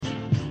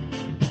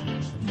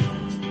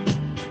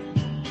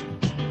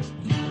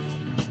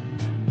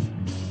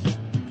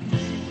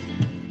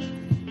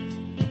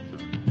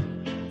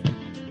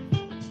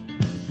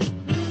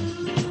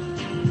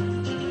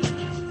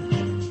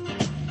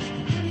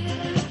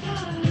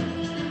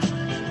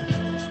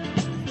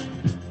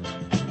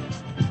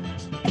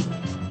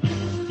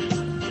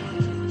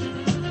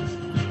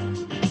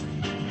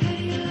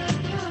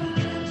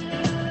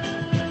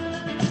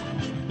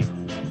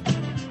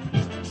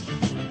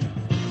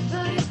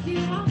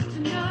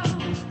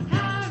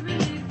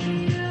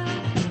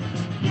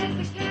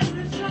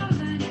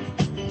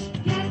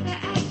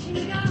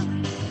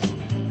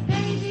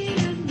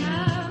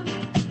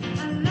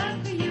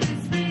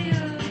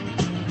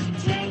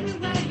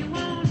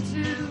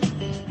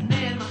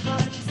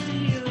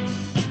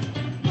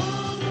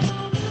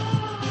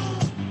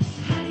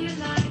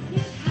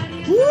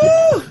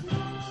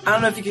I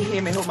don't know if you can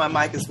hear me. I hope my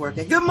mic is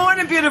working. Good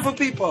morning, beautiful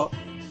people.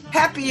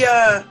 Happy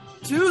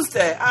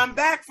Tuesday. I'm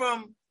back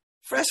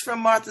fresh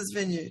from Martha's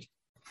Vineyard.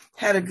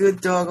 Had a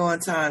good doggone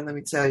time, let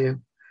me tell you.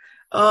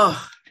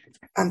 Oh,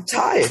 I'm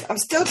tired. I'm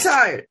still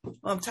tired.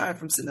 Well, I'm tired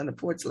from sitting on the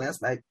porch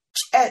last night,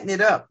 chatting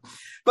it up.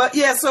 But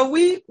yeah, so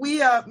me,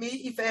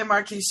 Ife, and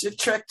Markeisha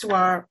trekked to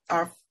our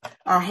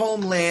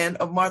homeland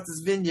of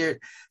Martha's Vineyard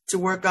to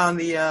work on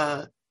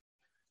the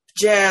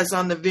Jazz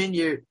on the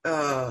Vineyard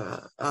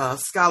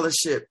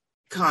scholarship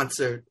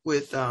concert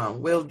with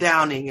Will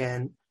Downing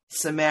and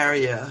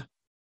Samaria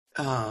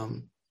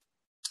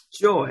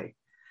Joy.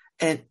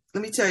 And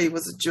let me tell you, it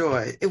was a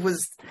joy. It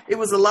was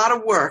a lot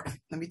of work,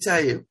 let me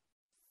tell you.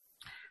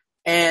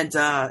 And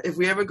if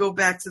we ever go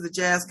back to the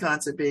jazz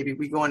concert, baby,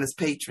 we going as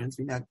patrons.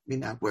 We're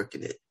not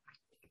working it.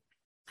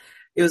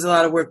 It was a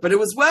lot of work, but it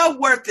was well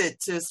worth it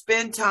to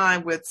spend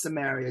time with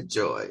Samaria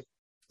Joy.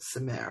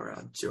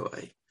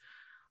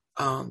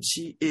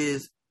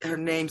 Her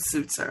name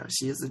suits her.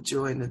 She is a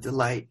joy and a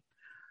delight.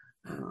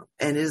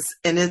 And it's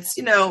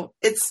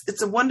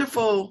a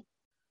wonderful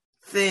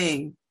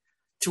thing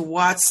to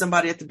watch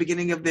somebody at the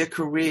beginning of their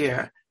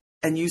career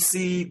and you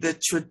see the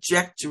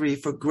trajectory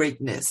for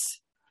greatness.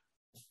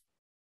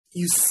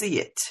 You see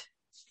it.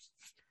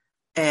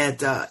 And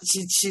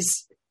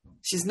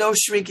she's no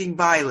shrinking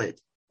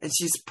violet. And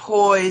she's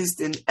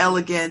poised and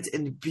elegant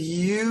and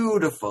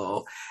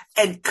beautiful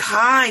and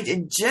kind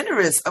and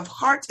generous of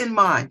heart and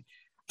mind.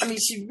 I mean,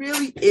 she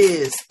really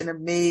is an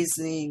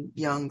amazing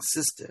young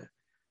sister.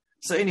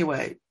 So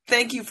anyway,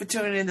 thank you for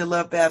tuning in to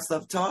Love Babs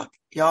Love Talk.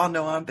 Y'all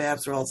know I'm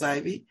Babs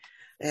Rawls-Ivy.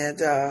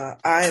 And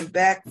I am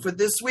back for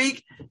this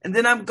week. And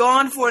then I'm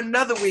gone for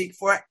another week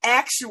for an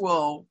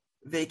actual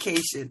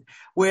vacation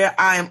where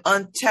I am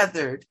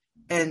untethered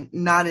and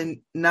not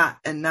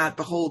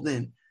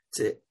beholden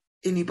to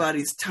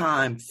anybody's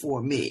time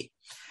for me.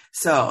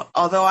 So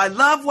although I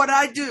love what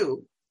I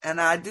do, and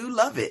I do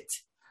love it,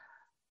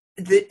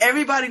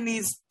 everybody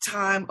needs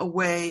time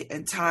away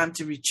and time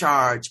to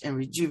recharge and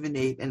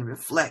rejuvenate and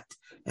reflect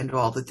and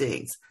all the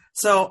things.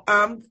 So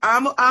I'm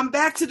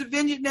back to the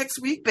vineyard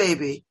next week,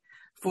 baby,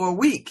 for a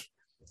week,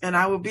 and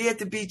I will be at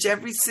the beach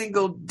every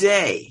single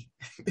day.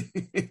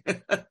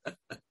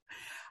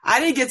 I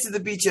didn't get to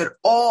the beach at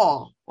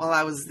all while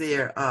I was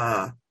there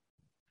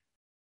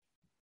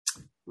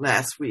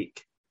last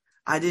week.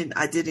 I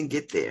didn't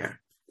get there.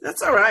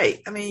 That's all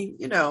right. I mean,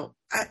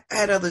 I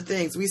had other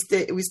things. We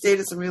stayed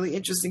at some really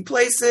interesting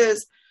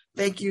places.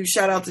 Thank you.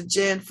 Shout out to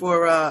Jen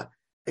for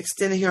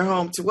extending her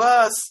home to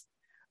us.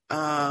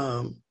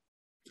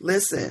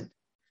 Listen,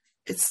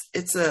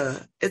 it's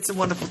a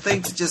wonderful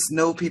thing to just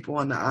know people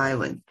on the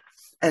island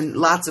and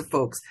lots of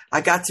folks.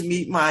 I got to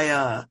meet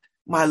my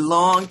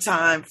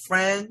longtime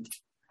friend,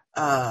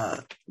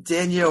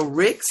 Danielle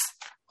Ricks,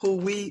 who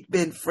we've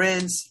been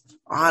friends,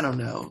 I don't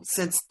know,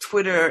 since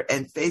Twitter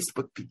and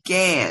Facebook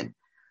began.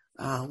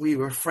 We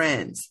were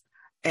friends.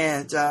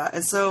 And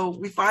so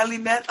we finally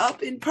met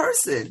up in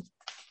person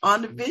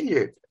on the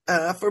vineyard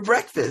for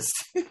breakfast.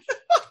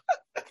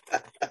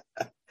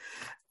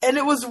 And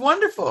it was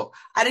wonderful.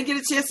 I didn't get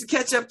a chance to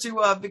catch up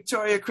to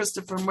Victoria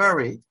Christopher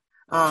Murray,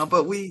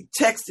 but we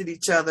texted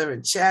each other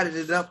and chatted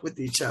it up with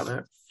each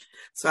other.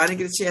 So I didn't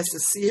get a chance to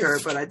see her,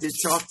 but I did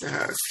talk to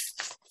her.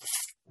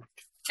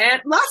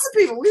 And lots of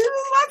people,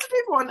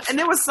 and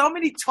there were so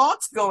many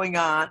talks going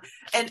on.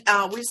 And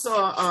we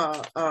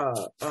saw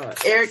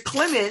Eric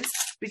Clemens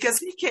because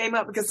he came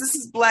up because this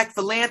is Black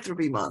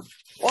Philanthropy Month.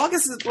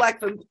 August is Black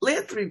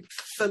Philanthropy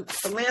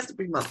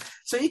Month.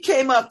 So he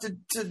came up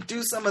to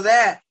do some of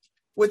that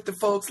with the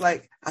folks.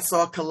 Like I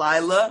saw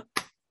Kalila,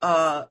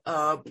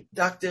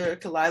 Dr.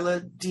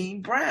 Kalila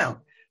Dean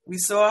Brown. We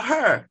saw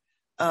her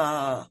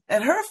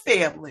and her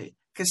family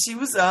because she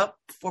was up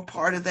for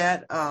part of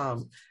that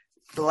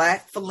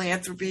Black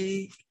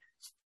Philanthropy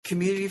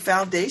Community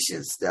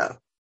Foundation stuff.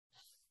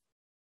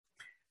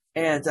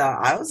 And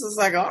I was just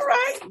like, all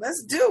right,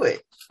 let's do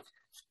it.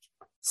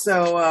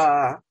 So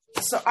I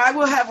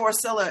will have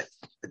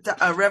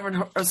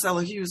Reverend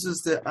Ursula Hughes,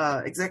 who's the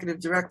executive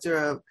director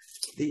of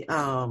the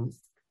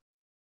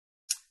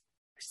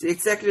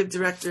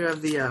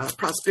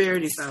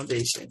Prosperity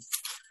Foundation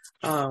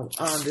on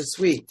this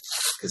week.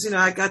 Because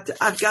I've got to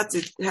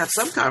have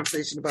some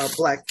conversation about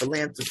Black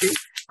philanthropy.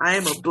 I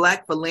am a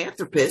Black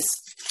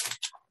philanthropist.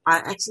 I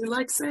actually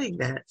like saying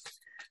that.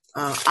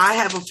 I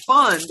have a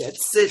fund that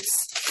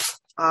sits,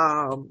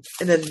 an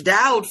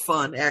endowed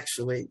fund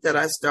actually that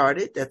I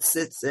started that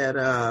sits at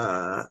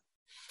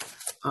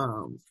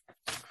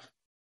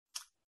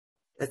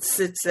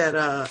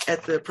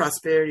the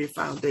Prosperity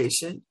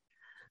Foundation,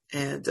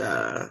 and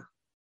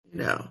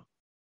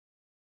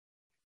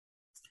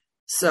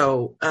so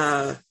so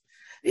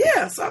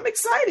I'm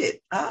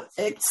excited. I'm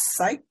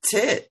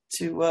excited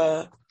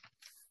to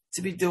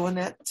be doing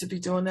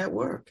that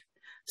work.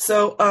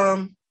 So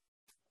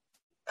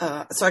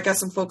so I got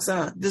some folks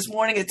on this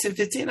morning at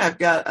 10:15. I've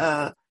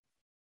got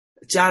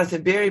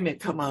Jonathan Berryman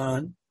come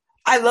on.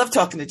 I love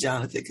talking to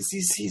Jonathan because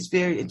he's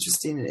very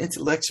interesting and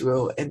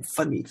intellectual and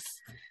funny.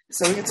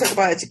 So we can talk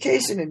about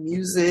education and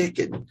music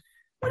and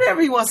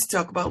whatever he wants to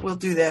talk about, we'll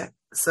do that.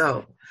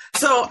 So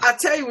I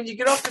tell you, when you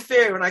get off the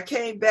ferry, when I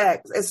came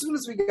back, as soon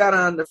as we got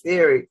on the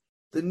ferry,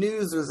 the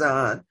news was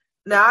on.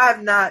 Now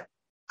I've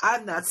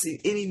not seen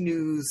any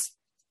news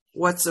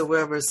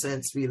whatsoever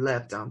since we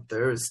left on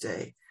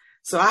Thursday.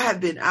 So I have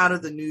been out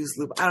of the news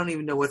loop. I don't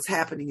even know what's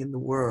happening in the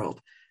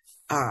world.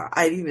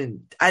 I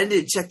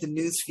didn't check the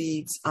news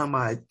feeds on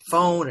my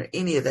phone or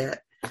any of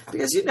that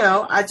because,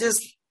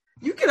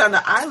 you get on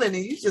the island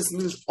and you just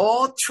lose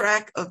all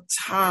track of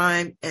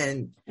time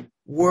and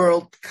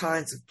world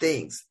kinds of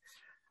things.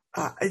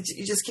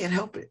 You just can't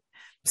help it.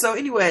 So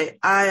anyway,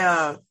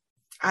 I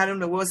don't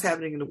know what's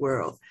happening in the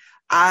world.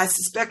 I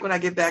suspect when I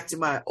get back to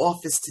my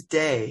office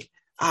today,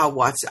 I'll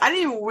watch it. I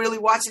didn't even really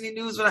watch any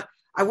news when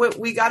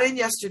we got in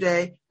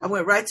yesterday. I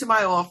went right to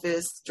my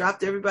office,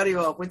 dropped everybody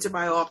off, went to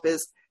my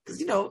office because,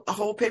 the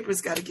whole paper's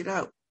got to get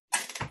out.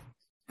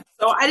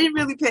 So I didn't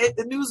really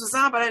the news was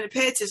on, but I didn't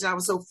pay attention. I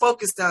was so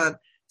focused on,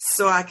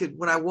 so I could,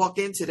 when I walk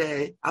in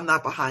today, I'm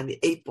not behind the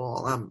 8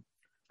 ball.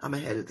 I'm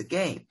ahead of the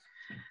game.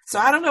 So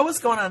I don't know what's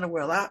going on in the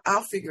world.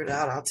 I'll figure it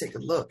out. I'll take a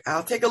look.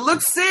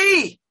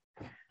 See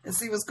and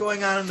see what's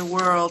going on in the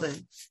world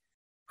and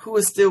who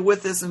is still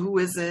with us and who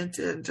isn't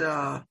and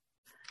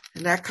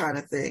that kind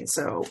of thing.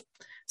 So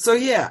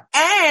yeah.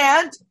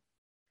 And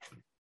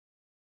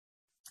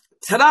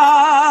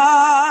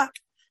ta-da!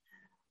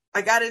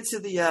 I got into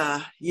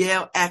the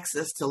Yale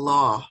Access to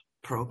Law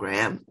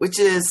program, which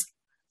is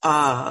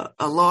a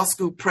law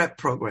school prep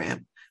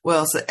program.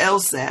 Well, it's an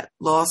LSAT,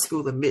 Law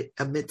School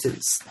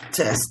Admittance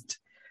Test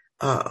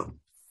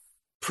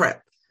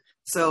prep.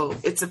 So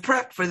it's a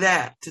prep for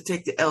that to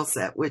take the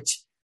LSAT,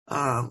 which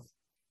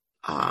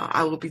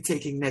I will be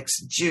taking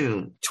next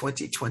June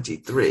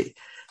 2023.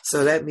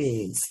 So that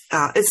means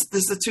this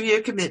is a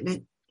 2-year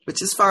commitment,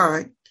 which is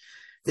fine.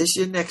 This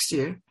year, next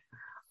year.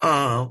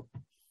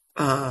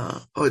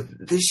 Or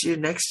this year,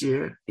 next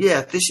year.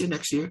 Yeah, this year,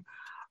 next year.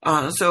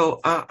 So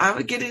I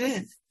would get it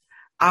in.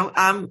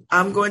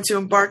 I'm going to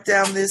embark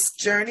down this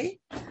journey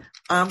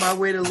on my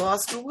way to law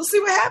school. We'll see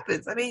what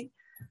happens. I mean,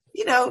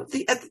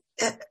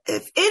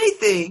 if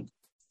anything,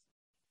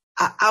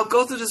 I'll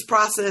go through this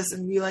process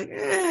and be like,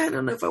 I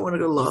don't know if I want to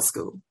go to law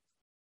school.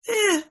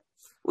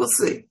 We'll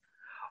see.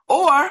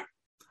 Or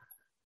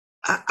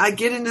I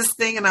get in this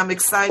thing and I'm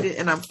excited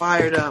and I'm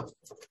fired up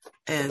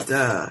and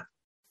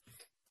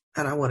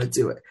I want to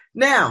do it.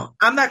 Now,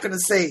 I'm not going to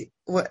say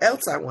what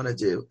else I want to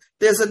do.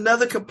 There's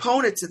another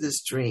component to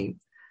this dream.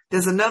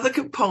 There's another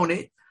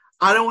component.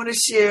 I don't want to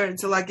share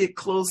until I get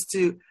close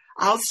to,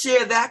 I'll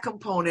share that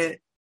component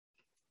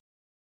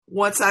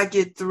once I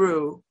get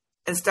through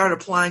and start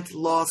applying to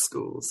law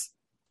schools,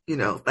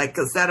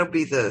 because that'll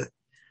be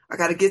I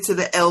got to get to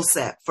the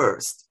LSAT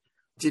first.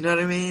 Do you know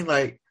what I mean?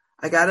 Like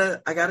I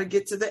gotta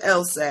get to the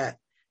LSAT.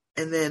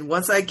 And then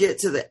once I get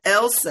to the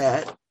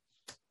LSAT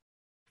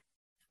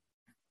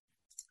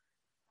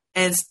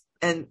and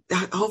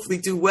hopefully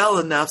do well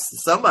enough so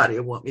somebody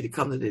will want me to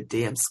come to the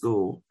damn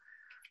school.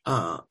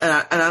 And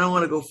I don't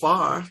want to go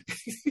far. and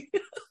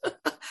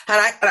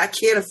I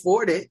can't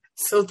afford it.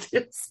 So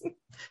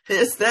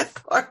there's that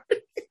part.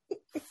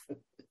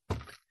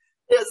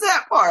 There's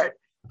that part.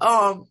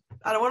 I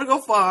don't want to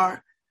go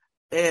far.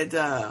 And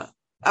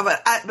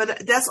but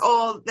that's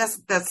all that's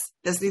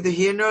neither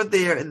here nor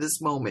there in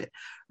this moment.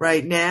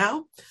 Right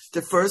now,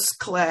 the first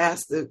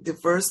class, the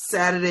first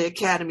Saturday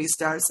Academy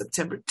starts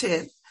September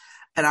 10th,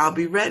 and I'll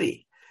be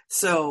ready.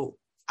 So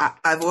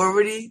I've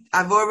already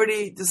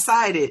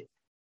decided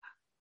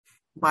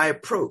my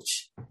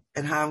approach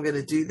and how I'm going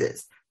to do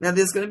this. Now,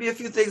 there's going to be a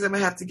few things I'm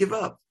going to have to give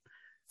up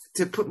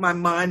to put my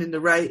mind in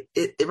the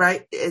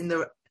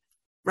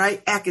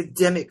right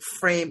academic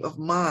frame of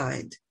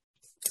mind,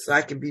 so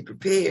I can be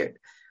prepared.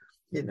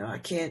 I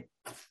can't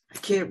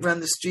run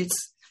the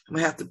streets. I'm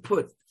going to have to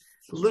put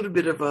a little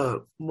bit of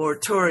a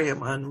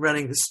moratorium on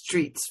running the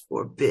streets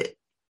for a bit.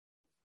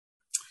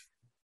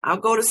 I'll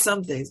go to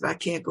some things, but I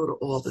can't go to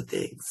all the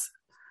things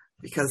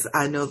because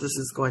I know this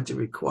is going to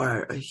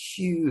require a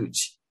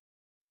huge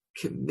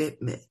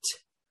commitment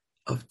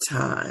of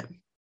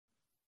time.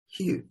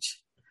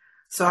 Huge.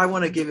 So I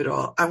want to give it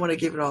all. I want to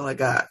give it all I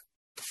got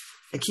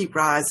and keep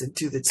rising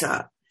to the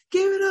top.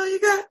 Give it all you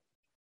got.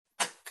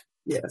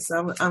 Yes,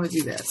 I'm going to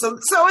do that. So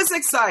it's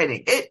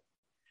exciting.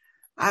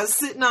 I was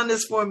sitting on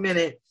this for a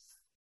minute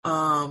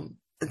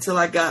until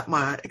I got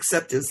my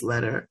acceptance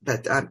letter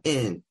that I'm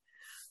in,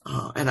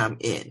 and I'm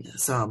in.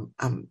 So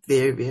I'm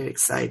very, very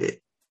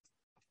excited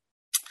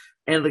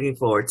and looking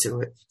forward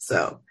to it.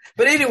 So,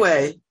 but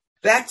anyway,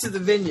 back to the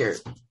vineyard.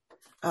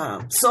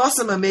 Saw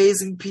some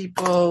amazing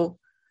people,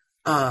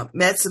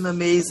 met some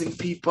amazing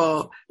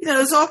people.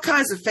 There's all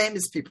kinds of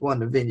famous people on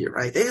the vineyard,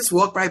 right? They just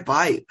walk right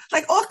by you,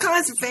 like all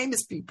kinds of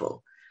famous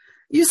people.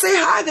 You say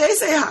hi, they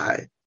say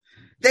hi.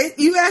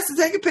 You ask to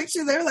take a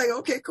picture, they're like,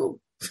 okay, cool.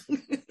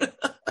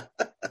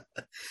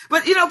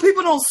 But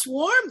people don't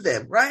swarm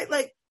them, right?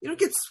 Like you don't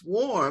get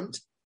swarmed.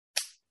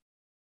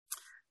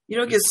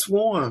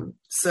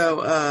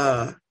 So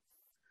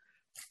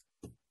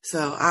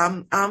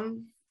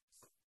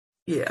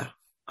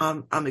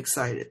I'm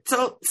excited.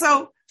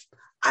 So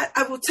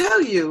I will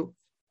tell you,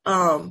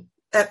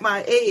 at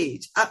my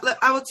age,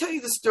 I will tell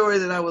you the story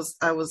that I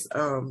was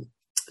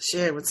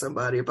sharing with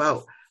somebody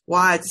about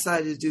why I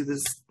decided to do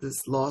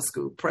this law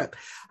school prep.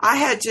 I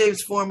had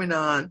James Forman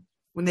on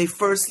when they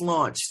first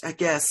launched, I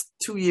guess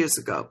 2 years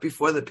ago,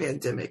 before the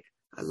pandemic,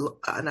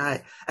 and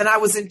I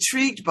was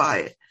intrigued by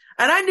it,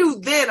 and I knew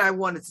then I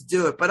wanted to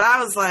do it, but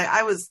I was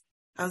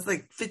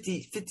like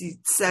 50,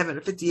 57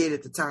 or 58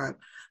 at the time.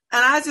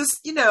 And I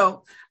just,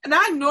 and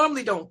I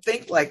normally don't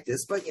think like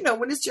this, but,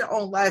 when it's your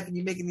own life and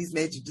you're making these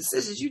major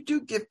decisions, you do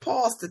give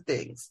pause to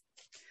things.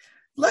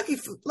 Luckily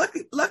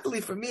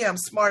for me, I'm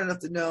smart enough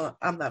to know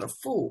I'm not a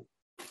fool.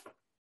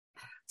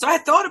 So I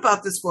thought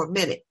about this for a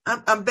minute.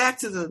 I'm back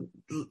to the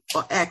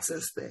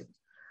access thing,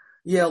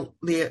 Yale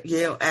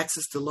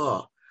access to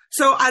law.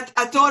 So I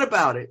thought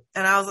about it,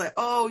 and I was like,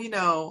 I'm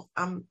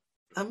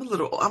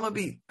going to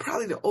be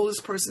probably the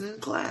oldest person in the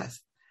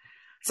class.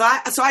 So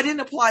I didn't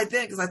apply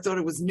then because I thought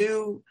it was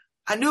new.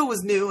 I knew it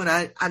was new, and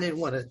I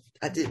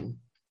didn't.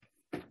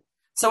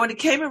 So when it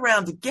came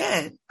around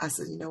again, I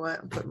said, you know what?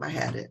 I'm putting my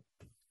hat in.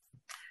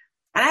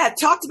 And I had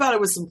talked about it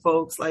with some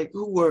folks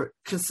who were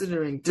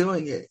considering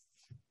doing it.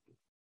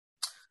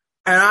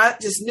 And I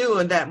just knew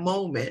in that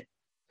moment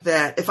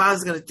that if I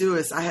was going to do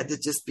this, I had to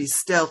just be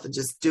stealth and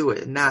just do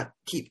it and not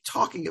keep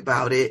talking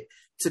about it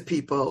to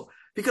people.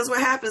 Because what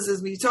happens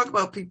is when you talk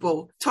about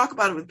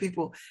it with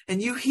people,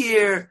 and you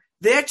hear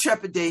their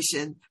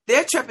trepidations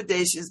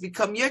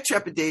become your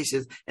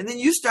trepidations. And then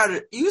you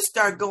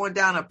start going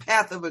down a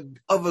path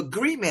of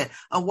agreement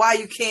on why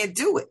you can't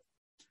do it.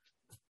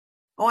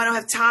 Oh, I don't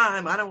have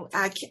time. I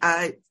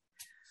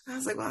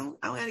was like, well,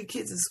 I don't have any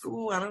kids in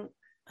school. I don't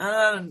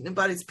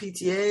anybody's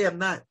PTA.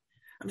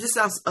 I'm just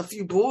on a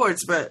few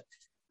boards, but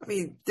I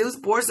mean, those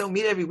boards don't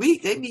meet every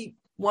week. They meet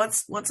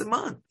once a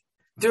month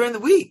during the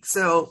week.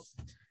 So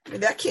I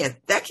mean, that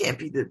can't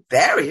be the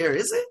barrier,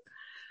 is it?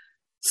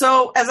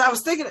 So as I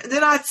was thinking,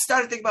 then I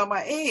started thinking about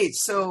my age.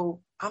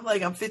 So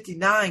I'm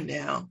 59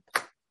 now.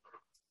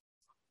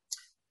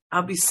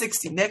 I'll be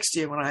 60 next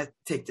year when I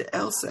take the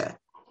LSAT.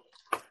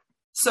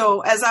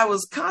 So as I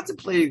was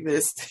contemplating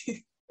this,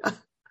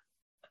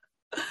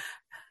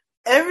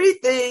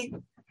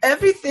 everything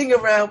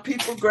around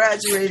people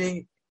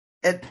graduating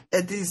at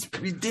these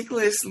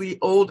ridiculously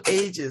old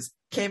ages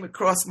came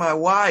across my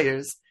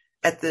wires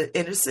at the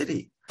inner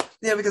city.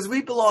 Because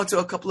we belong to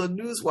a couple of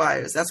news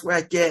wires. That's where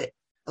I get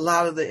a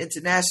lot of the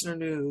international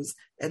news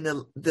and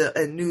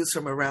the news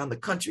from around the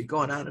country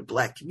going on in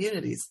Black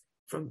communities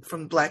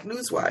from Black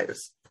news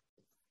wires.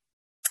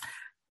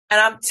 And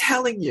I'm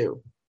telling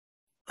you,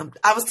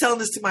 I was telling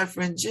this to my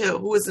friend Jill,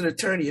 who is an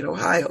attorney in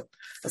Ohio.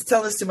 I was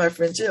telling this to my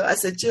friend Jill. I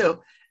said,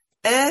 Jill,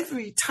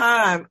 every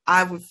time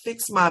I would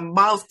fix my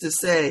mouth to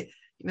say,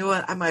 you know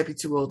what, I might be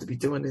too old to be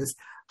doing this,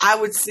 I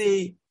would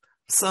see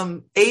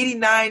some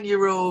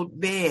 89-year-old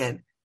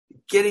man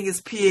getting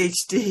his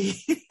PhD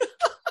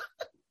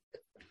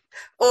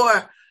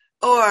or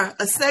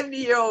a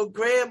 70-year-old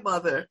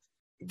grandmother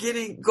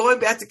going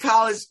back to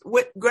college,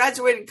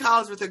 graduating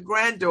college with her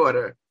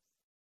granddaughter,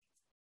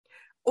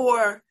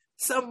 or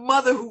some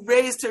mother who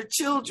raised her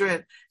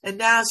children and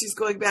now she's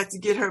going back to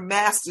get her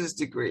master's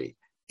degree,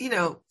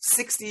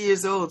 60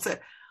 years old. And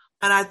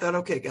I thought,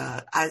 okay,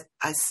 God, I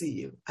see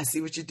you. I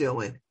see what you're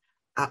doing.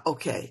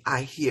 Okay,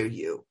 I hear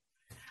you.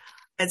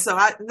 And so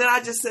then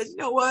I just said, you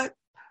know what?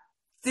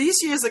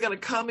 These years are going to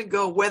come and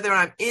go whether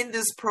I'm in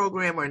this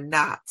program or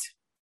not.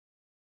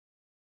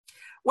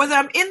 Whether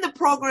I'm in the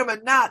program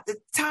or not, the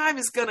time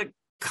is going to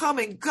come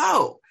and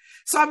go.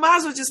 So I might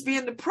as well just be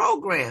in the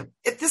program.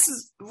 If this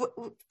is,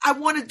 I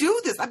want to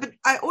do this.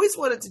 I always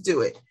wanted to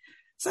do it.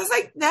 So I was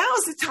like, now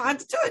is the time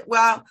to do it.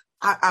 Well,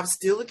 I'm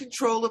still in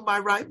control of my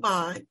right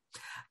mind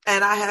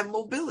and I have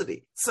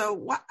mobility. So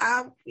what?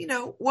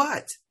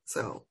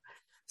 So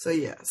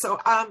yeah. So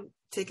I'm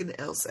taking the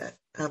LSAT.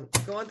 I'm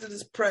going through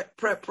this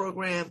prep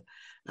program.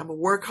 I'm going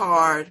to work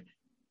hard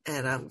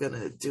and I'm going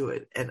to do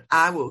it. And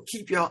I will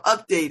keep y'all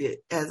updated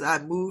as I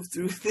move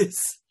through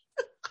this.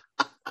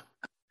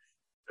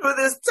 For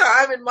this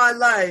time in my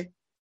life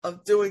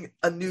of doing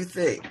a new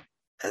thing.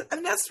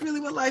 And that's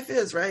really what life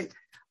is, right?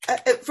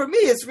 For me,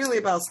 it's really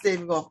about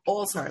staving off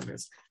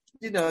Alzheimer's.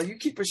 You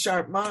keep a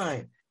sharp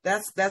mind.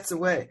 That's the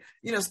way.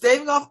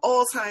 Staving off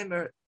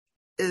Alzheimer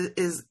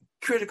is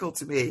critical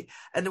to me.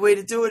 And the way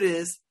to do it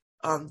is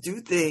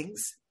do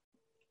things,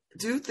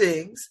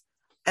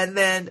 and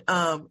then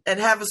and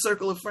have a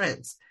circle of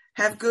friends.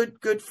 Have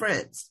good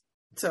friends.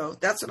 So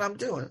that's what I'm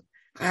doing.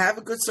 I have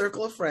a good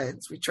circle of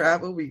friends. We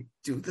travel, we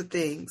do the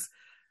things.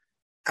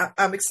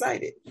 I'm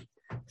excited.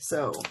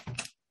 So,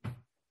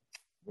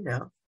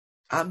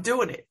 I'm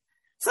doing it.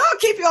 So I'll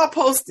keep y'all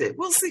posted.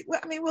 We'll see.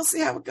 We'll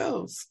see how it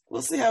goes.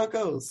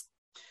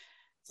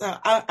 So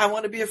I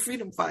want to be a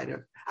freedom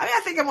fighter.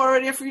 I think I'm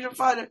already a freedom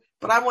fighter,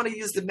 but I want to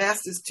use the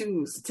master's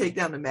tools to take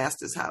down the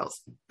master's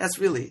house. That's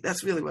really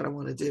what I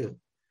want to do.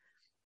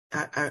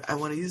 I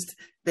want to use,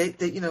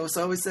 it's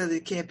always said that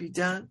it can't be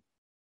done.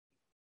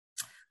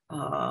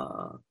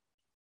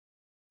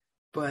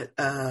 But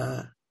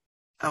I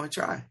would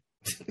try.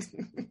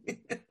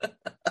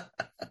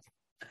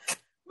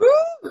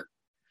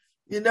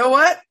 you know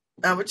what?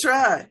 I'm going to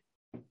try.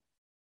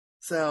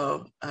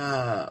 So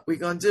we're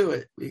going to do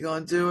it. We're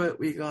going to do it.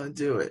 We're going to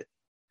do it.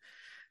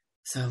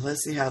 So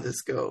let's see how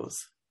this goes.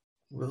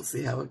 We'll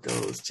see how it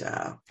goes,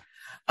 child.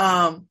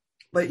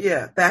 But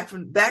yeah, back to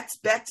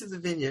the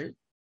vineyard.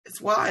 It's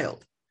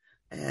wild.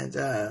 And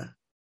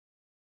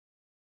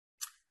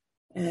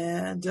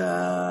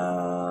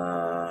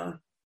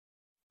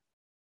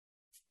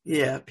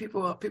yeah,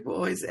 people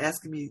always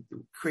asking me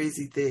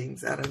crazy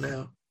things. I don't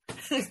know.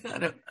 I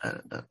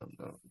don't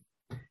know.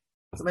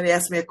 Somebody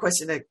asked me a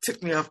question that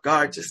took me off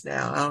guard just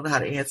now. I don't know how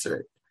to answer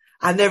it.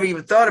 I never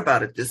even thought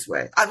about it this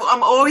way.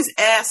 I'm always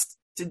asked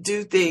to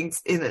do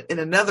things in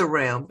another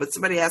realm, but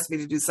somebody asked me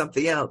to do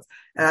something else,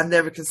 and I've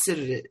never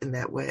considered it in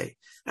that way.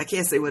 I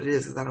can't say what it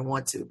is because I don't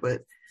want to,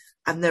 but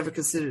I've never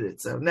considered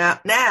it. So now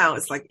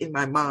it's like in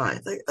my mind,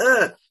 it's like,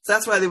 ugh. So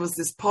that's why there was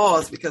this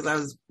pause, because I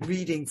was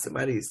reading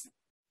somebody's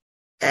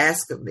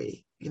ask of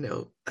me, and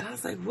I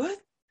was like, what?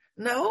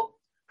 No,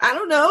 I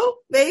don't know.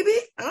 Maybe.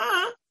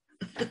 I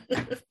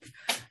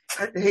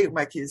hate when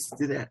my kids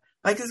do that.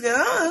 My kids go,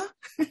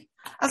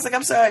 I was like,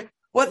 I'm sorry.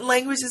 What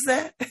language is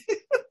that?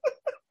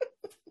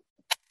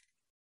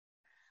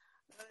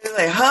 They're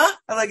like, huh?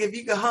 I'm like, if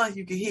you go, huh,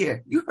 you can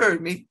hear. You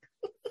heard me.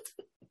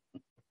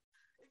 If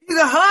you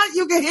go, huh,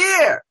 you can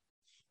hear.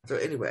 So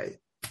anyway,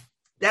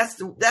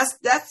 that's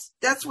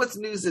what's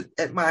news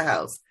at my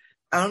house.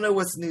 I don't know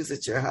what's news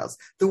at your house.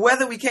 The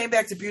weather, we came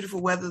back to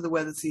beautiful weather. The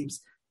weather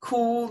seems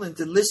cool and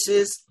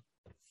delicious.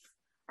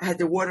 I had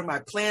to water my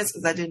plants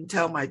because I didn't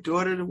tell my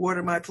daughter to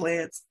water my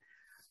plants.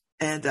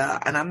 And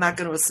I'm not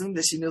going to assume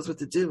that she knows what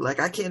to do. Like,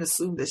 I can't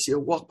assume that she'll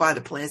walk by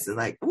the plants and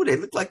like, oh, they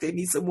look like they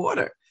need some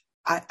water.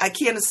 I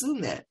can't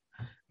assume that,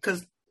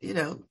 because,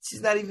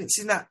 she's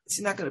not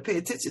going to pay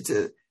attention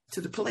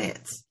to the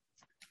plants.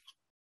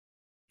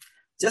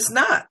 Just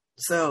not.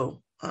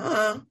 So,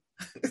 I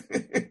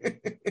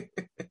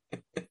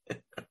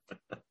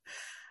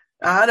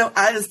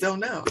just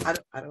don't know.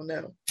 I don't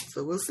know.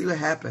 So we'll see what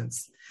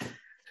happens.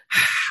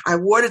 I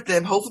watered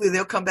them. Hopefully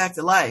they'll come back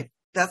to life.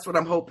 That's what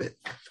I'm hoping.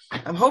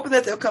 I'm hoping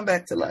that they'll come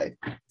back to life.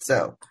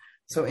 So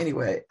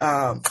anyway,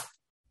 I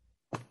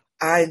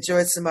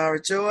enjoyed Samara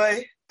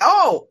Joy.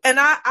 Oh, and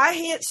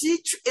she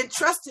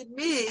entrusted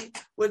me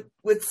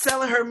with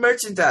selling her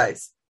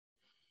merchandise.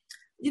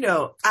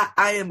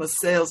 I am a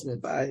salesman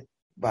by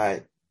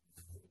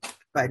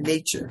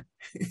nature.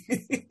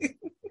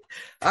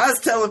 I was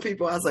telling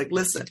people, I was like,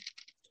 listen,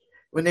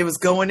 when they was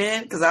going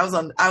in, because I was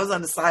on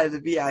the side of the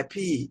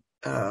VIP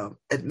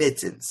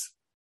admittance,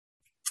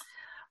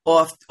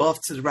 off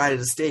to the right of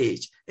the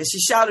stage, and she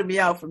shouted me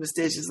out from the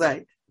stage. She's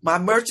like, my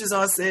merch is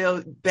on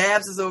sale.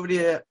 Babs is over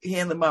there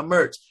handling my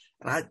merch.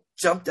 And I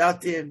jumped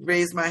out there and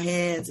raised my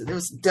hands, and there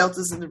was some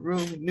Deltas in the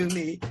room who knew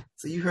me.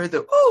 So you heard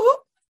the ooh.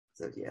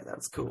 So yeah, that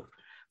was cool.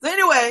 So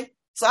anyway,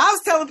 so I was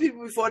telling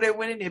people before they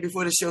went in there,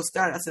 before the show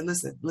started, I said,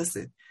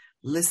 listen,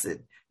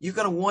 you're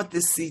going to want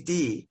this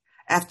CD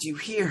after you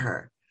hear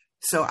her.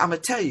 So I'm going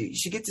to tell you, you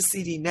should get the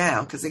CD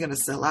now because they're going to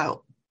sell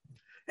out.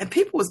 And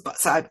people was,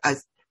 so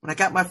when I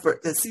got my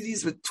first, the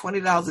CDs were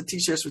 $20, the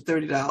t-shirts were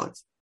 $30.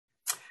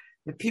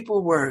 And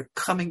people were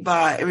coming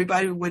by,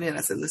 everybody who went in,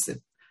 I said,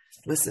 listen,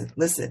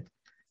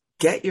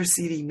 get your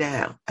CD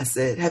now. I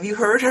said, have you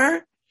heard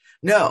her?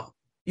 No.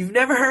 You've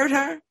never heard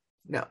her?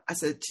 No. I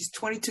said, she's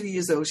 22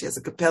 years old. She has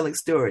a compelling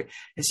story,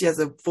 and she has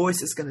a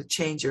voice that's going to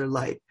change your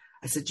life.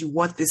 I said, you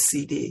want this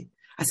CD?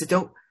 I said,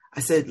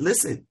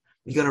 listen,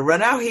 you're going to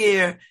run out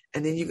here,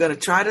 and then you're going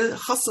to try to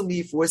hustle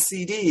me for a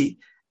CD,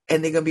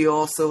 and they're going to be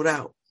all sold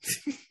out.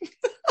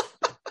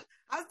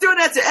 I was doing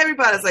that to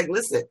everybody. I was like,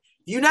 listen,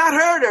 you not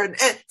heard her. And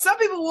some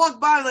people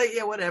walk by like,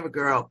 yeah, whatever,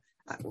 girl.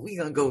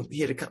 We're going to go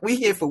here we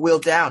here for Will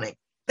Downing.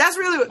 That's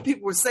really what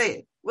people were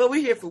saying. Well,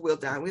 we're here for Will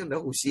Downing. We don't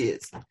know who she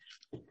is.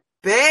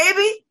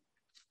 Baby,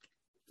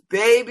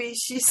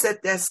 she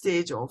set that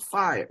stage on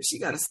fire. She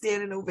got a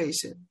standing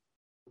ovation.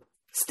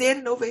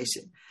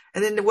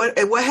 And then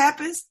what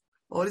happens?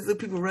 All these little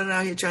people running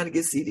out here trying to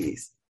get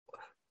CDs.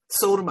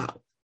 Sold them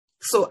out.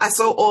 So I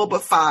sold all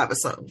but 5 or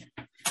something.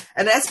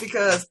 And that's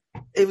because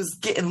it was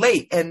getting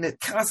late and the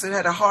concert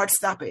had a hard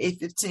stop at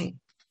 8:15.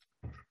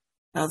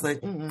 I was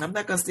like, I'm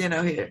not going to stand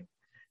out here.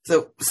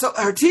 So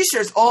her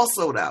t-shirts all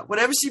sold out.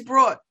 Whatever she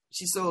brought,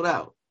 she sold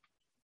out.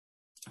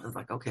 I was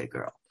like, okay,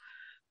 girl.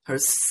 Her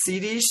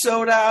CD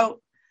sold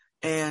out,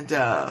 and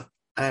her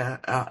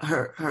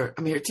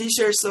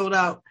t-shirt sold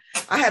out.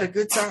 I had a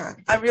good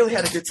time. I really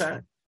had a good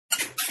time.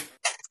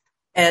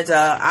 And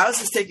I was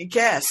just taking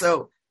cash.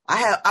 So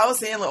I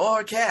was handling all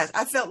her cash.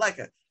 I felt like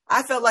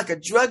a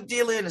drug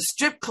dealer in a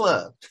strip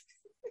club.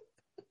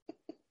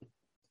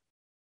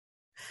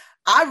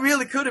 I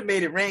really could have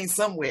made it rain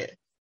somewhere.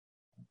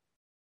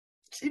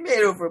 She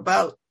made like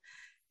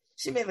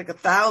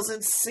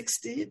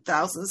 1,060,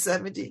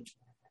 1,070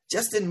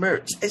 just in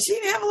merch. And she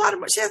didn't have a lot of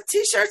merch. She had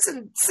t-shirts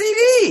and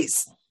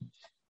CDs.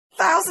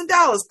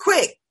 $1,000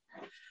 quick.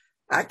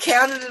 I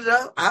counted it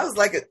up. I was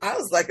like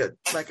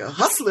a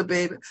hustler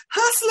baby.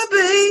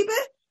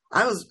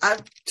 I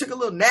took a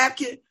little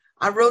napkin.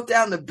 I wrote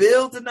down the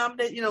bill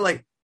denominator,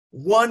 like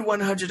one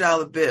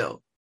 $100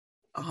 bill,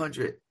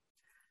 100,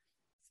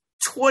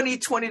 20,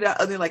 $20,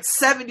 I mean, like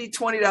 70,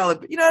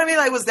 $20. You know what I mean?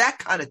 Like, it was that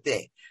kind of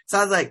thing. So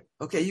I was like,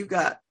 okay, you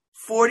got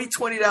 40,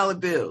 $20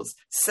 bills,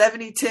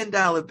 70,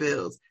 $10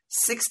 bills,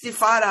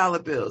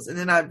 $65 bills. And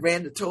then I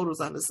ran the totals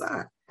on the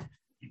side.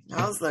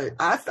 I was like,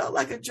 I felt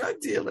like a drug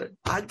dealer.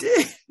 I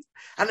did.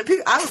 And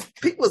the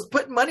people was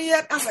putting money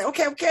at. I was like,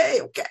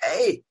 okay.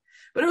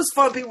 But it was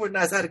fun. People were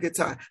nice. I had a good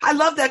time. I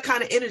love that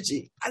kind of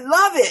energy. I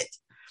love it.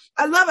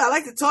 I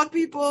like to talk to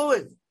people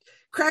and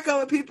crack up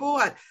with people.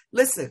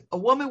 Listen, a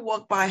woman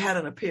walked by, had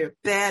on a pair of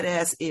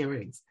badass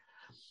earrings.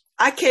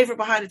 I came from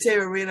behind the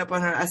table, ran up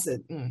on her. I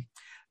said,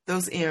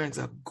 those earrings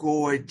are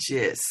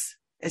gorgeous.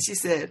 And she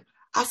said,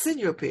 I'll send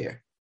you a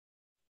pair.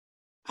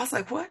 I was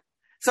like, what?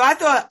 So I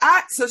thought,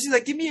 so she's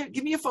like, give me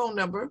your phone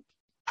number.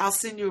 I'll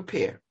send you a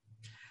pair.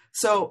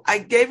 So I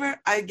gave her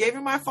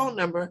my phone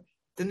number.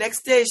 The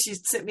next day she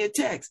sent me a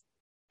text.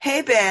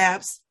 Hey,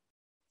 Babs,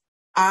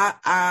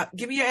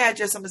 give me your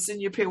address. I'm going to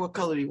send you a pair. What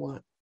color do you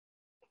want?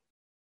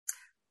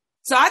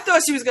 So I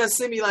thought she was going to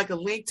send me like a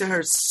link to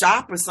her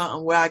shop or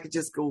something where I could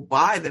just go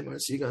buy them, or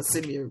she's going to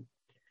send me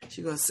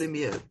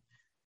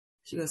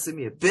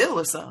a bill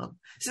or something.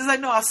 She's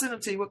like, no, I'll send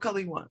them to you. What color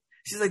you want?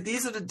 She's like,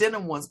 these are the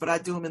denim ones, but I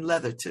do them in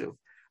leather too.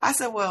 I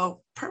said,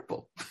 well,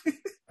 purple.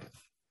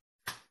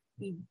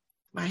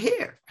 My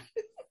hair.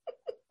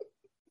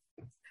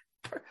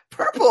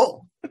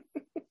 Purple.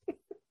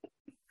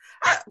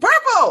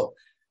 Purple.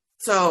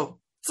 So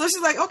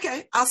she's like,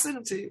 okay, I'll send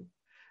them to you.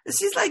 And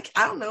she's like,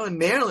 I don't know, in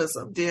Maryland,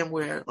 some damn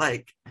where,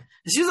 like,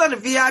 she was on the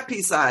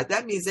VIP side.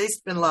 That means they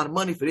spend a lot of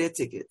money for their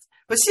tickets.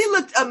 But she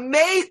looked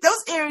amazing.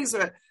 Those earrings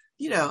were,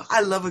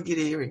 I love a good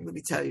earring. Let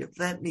me tell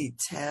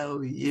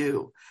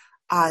you.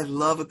 I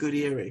love a good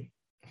earring.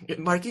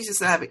 Marquise used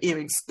to have an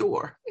earring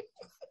store.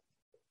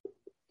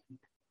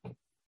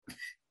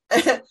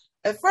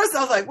 At first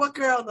I was like, what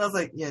girl? And I was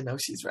like, yeah, no,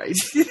 she's right.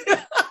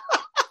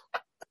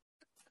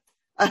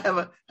 I have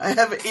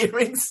an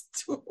earring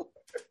store.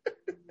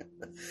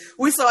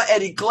 We saw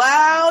Eddie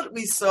Glaude.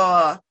 We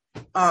saw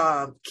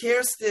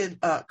Kirsten,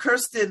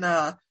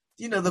 the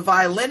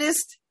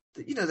violinist,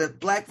 the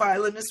black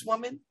violinist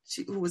woman,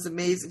 who was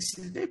amazing.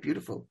 She's very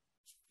beautiful.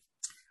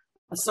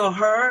 I saw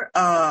her.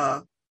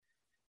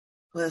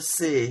 Let's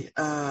see.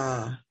 We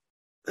saw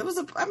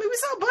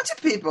a bunch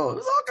of people. It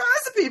was all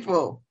kinds of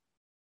people.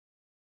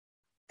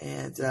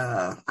 And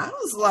I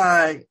was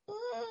like,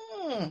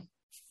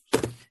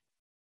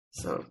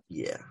 So,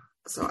 yeah.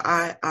 So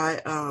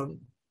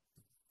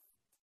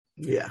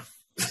yeah.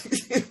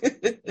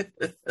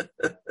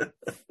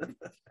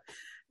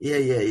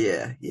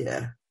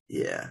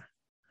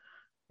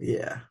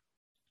 Yeah.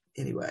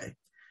 Anyway,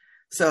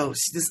 so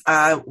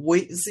I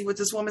wait and see what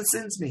this woman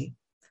sends me.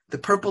 The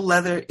purple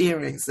leather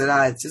earrings that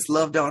I just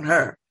loved on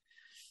her,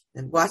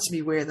 and watch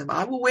me wear them.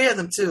 I will wear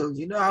them too.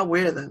 I'll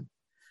wear them.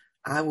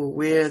 I will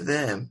wear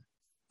them,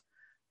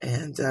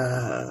 and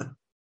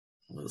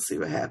we'll see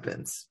what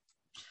happens.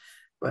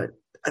 But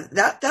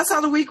that's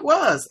how the week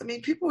was. I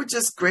mean, people were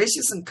just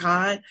gracious and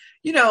kind.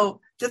 The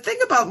thing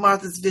about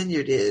Martha's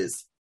Vineyard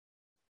is,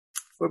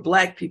 for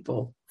Black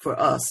people, for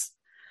us,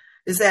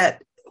 is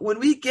that when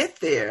we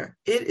get there,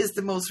 it is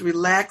the most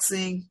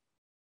relaxing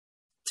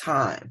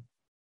time.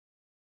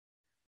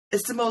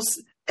 It's the most,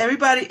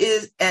 everybody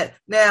is at,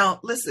 now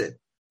listen,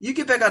 you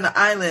get back on the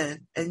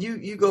island and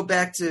you go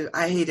back to,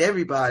 I hate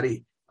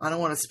everybody. I don't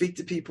want to speak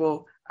to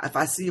people. If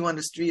I see you on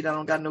the street, I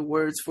don't got no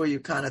words for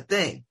you kind of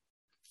thing.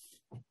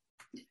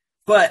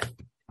 But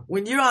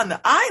when you're on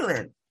the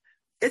island,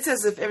 it's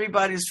as if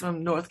everybody's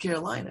from North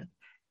Carolina.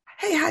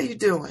 Hey, how you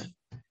doing?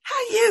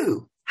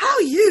 How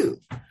you?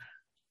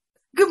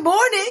 Good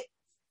morning.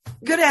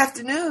 Good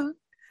afternoon.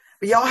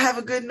 Y'all have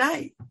a good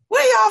night.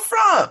 Where y'all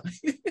from?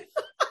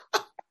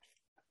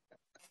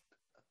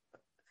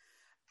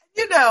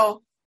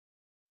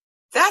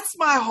 That's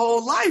my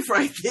whole life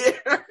right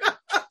there.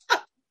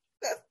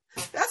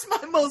 That's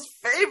my most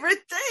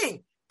favorite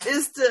thing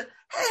is to,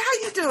 hey, how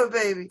you doing,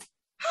 baby?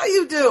 How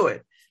you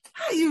doing?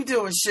 How you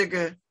doing,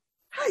 sugar?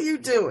 How you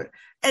doing?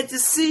 And to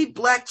see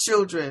Black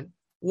children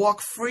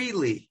walk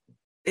freely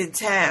in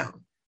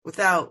town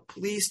without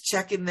police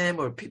checking them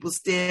or people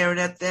staring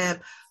at them,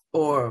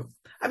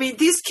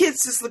 these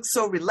kids just look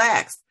so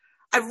relaxed.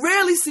 I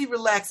rarely see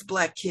relaxed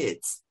Black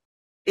kids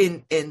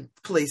in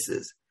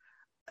places.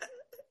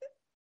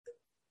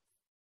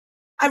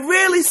 I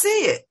rarely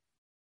see it.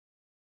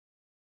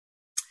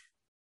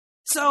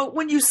 So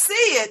when you see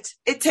it,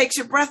 it takes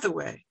your breath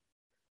away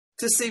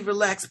to see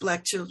relaxed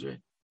Black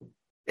children.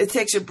 It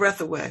takes your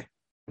breath away.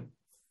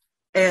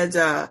 And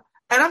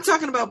I'm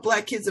talking about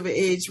Black kids of an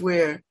age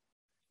where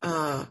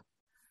the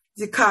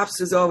cops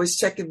is always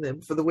checking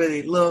them for the way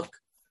they look,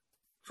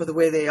 for the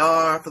way they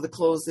are, for the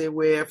clothes they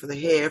wear, for the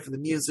hair, for the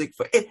music,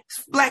 for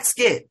Black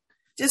skin.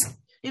 Just,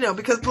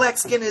 because Black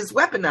skin is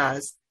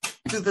weaponized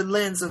through the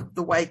lens of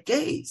the white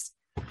gaze.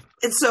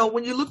 And so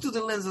when you look through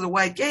the lens of the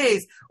white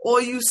gaze, all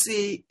you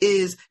see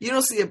is, you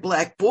don't see a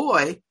Black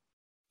boy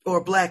or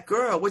a Black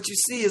girl. What you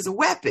see is a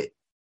weapon,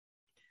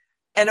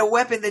 and a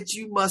weapon that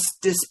you must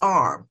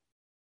disarm.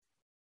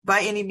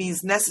 by any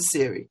means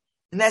necessary.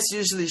 And that's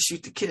usually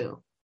shoot to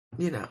kill,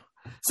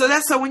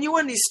 So when you're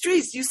on these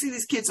streets, you see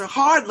these kids are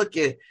hard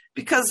looking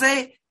because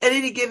they, at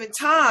any given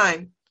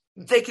time,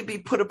 they can be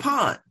put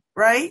upon,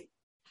 right?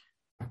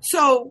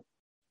 So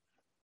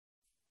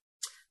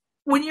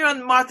when you're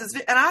on Martha's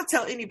Vineyard, and I'll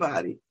tell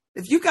anybody,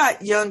 if you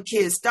got young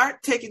kids,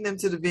 start taking them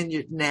to the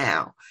vineyard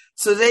now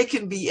so they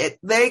can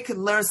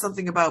learn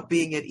something about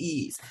being at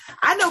ease.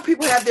 I know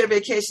people have their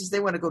vacations. They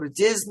want to go to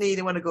Disney.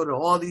 They want to go to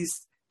all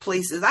these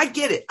places. I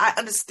get it. I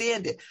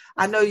understand it.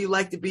 I know you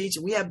like the beach,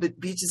 and we have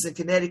beaches in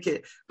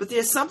Connecticut, but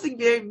there's something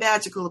very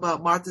magical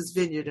about Martha's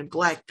Vineyard and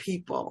Black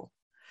people.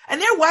 And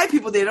there are white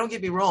people there, don't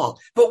get me wrong,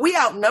 but we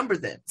outnumber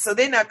them. So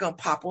they're not going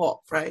to pop off,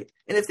 right?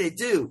 And if they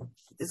do,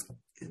 it's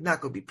not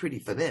going to be pretty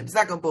for them. It's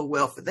not going to bode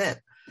well for them.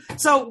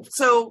 So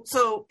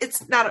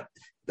it's not,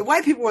 the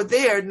white people are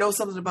there, know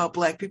something about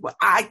Black people.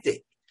 I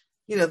think,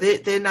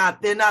 they're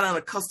not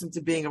unaccustomed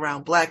to being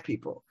around Black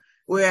people.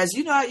 Whereas,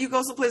 you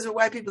go someplace with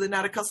white people, they're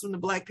not accustomed to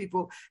Black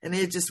people, and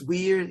they're just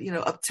weird,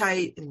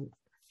 uptight and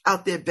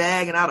out their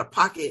bag and out of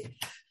pocket.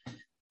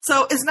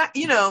 So it's not,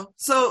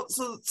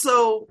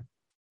 so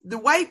the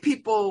white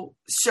people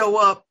show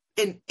up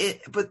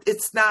but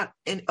it's not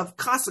of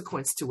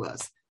consequence to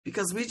us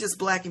because we're just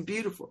Black and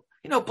beautiful.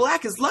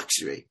 Black is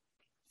luxury.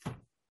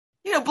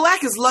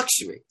 Black is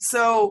luxury.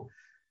 So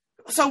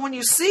when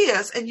you see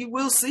us, and you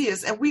will see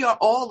us, and we are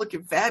all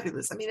looking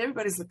fabulous. I mean,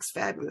 everybody looks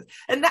fabulous,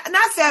 and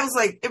not fabulous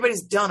like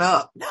everybody's done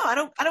up. No, I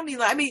don't mean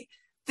that. I mean,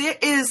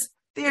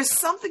 there's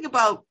something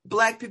about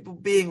Black people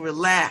being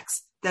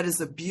relaxed that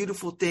is a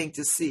beautiful thing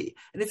to see.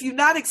 And if you've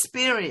not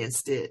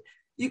experienced it,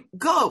 you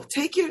go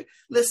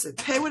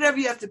pay whatever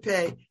you have to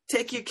pay.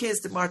 Take your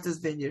kids to Martha's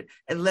Vineyard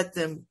and let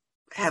them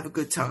have a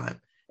good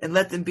time, and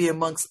let them be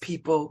amongst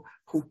people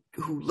who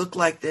look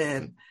like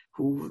them,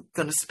 who are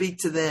going to speak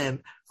to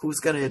them, who's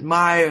going to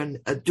admire and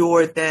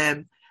adore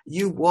them.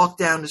 You walk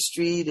down the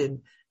street and,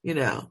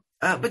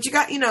 but you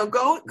got,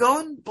 go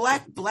in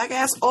black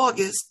ass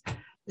August,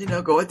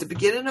 go at the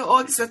beginning of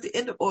August or at the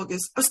end of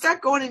August, or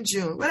start going in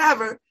June,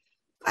 whatever.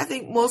 I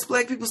think most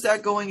Black people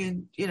start going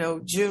in,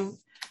 June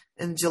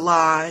and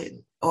July,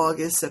 and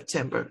August,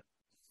 September.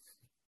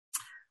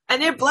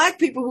 And they're Black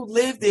people who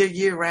live there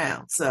year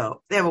round.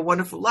 So they have a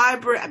wonderful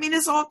library. I mean,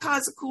 there's all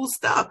kinds of cool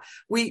stuff.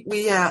 We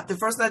the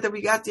first night that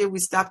we got there, we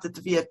stopped at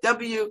the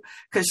VFW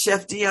because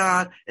Chef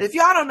Dion, and if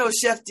y'all don't know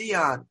Chef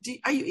Dion,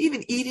 are you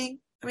even eating?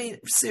 I mean,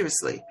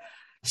 seriously,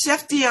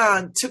 Chef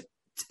Dion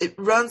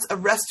runs a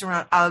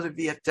restaurant out of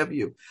the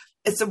VFW.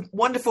 It's a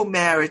wonderful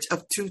marriage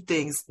of two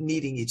things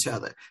needing each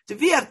other. The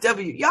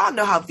VFW, y'all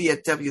know how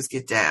VFWs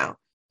get down,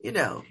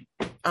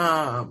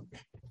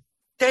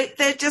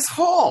 they're just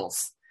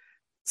halls.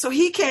 So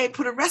he came,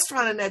 put a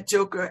restaurant in that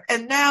joker,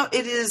 and now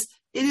it is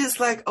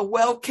like a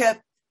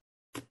well-kept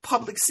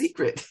public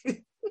secret.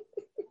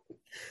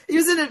 He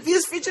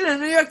was featured in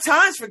the New York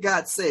Times, for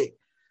God's sake.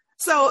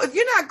 So if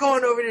you're not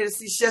going over there to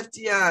see Chef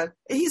Dion,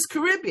 and he's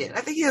Caribbean,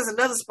 I think he has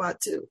another spot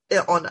too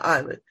on the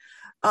island.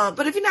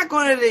 But if you're not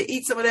going over there to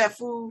eat some of that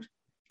food,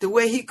 the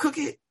way he cook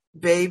it,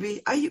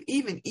 baby, are you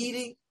even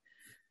eating?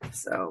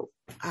 So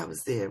I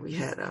was there. We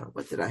had,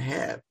 what did I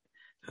have?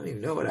 I don't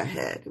even know what I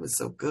had. It was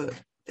so good.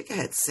 I think I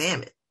had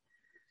salmon.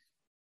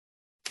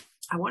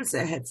 I want to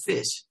say I had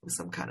fish. It was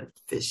some kind of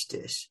fish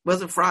dish. It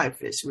wasn't fried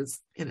fish. It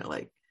was,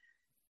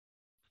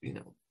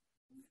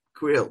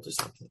 grilled or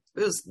something. It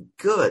was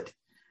good.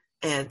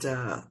 And,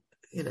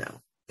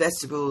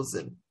 vegetables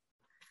and,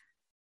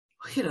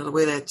 the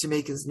way that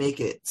Jamaicans make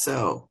it.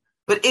 So,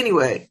 but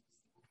anyway,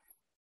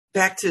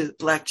 back to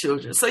Black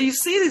children. So you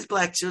see these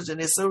Black children,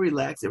 they're so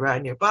relaxed. They're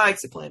riding their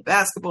bikes, they're playing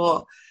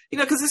basketball,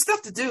 because there's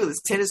stuff to do.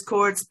 There's tennis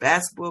courts,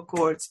 basketball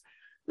courts.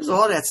 There's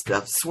all that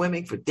stuff,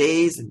 swimming for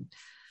days and,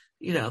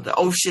 the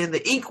ocean,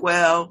 the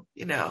inkwell,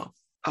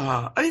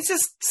 it's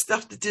just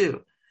stuff to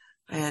do.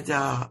 And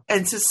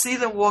to see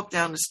them walk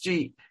down the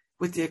street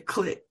with their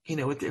clique,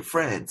 with their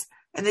friends,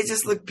 and they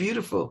just look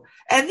beautiful.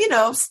 And,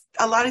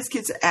 a lot of these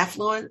kids are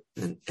affluent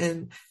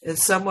and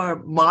some are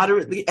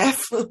moderately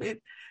affluent,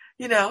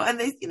 and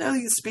they,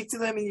 you speak to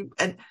them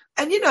and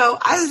I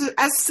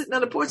was sitting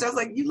on the porch. I was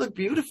like, you look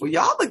beautiful.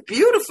 Y'all look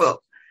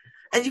beautiful.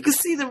 And you can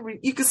see them,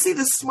 you can see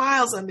the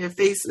smiles on their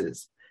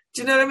faces.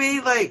 Do you know what I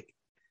mean? Like,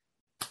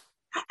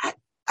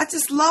 I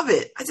just love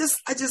it. I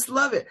just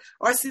love it.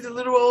 Or I see the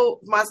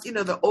little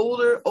the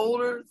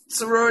older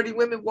sorority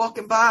women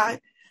walking by,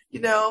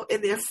 in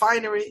their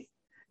finery,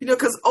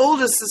 because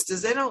older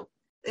sisters, they're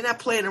not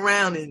playing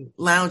around in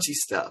loungy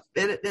stuff.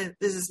 This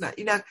is not,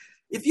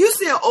 if you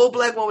see an old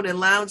Black woman in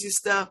loungy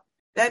stuff,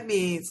 that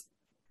means,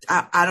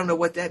 I don't know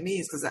what that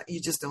means because you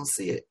just don't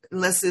see it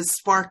unless it's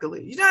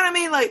sparkly. You know what I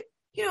mean? Like,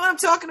 you know what I'm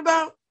talking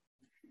about?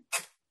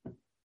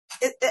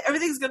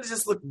 Everything's going to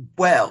just look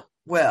well.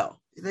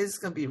 It's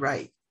going to be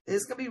right.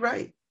 It's going to be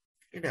right,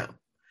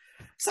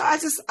 So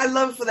I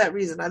love it for that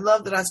reason. I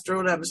love that I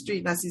stroll down the street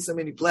and I see so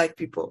many Black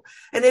people.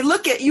 And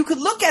you could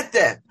look at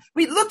them.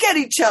 We look at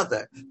each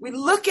other. We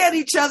look at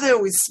each other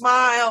and we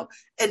smile.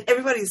 And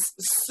everybody's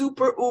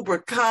super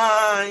uber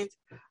kind.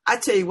 I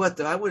tell you what,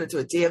 though, I went into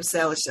a damn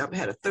salad shop and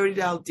had a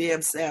 $30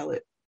 damn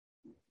salad.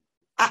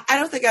 I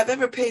don't think I've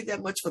ever paid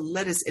that much for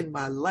lettuce in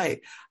my life.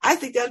 I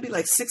think that'd be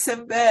like 6,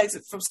 7 bags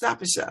from Stop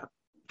and Shop.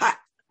 I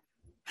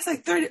was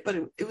like 30, but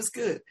it was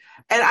good.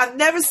 And I've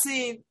never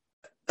seen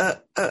a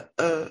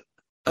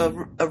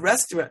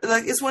restaurant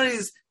like it's one of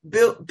these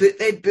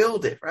they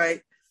build it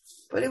right,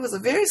 but it was a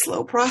very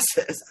slow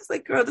process. I was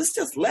like, girl, this is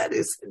just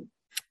lettuce and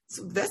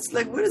some vegetables.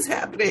 Like, what is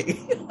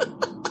happening?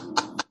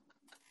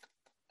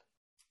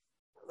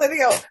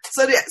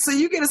 So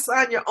you get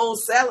assigned your own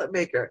salad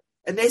maker,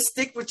 and they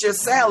stick with your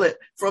salad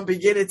from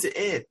beginning to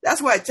end.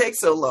 That's why it takes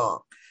so long.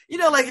 You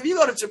know, like if you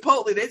go to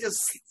Chipotle, they just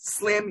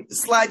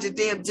slide your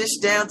damn dish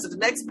down to the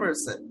next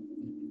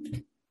person,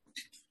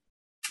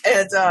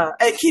 and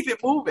keep it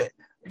moving.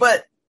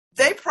 But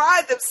they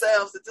pride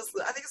themselves at this.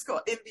 I think it's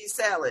called MV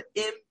Salad.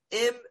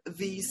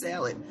 MV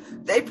Salad.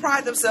 They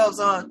pride themselves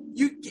on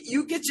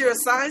you get your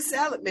assigned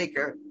salad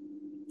maker,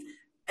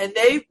 and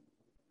they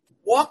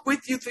walk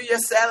with you through your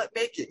salad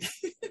making.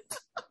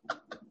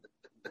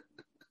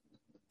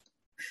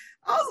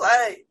 I was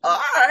like,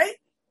 all right.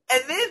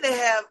 And then they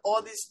have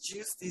all these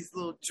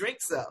little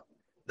drinks up.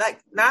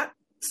 Like, not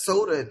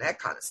soda and that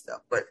kind of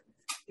stuff, but,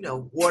 you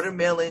know,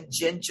 watermelon,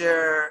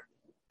 ginger,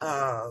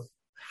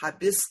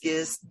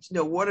 hibiscus, you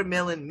know,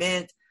 watermelon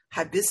mint,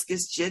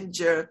 hibiscus,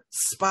 ginger,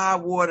 spa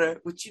water,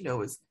 which, you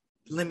know, is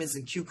lemons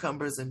and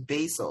cucumbers and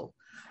basil.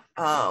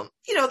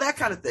 You know, that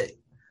kind of thing.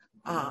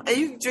 And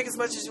you can drink as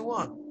much as you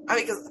want. I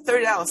mean, because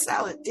 $30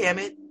 salad, damn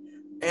it.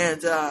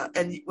 And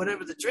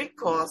whatever the drink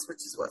costs, which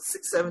is what,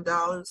 $6,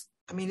 $7.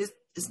 I mean,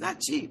 it's not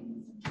cheap.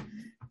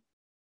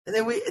 And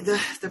then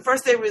the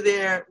first day we were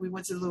there, we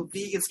went to a little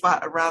vegan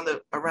spot around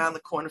the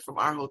corner from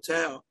our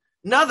hotel.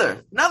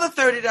 Another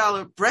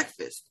 $30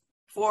 breakfast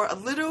for a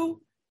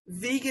little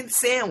vegan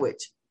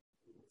sandwich,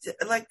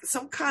 like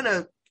some kind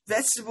of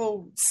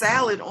vegetable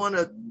salad on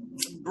a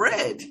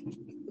bread. It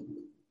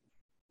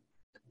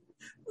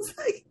was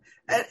like,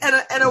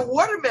 and a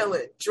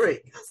watermelon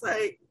drink. I was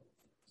like,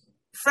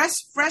 fresh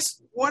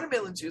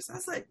watermelon juice. I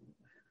was like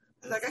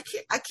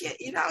I can't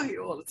eat out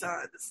here all the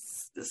time.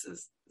 This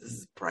is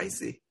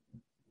pricey.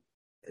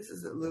 This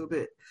is a little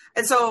bit.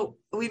 And so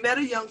we met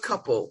a young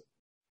couple,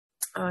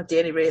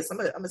 Danny Reyes. I'm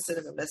gonna send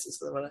him a message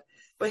for them.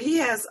 But he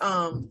does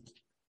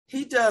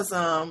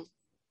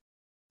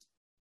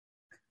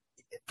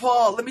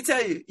Paul, let me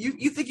tell you,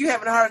 you think you're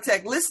having a heart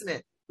attack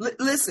listening.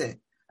 Listen.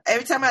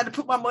 Every time I had to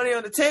put my money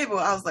on the table,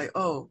 I was like,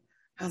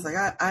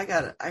 I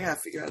gotta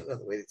figure out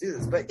another way to do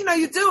this. But you know,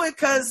 you do it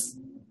because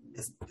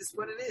it's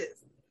what it is.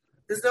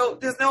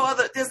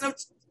 There's no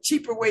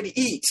cheaper way to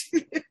eat.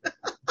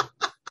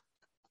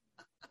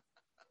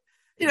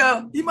 You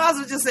know, you might as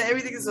well just say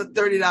everything is for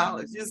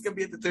 $30. You're just gonna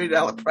be at the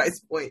 $30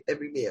 price point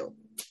every meal,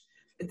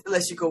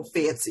 unless you go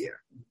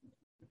fancier.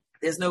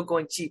 There's no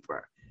going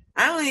cheaper.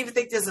 I don't even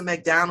think there's a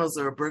McDonald's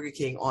or a Burger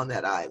King on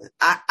that island.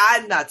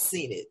 I've not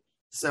seen it,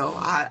 so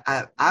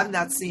I've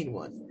not seen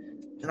one.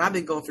 And I've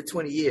been going for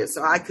 20 years,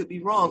 so I could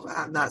be wrong, but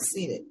I've not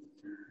seen it.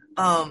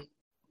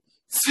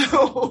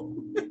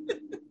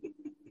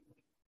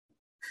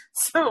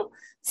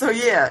 So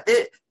yeah,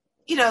 it,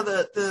 you know,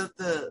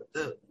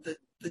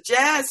 the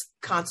jazz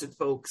concert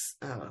folks,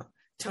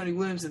 Tony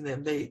Williams and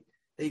them,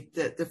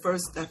 that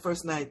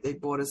first night they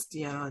bought us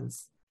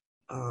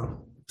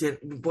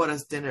bought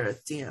us dinner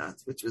at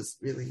Dion's, which was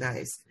really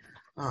nice.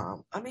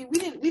 I mean, we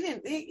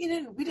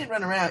didn't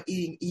run around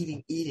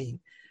eating.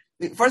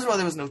 First of all,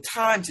 there was no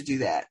time to do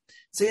that.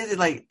 So you had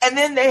to and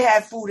then they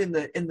had food in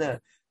the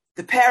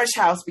parish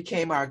house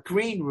became our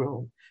green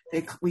room.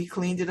 We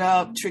cleaned it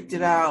up, tricked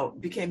it out,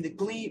 became the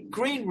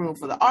green room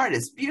for the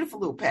artists. Beautiful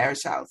little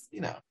parish house,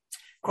 you know,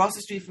 across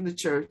the street from the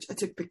church. I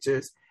took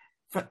pictures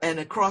and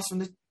across from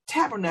the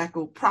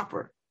tabernacle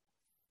proper.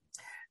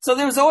 So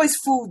there was always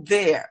food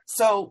there.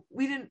 So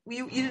we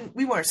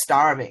weren't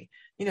starving.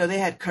 You know, they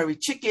had curry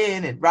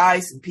chicken and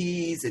rice and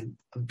peas and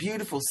a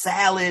beautiful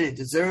salad and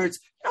desserts,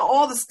 you know,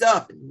 all the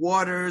stuff and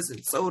waters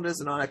and sodas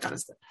and all that kind of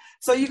stuff.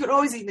 So you could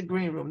always eat in the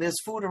green room. There's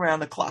food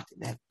around the clock in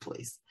that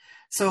place.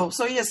 So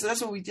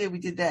that's what we did. We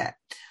did that.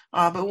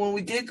 But when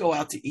we did go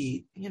out to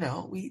eat, you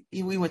know, we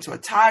went to a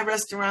Thai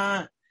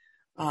restaurant,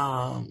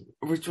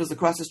 which was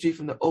across the street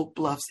from the Oak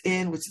Bluffs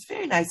Inn, which is a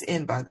very nice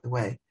inn, by the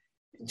way.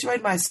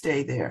 Enjoyed my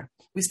stay there.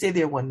 We stayed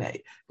there one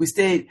night.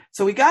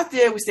 So we got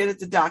there, we stayed at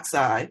the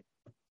dockside.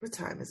 What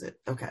time is it?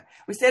 Okay.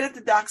 We stayed at the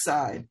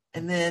dockside.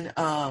 And then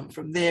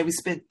from there, we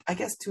spent, I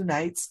guess, 2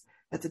 nights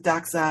at the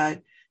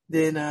dockside.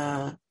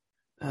 Then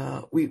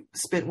we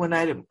spent one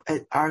night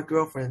at our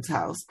girlfriend's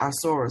house, our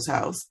Sora's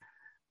house.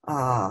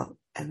 And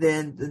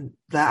then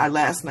our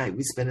last night,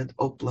 we spent at the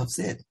Oak Bluffs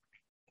Inn.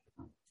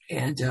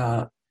 And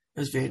it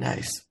was very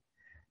nice.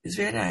 It was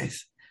very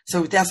nice.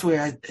 So that's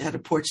where I had a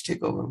porch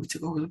takeover. We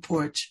took over the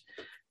porch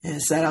and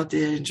sat out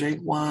there and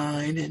drank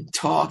wine and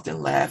talked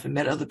and laughed and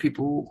met other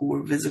people who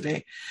were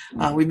visiting.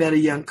 We met a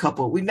young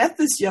couple. We met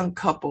this young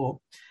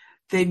couple.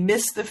 They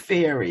missed the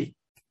ferry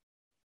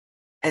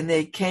and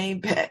they came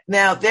back.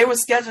 Now, they were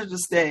scheduled to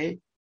stay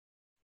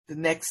the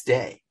next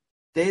day.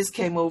 They just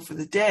came over for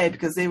the day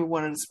because they were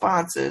one of the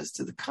sponsors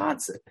to the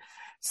concert.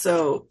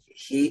 So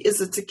he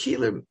is a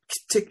tequila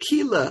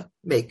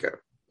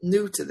maker,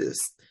 new to this,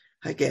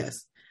 I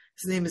guess.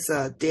 His name is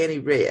Danny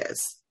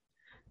Reyes.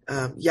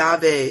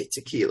 Llave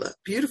Tequila,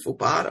 beautiful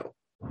bottle.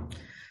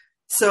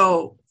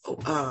 So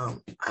I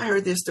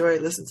heard their story,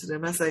 listened to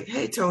them. I was like,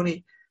 hey,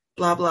 Tony,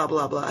 blah, blah,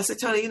 blah, blah. I said,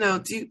 Tony,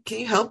 can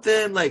you help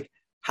them? Like,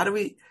 how do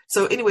we?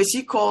 So anyway,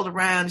 she called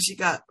around and she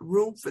got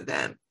room for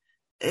them.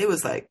 It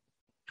was like,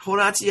 hold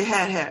on to your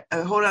hat,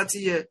 hold on to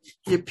your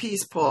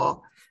piece,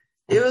 Paul.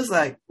 It was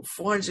like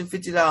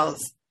 $450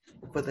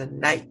 for the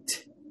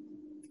night.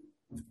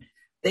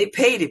 They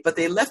paid it, but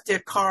they left their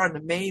car on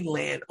the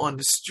mainland on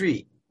the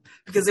street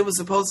because it was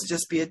supposed to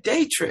just be a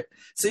day trip.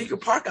 So you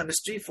could park on the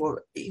street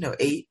for,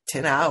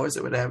 8-10 hours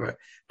or whatever,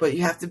 but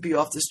you have to be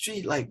off the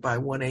street like by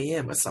 1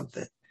 a.m. or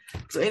something.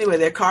 So anyway,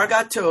 their car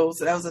got towed.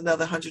 So that was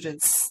another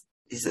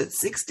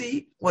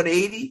 160,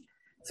 180.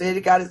 So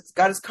he got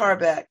his car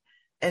back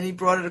and he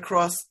brought it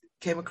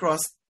came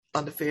across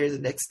on the ferry the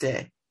next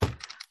day.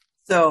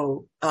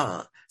 So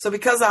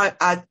because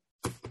I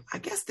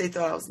guess they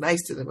thought I was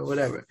nice to them or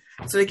whatever.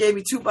 So they gave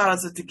me 2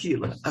 bottles of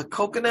tequila, a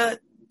coconut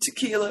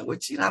tequila,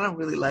 which, I don't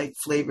really like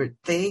flavored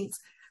things,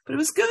 but it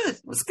was good.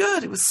 It was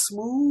good. It was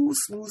smooth.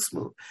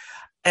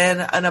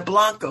 And a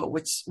Blanco,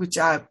 which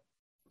I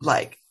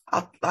like.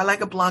 I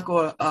like a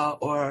Blanco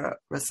or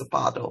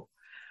Reposado.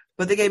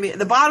 But they gave me,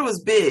 the bottle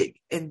was big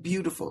and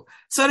beautiful.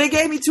 So they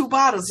gave me 2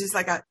 bottles. He's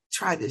like,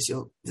 try this.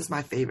 This is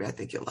my favorite. I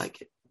think you'll like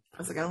it. I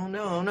was like, I don't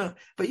know.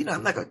 But,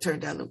 I'm not going to turn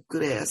down no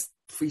good ass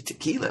free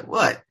tequila.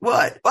 What?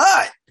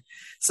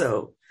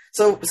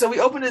 So we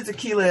opened a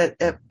tequila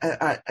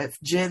at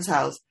Jen's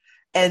house,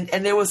 and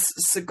there was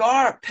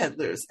cigar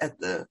peddlers at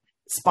the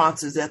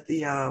sponsors at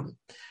the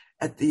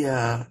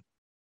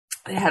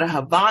they had a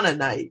Havana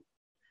night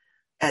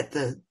at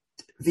the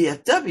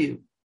VFW.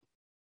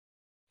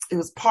 It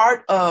was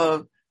part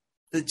of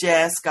the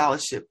jazz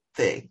scholarship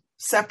thing,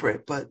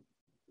 separate, but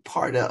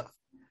part of.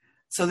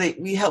 So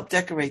we helped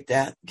decorate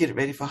that, get it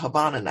ready for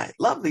Havana night.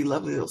 Lovely,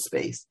 lovely little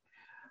space.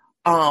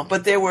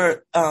 But there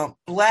were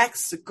Black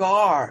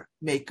cigar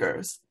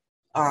makers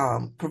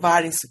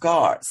providing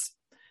cigars.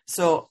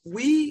 So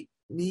me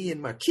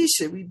and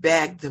Markeisha, we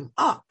bagged them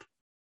up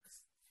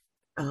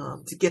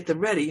to get them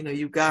ready.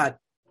 You've got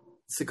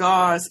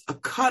cigars, a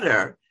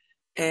cutter,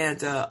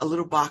 and a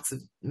little box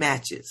of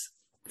matches.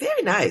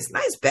 Very nice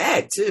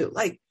bag too.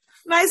 Like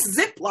nice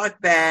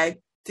Ziploc bag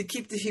to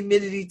keep the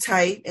humidity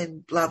tight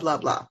and blah, blah,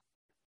 blah.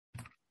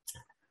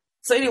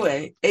 So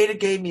anyway, Ada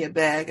gave me a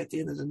bag at the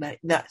end of the night.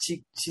 No,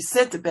 she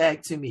sent the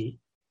bag to me,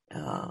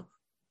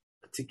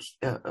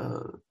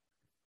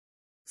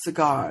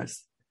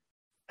 cigars,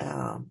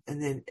 and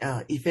then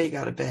Ife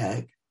got a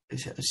bag.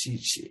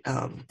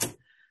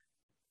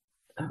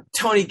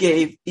 Tony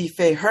gave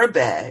Ife her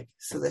bag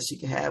so that she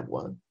could have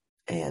one,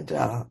 and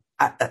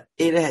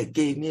Ada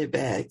gave me a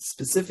bag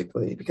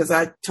specifically because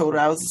I told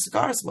her I was a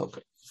cigar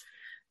smoker.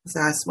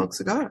 So I smoke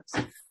cigars,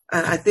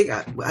 and I think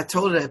I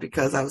told her that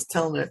because I was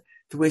telling her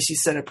the way she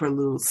set up her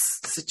little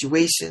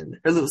situation,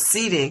 her little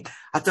seating,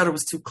 I thought it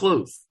was too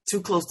close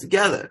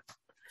together.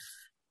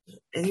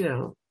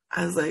 And,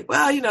 I was like,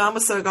 well, I'm a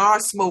cigar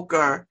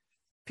smoker.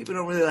 People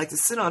don't really like to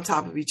sit on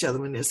top of each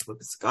other when they're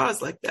smoking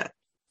cigars like that.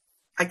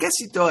 I guess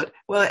she thought,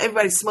 well,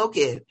 everybody's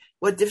smoking.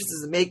 What difference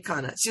does it make?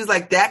 She was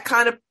like that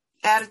kind of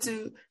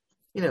attitude,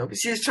 but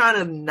she was trying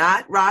to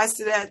not rise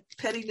to that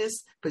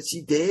pettiness, but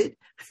she did.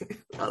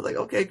 I was like,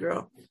 okay,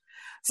 girl.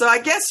 So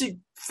I guess she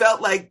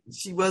felt like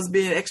she was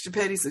being extra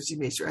petty, so she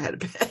made sure I had a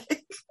bag.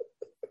 It's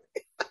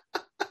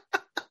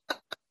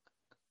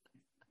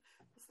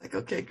like,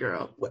 okay,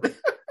 girl,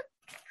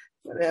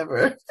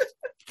 whatever.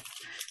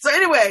 So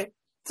anyway,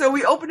 so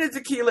we opened the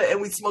tequila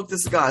and we smoked the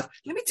cigars.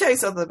 Let me tell you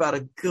something about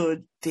a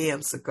good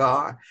damn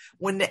cigar.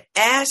 When the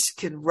ash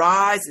can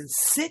rise and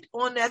sit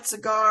on that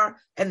cigar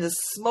and the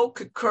smoke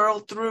could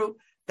curl through,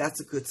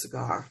 that's a good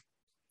cigar.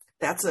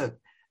 That's a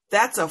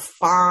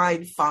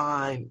fine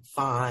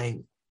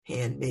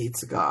handmade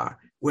cigar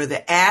where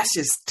the ash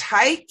is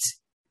tight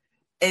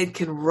and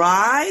can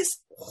rise.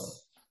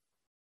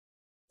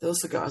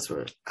 Those cigars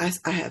were, I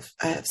have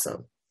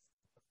some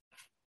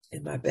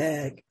in my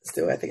bag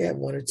still. I think I have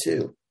 1 or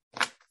 2.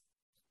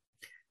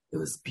 It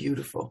was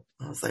beautiful.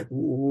 I was like,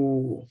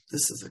 ooh,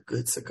 this is a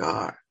good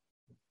cigar.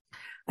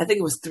 I think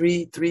it was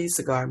three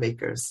cigar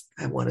makers.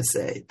 I want to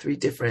say three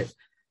different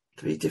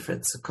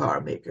cigar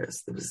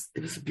makers. It was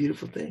a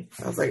beautiful thing.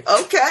 I was like,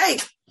 okay,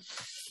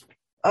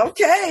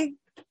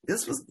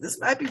 this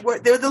might be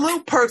worth. There were the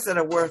little perks that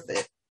are worth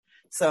it.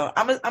 So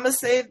I'm gonna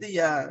save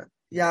the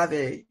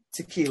Llave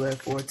tequila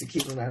for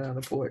tequila night on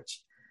the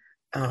porch.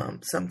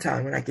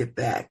 Sometime when I get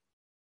back.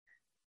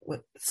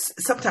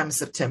 Sometime in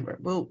September.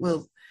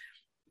 We'll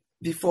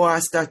before I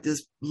start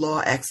this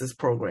law access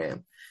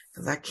program,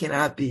 because I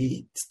cannot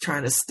be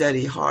trying to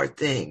study hard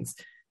things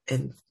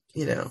and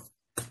be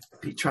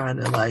trying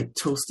to like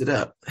toast it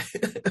up.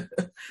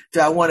 Do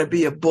I want to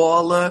be a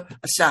baller,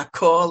 a shot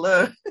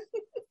caller?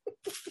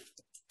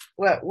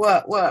 What I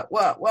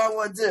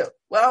want to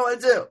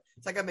do?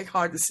 It's like I make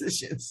hard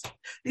decisions.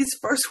 These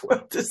first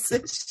world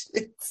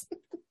decisions.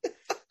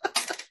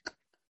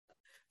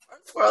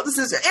 First world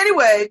decisions.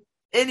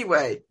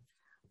 Anyway,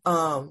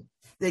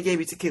 they gave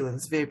me tequila in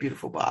this very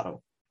beautiful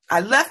bottle. I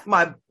left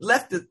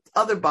the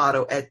other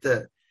bottle at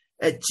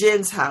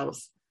Jen's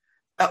house.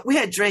 We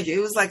had drank it.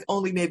 It was like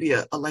only maybe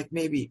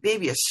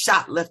a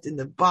shot left in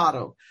the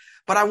bottle,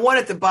 but I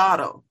wanted the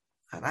bottle,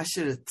 and I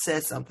should have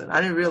said something. I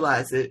didn't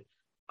realize it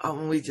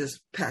when we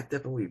just packed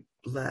up and we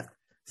left.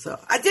 So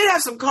I did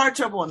have some car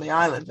trouble on the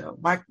island, though.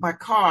 My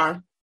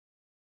car,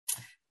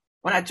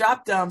 when I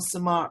dropped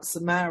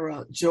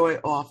Samara Joy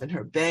off and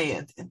her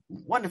band, and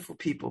wonderful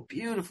people,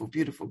 beautiful,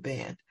 beautiful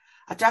band.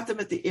 I dropped them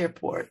at the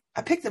airport.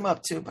 I picked them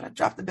up too, but I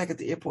dropped them back at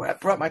the airport. I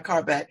brought my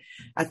car back.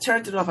 I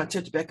turned it off. I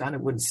turned it back on.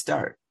 It wouldn't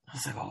start. I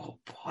was like, oh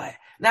boy.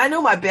 Now I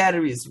know my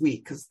battery is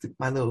weak because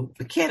my little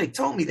mechanic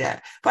told me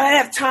that, but I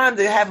didn't have time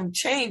to have him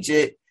change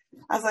it.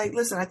 I was like,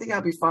 listen, I think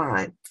I'll be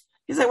fine.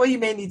 He's like, well, you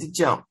may need to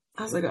jump.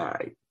 I was like, all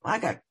right. Well, I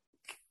got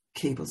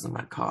cables in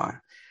my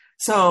car.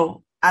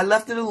 So I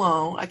left it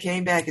alone. I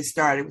came back and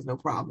started with no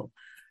problem.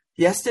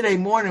 Yesterday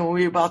morning when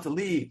we were about to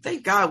leave,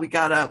 thank God we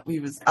got up. We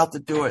was out the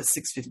door at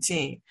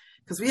 6:15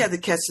 because we had to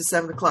catch the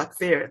 7 o'clock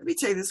ferry. Let me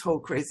tell you this whole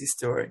crazy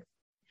story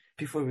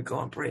before we go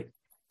on break.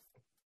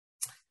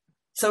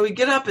 So we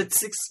get up at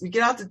 6, we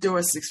get out the door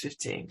at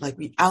 6:15, like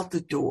we out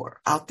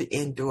the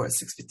end door at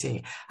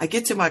 6:15. I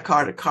get to my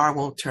car, the car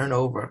won't turn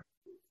over.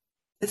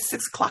 It's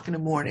 6 o'clock in the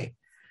morning.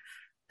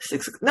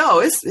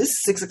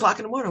 It's 6 o'clock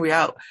in the morning. We're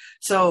out.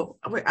 So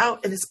we're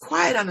out and it's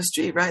quiet on the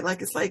street, right?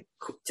 Like it's like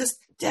just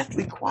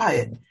deathly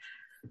quiet.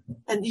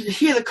 And you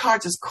hear the car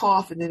just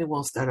cough and then it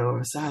won't start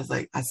over. So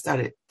I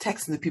started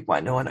texting the people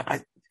I know.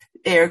 And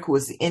Eric, who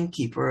was the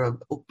innkeeper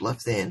of Oak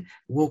Bluffs Inn,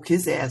 woke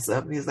his ass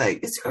up and he's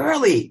like, it's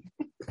early.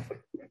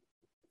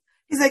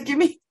 He's like, give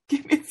me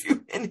a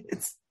few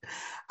minutes.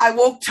 I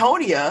woke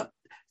Tony up.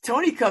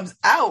 Tony comes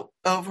out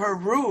of her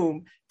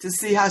room to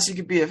see how she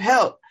could be of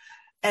help.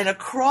 And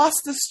across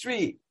the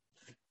street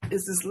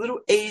is this little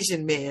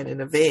Asian man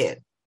in a van.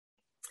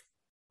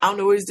 I don't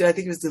know what he's doing. I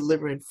think he was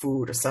delivering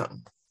food or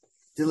something.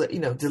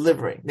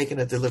 Delivering, making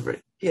a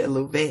delivery. He had a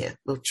little van,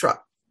 little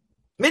truck.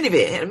 Had a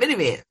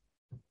minivan.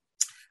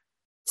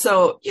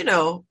 So,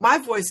 my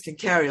voice can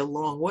carry a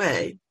long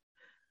way.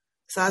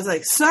 So I was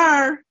like,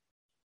 sir.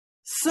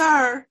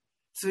 So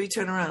he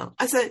turned around.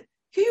 I said,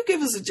 can you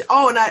give us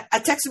and I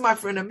texted my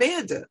friend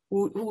Amanda,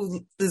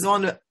 who is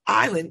on the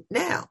island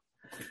now.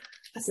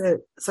 I said,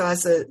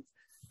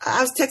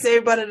 I was texting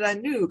everybody that I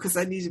knew because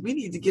we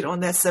need to get on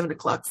that 7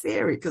 o'clock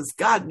ferry because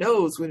God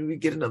knows when we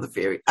get another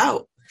ferry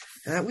out.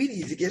 And we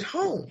need to get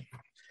home.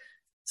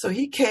 So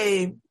he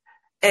came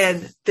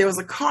and there was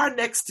a car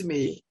next to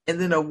me and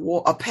then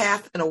a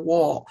path and a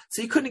wall.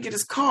 So he couldn't get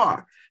his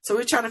car. So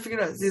we're trying to figure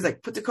it out. He's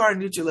like, put the car in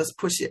neutral, let's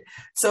push it.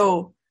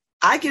 So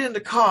I get in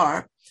the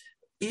car,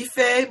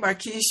 Ife,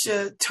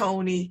 Markeisha,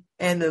 Tony,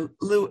 and the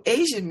little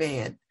Asian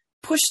man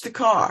push the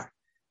car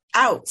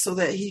out so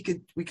that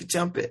we could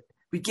jump it.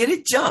 We get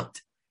it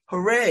jumped.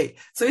 Hooray.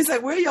 So he's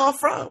like, where are y'all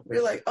from?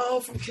 We're like, oh,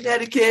 from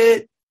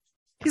Connecticut.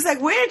 He's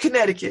like, where in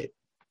Connecticut?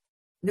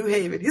 New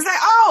Haven. He's like,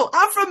 oh,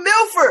 I'm from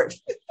Milford.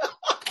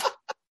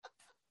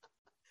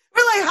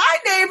 We're like, hi,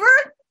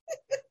 neighbor.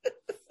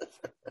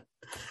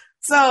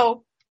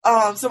 So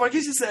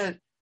Markeisha said,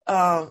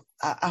 I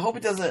hope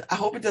it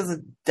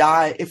doesn't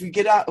die. If we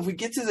get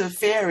to the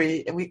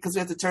ferry and because we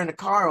have to turn the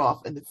car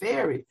off in the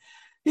ferry.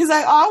 He's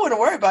like, oh, I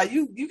wouldn't worry about it.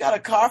 You got a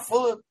car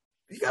full of,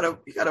 you got a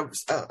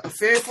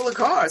ferry full of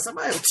cars.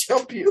 Somebody will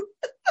jump you.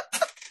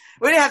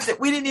 We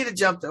didn't need to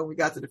jump though. When we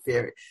got to the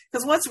ferry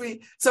because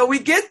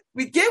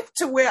we get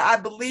to where I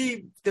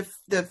believe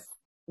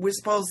we're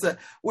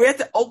at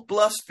the Oak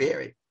Bluffs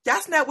ferry.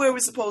 That's not where we're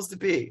supposed to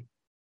be.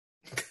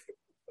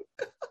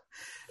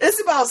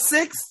 It's about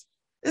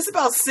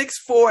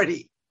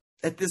 6:40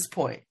 at this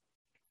point.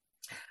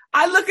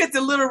 I look at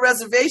the little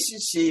reservation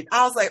sheet.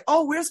 I was like,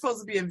 oh, we're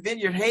supposed to be in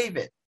Vineyard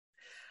Haven.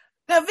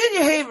 Now,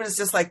 Vineyard Haven is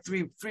just like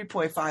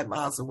 3.5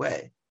 miles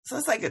away. So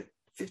it's like a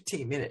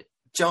 15-minute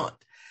jaunt.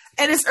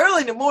 And it's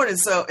early in the morning,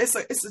 so it's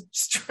a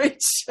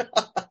straight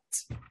shot.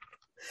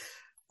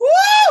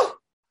 Woo!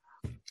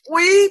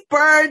 We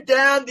burned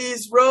down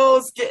these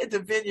roads getting to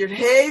Vineyard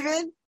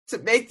Haven to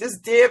make this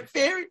damn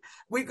ferry.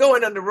 We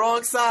going on the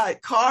wrong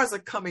side. Cars are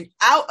coming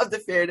out of the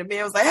ferry. The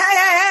man was like,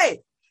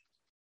 hey.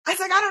 I was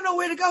like, I don't know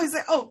where to go. He's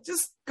like, oh,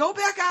 just go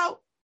back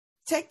out.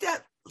 Take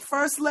that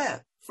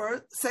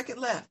second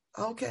left.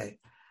 Okay.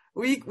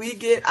 We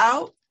get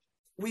out.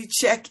 We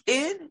check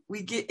in.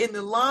 We get in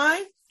the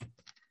line.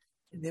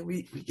 And then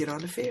we get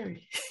on the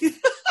ferry.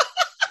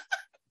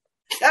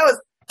 That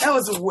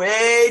was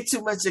way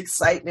too much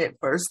excitement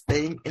first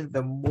thing in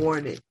the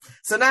morning.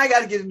 So now I got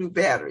to get a new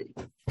battery.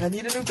 I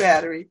need a new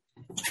battery.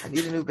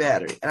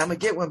 And I'm going to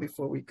get one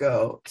before we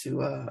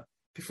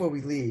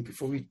leave,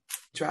 before we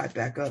drive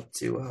back up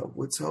to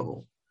Woods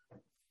Hole.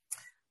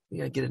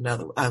 I'll get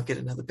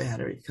another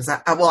battery because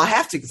I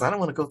have to, because I don't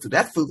want to go through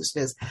that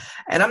foolishness.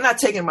 And I'm not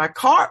taking my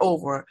car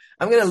over.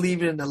 I'm going to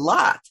leave it in the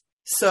lot.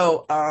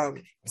 So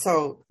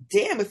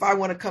damn, if I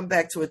want to come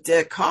back to a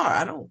dead car,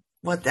 I don't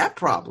want that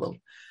problem.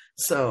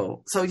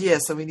 So yeah,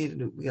 so we need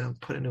I'm gonna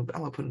put a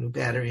new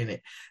battery in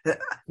it.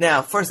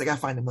 Now, first I gotta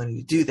find the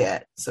money to do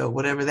that. So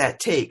whatever that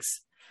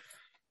takes.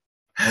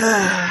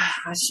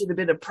 I should have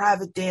been a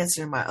private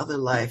dancer in my other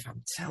life.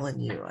 I'm telling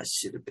you, I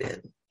should have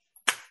been.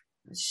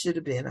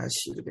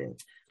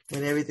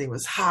 When everything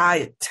was high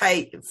and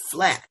tight and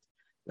flat.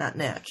 Not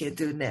now. Can't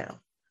do it now.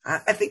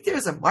 I think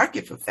there's a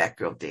market for fat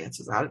girl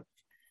dancers.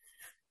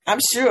 I'm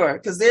sure,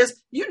 because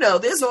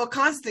there's all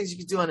kinds of things you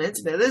can do on the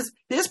internet.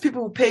 There's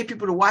people who pay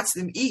people to watch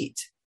them eat.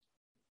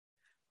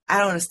 I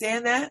don't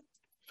understand that,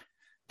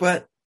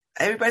 but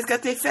everybody's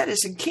got their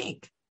fetish and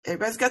kink.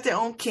 Everybody's got their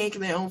own kink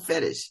and their own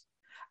fetish.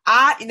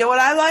 You know what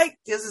I like?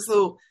 There's these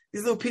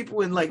little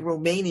people in like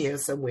Romania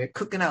somewhere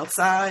cooking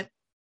outside.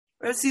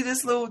 Ever see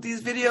these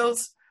videos?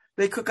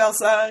 They cook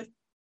outside.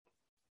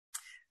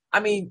 I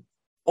mean,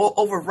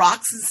 over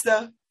rocks and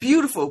stuff.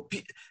 Beautiful.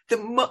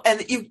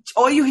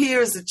 All you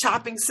hear is the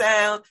chopping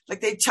sound,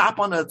 like they chop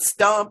on a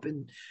stump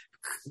and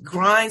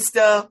grind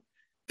stuff.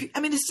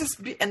 I mean,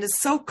 and it's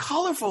so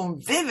colorful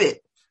and vivid.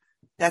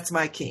 That's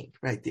my kink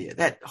right there.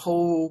 That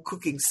whole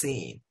cooking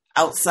scene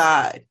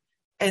outside.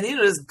 And,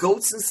 there's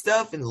goats and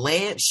stuff and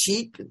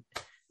sheep and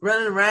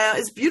running around.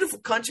 It's beautiful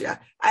country.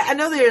 I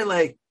know they're in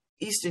like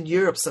Eastern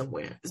Europe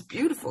somewhere. It's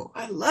beautiful.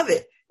 I love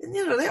it. And,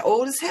 they're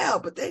old as hell,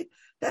 but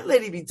that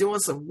lady be doing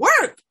some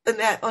work on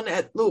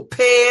that little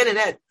pan and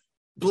that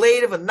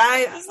blade of a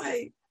knife. I was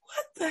like,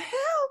 what the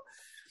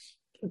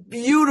hell?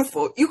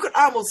 Beautiful. You could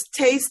almost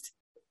taste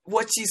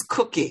what she's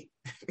cooking.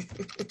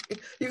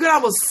 You could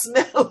almost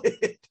smell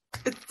it.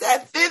 It's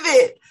that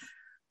vivid.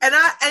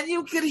 And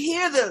you could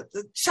hear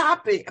the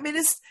chopping. I mean,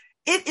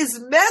 it is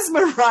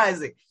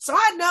mesmerizing. So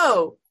I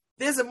know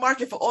there's a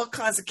market for all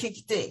kinds of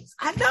kinky things.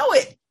 I know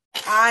it.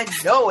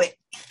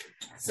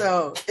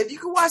 So if you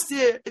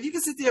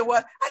can sit there and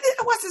watch,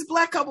 I watch this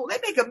black couple. They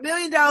make $1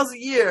 million a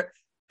year.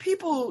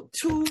 People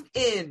tune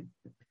in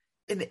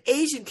the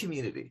Asian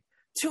community,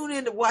 tune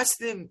in to watch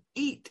them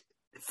eat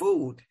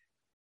food.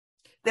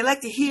 They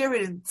like to hear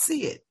it and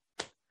see it.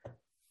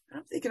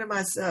 I'm thinking to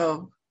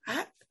myself,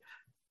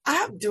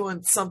 I'm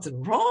doing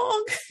something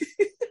wrong.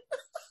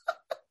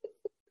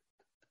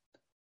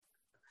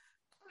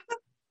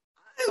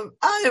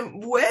 I am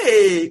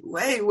way,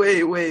 way,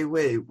 way, way,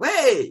 way,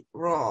 way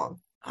wrong.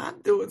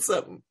 I'm doing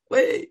something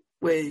way,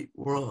 way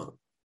wrong.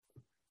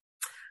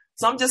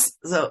 So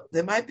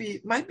there might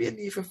be a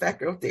need for fat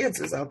girl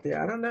dancers out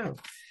there. I don't know.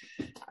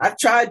 I've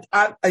tried.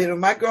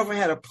 My girlfriend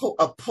had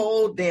a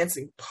pole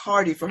dancing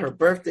party for her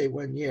birthday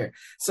one year.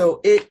 So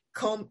it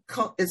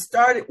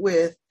started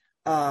with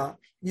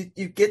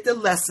you get the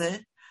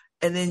lesson,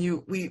 and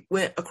then we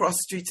went across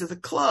the street to the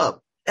club.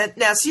 And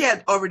now she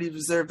had already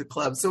reserved the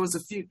club, so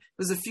it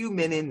was a few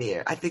men in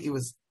there. I think it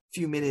was a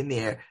few men in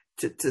there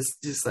to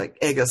just like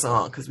egg us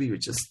on because we were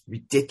just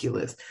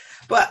ridiculous.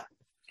 But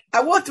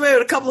I walked away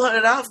with a couple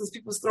 $100 because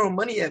people was throwing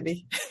money at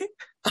me.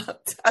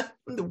 I'm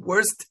the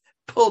worst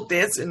pole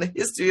dancer in the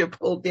history of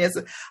pole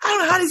dancing. I don't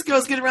know how these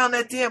girls get around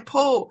that damn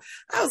pole.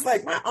 I was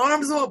like, my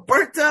arms all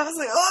burnt up. I was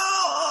like,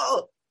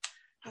 oh.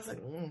 I was like,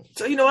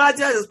 So you know what I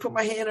did? I just put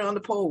my hand on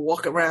the pole,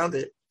 walk around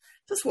it.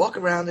 Just walk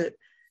around it.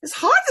 It's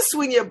hard to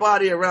swing your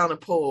body around a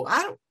pole.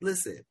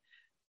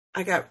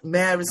 I got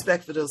mad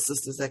respect for those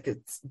sisters that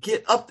could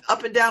get up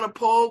and down a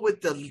pole with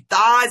the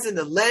thighs and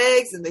the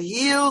legs and the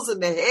heels and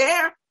the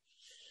hair.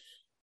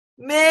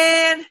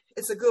 Man,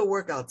 it's a good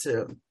workout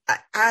too.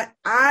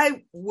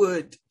 I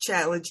would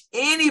challenge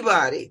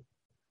anybody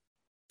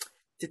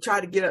to try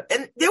to get up.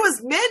 And there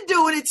was men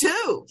doing it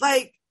too,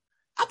 like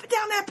up and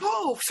down that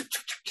pole.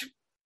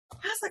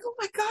 I was like, oh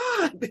my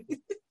God.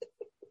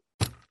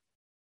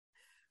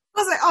 I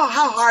was like, oh,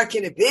 how hard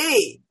can it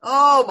be?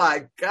 Oh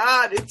my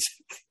God.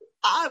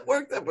 I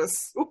worked up a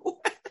sweat.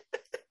 I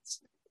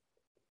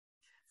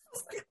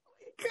was like, oh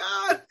my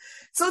God.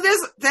 So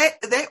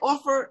they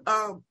offer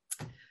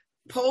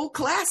pole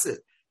classes,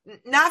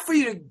 not for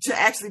you to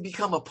actually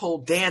become a pole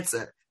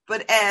dancer,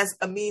 but as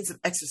a means of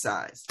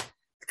exercise,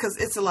 because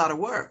it's a lot of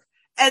work.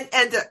 And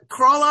to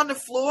crawl on the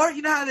floor,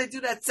 you know how they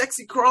do that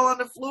sexy crawl on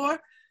the floor?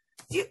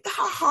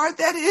 How hard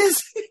that is.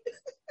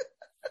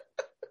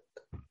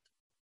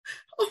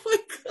 Oh my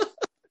God.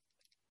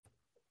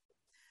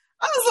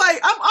 I was like,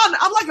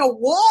 I'm like a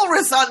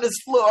walrus on this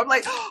floor. I'm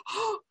like,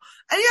 oh,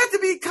 and you have to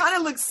be kind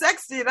of look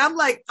sexy. And I'm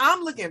like,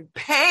 I'm looking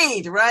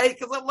pained, right?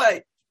 Because I'm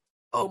like,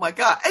 oh my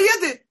God. And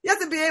you have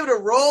to be able to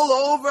roll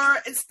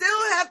over and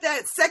still have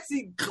that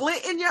sexy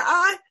glint in your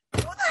eye.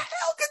 Who the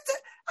hell could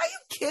that? Are you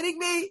kidding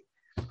me?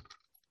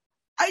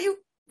 Are you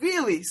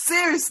really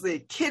seriously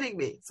kidding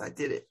me? So I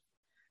did it.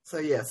 So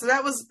yeah, so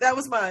that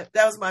was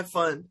my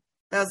fun.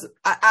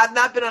 I've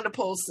not been on the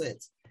pole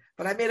since,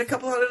 but I made a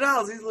couple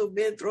 $100. These little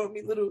men throwing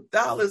me little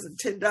dollars and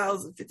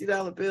 $10 and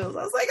 $50 bills.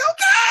 I was like,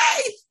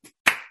 okay,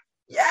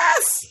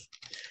 yes.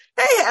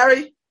 Hey,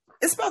 Harry,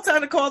 it's about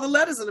time to call the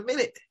letters in a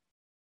minute.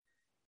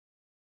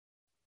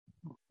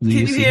 Can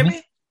you hear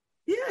me?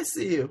 Yeah, I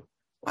see you.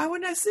 Why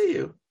wouldn't I see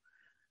you?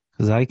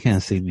 Because I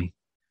can't see me.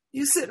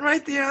 You sitting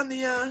right there on the.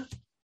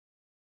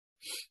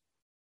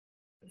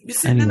 You're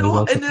sitting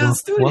Anyway, in the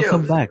studio.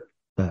 welcome back,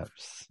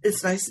 Babs.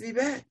 It's nice to be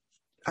back.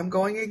 I'm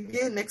going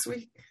again next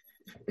week.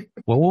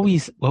 What were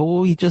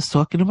we just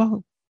talking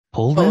about?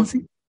 Pole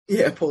dancing?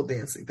 Yeah, pole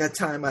dancing. That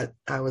time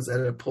I was at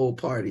a pole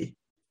party.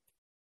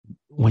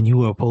 When you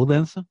were a pole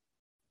dancer?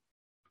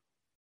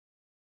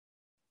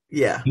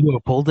 Yeah. You were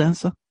a pole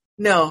dancer?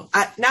 No,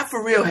 not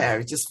for real,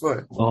 Harry. Just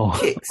for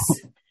kicks.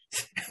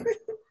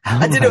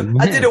 I did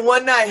it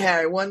one night,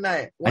 Harry. One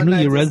night. I knew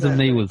your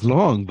resume was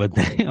long, but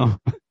damn.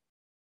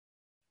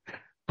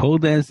 Pole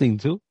dancing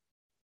too?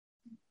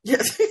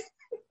 Yes.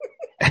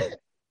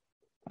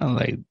 I'm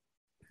like,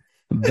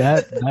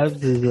 that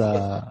is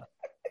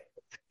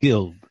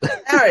skilled.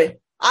 Harry,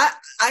 I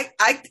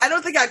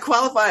don't think I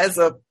qualify as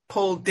a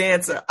pole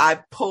dancer. I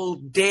pole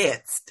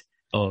danced.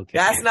 Okay.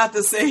 That's not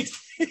the same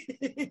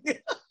thing.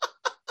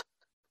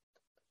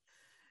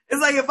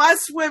 It's like if I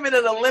swim in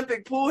an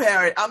Olympic pool,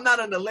 Harry, I'm not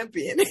an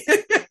Olympian. You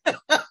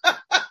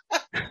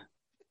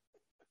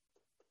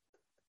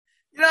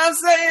know what I'm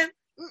saying?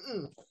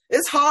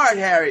 It's hard,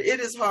 Harry. It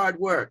is hard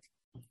work.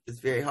 It's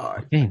very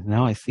hard. Okay,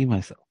 now I see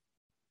myself.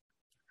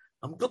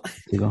 I'm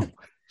glad.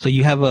 So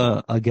you have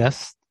a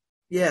guest?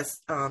 Yes,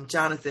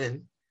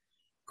 Jonathan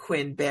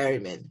Quinn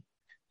Berryman.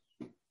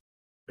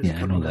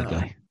 Yeah, I know that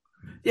guy.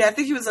 Yeah, I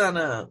think he was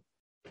on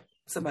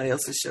somebody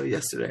else's show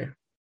yesterday.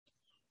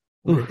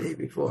 Or the day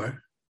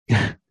before.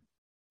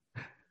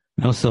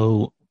 No,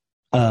 so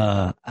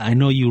I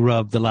know you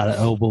rubbed a lot of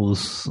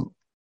elbows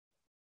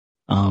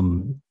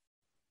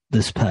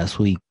this past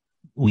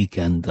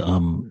weekend.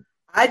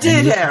 I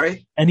did,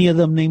 Harry. Any of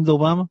them named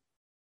Obama?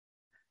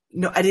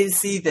 No, I didn't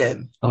see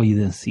them. Oh, you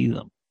didn't see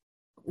them?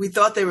 We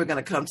thought they were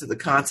going to come to the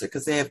concert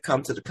because they have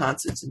come to the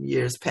concerts in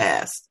years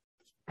past.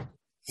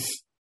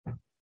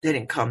 They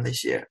didn't come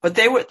this year, but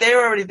they were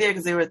already there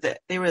because they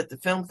were at the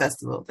film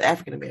festival, the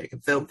African American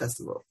Film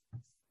Festival.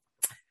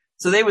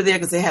 So they were there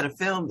because they had a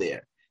film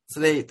there. So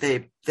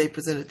they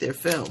presented their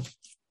film.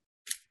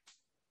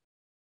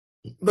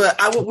 But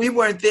we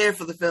weren't there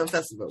for the film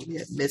festival.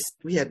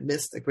 We had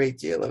missed a great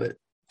deal of it.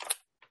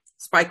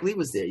 Spike Lee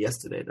was there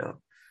yesterday, though.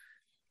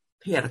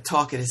 He had a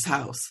talk at his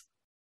house.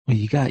 Well,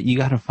 you got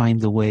to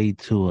find a way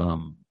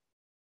to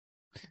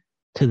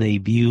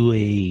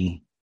debut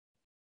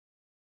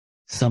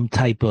some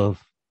type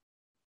of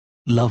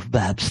Love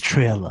Babs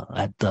trailer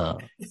at the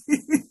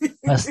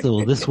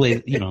festival. This way,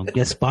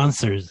 get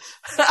sponsors.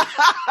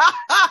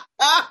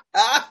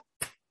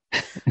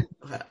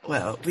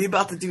 Well, we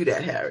about to do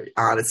that, Harry.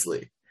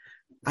 Honestly,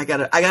 I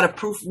gotta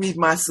proofread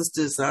my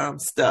sister's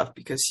stuff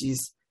because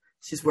she's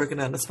working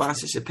on the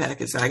sponsorship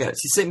package.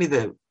 She sent me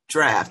the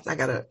draft.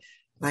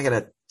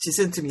 She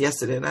sent it to me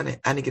yesterday, and I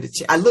didn't get a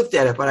chance. I looked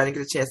at it, but I didn't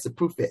get a chance to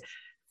proof it,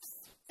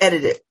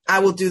 edit it. I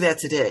will do that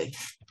today.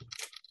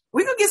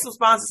 We're gonna get some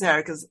sponsors,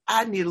 Harry, because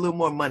I need a little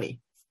more money.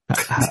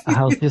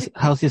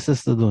 How's your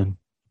sister doing?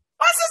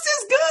 My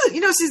sister's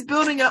good. She's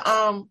building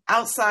a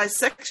outside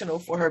sectional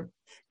for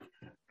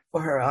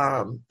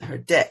her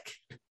deck.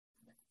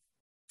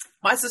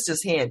 My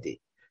sister's handy.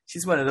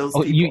 She's one of those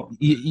people.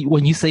 You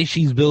when you say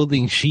she's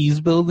building?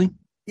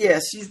 Yeah,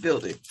 she's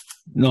building.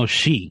 No,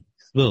 she's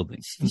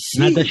building.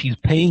 Not that she's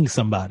paying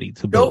somebody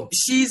to build. No,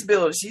 she's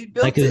building. She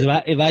built like, it.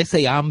 If I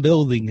say I'm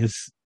building,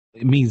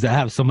 it means I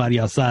have somebody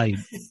outside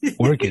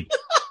working.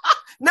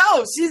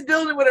 No, she's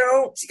building with her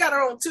own. She got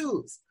her own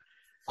tools.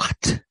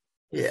 What?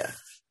 Yeah.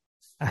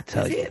 I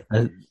tell you,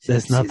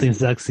 there's nothing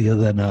sexier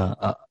than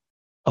a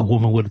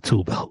woman with a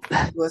tool belt.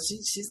 Well,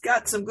 she's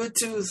got some good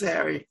tools,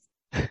 Harry.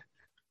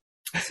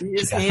 She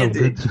is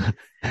handy.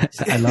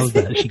 I love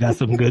that. She got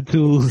some good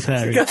tools,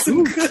 Harry. She got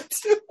some good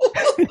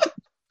tools.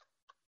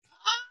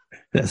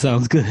 That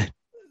sounds good.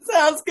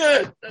 Sounds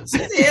good.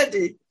 She's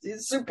handy.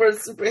 She's super,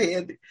 super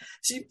handy.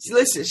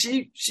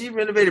 She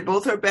renovated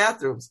both her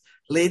bathrooms,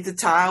 laid the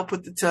tile,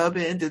 put the tub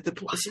in, she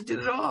did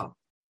it all.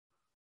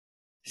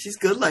 She's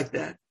good like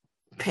that.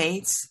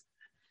 Paints.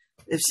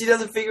 If she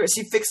doesn't figure it,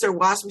 she fixed her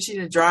washing machine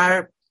and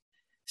dryer.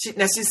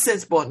 She's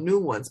since bought new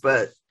ones,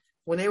 but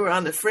when they were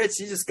on the fridge,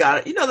 she just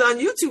got it. On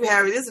YouTube,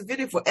 Harry, there's a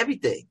video for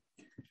everything.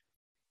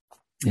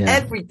 Yeah.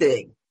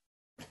 Everything.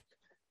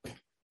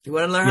 You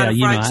want to learn how to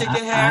fry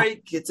chicken,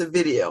 Harry? Get a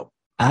video.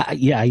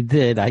 I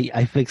did.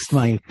 I fixed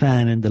my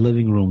fan in the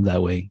living room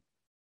that way.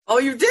 Oh,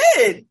 you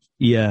did?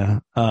 Yeah.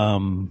 But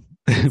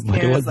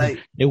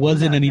it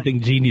wasn't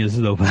anything genius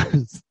though.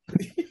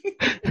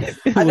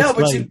 I know,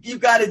 but you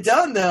got it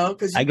done though,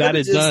 because I got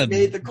it done.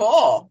 Made the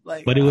call.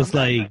 But it was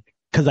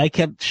because I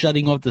kept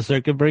shutting off the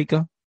circuit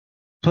breaker,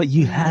 but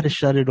you had to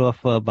shut it off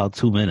for about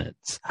 2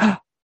 minutes. I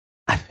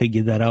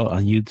figured that out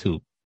on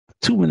YouTube.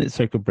 2-minute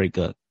circuit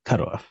breaker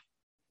cut off.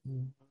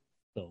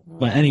 So,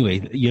 but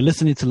anyway, you're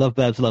listening to Love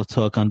Babs Love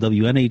Talk on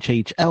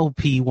WNHH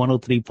LP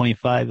 103.5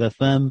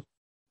 FM,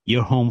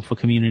 your home for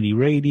community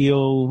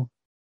radio.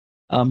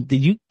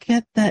 Did you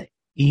get that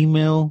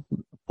email?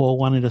 Paul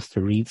wanted us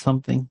to read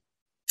something.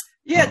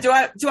 Yeah, do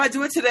I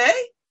do it today?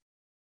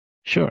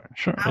 Sure.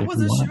 I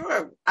wasn't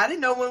sure. I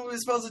didn't know when we were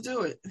supposed to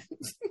do it.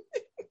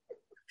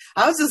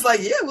 I was just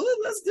like, yeah, well,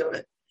 let's do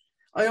it.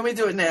 Oh, you want me to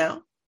do it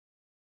now?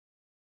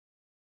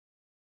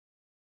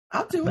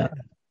 I'll do it.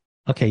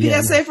 Okay,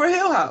 yeah. PSA for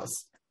Hill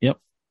House. Yep.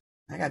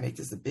 I gotta make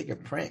this a bigger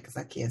print because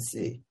I can't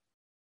see.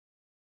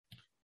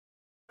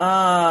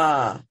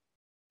 So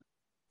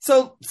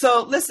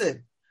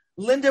listen,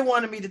 Linda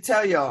wanted me to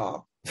tell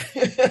y'all.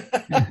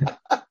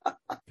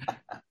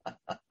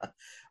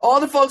 All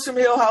the folks from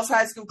Hill House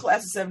High School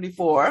class of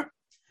 74,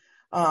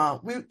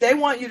 they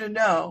want you to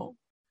know.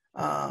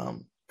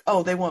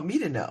 They want me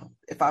to know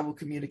if I will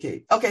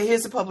communicate. Okay,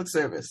 here's a public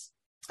service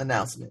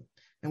announcement.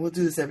 And we'll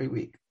do this every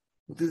week.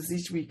 We'll do this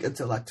each week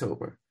until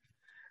October.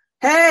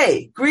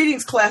 Hey,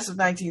 greetings, class of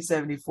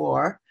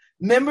 1974.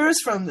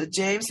 Members from the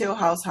James Hill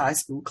House High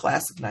School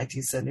class of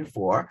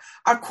 1974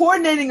 are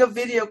coordinating a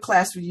video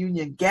class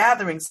reunion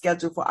gathering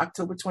scheduled for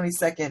October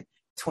 22nd,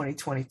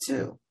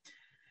 2022.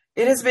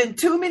 It has been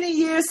too many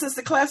years since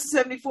the class of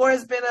 74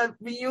 has been a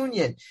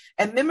reunion,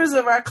 and members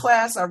of our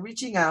class are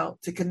reaching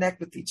out to connect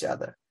with each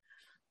other.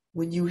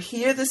 When you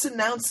hear this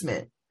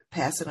announcement,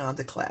 pass it on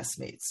to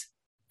classmates.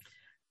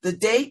 The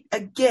date,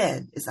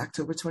 again, is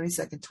October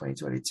 22nd,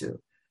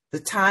 2022. The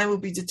time will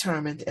be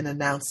determined and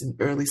announced in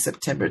early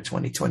September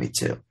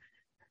 2022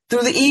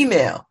 through the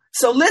email.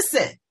 So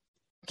listen,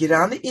 get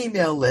on the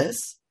email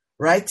list,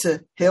 write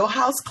to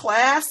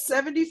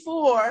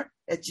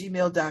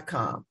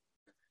hillhouseclass74@gmail.com.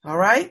 All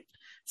right?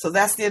 So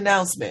that's the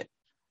announcement.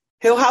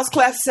 Hill House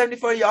Class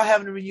 74, y'all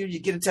having a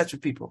reunion. Get in touch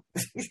with people.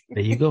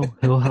 There you go.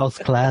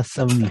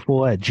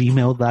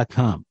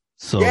 hillhouseclass74@gmail.com.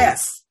 So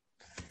yes.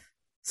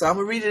 So I'm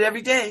going to read it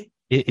every day.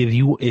 If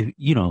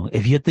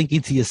you're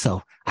thinking to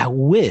yourself, I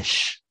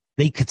wish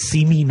they could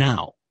see me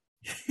now.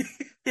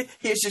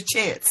 Here's your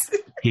chance.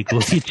 Here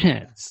goes your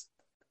chance.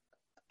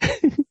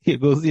 Here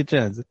goes your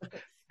chance.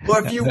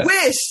 Or if you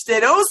wish they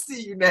don't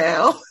see you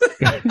now,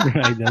 right,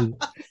 don't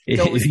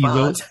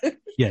respond.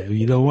 If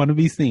you don't want to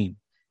be seen.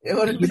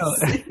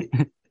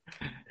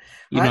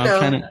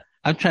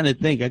 I'm trying to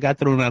think. I got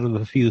thrown out of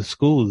a few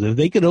schools. If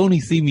they could only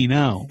see me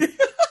now,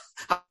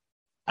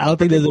 I don't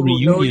think there's a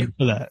reunion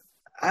for that.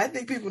 I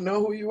think people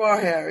know who you are,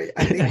 Harry.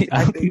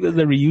 I think there's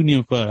a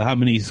reunion for how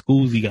many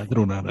schools you got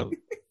thrown out of.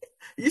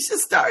 You should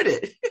start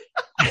it.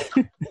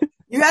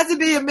 You have to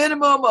be a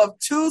minimum of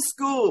 2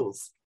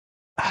 schools.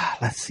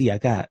 Let's see. I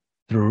got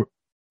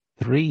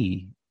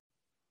 3.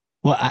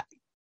 Well,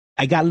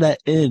 I got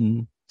let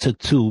in to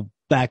 2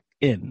 back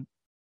in.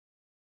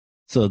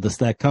 So does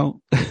that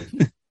count?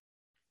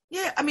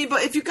 Yeah, I mean,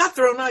 but if you got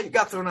thrown out, you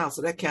got thrown out,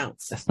 so that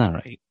counts. That's not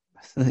right.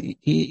 I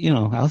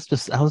was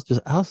just a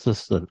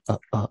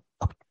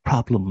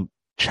problem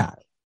child.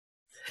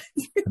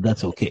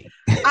 That's okay.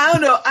 I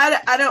don't know.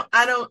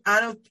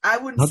 I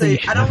wouldn't say.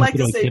 I don't like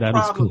to say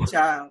problem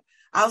child.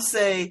 I'll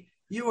say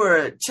you were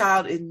a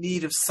child in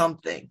need of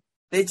something.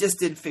 They just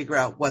didn't figure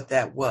out what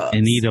that was.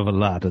 In need of a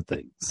lot of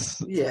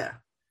things. Yeah,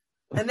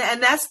 and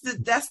that's the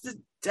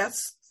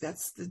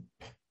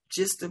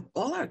gist of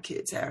all our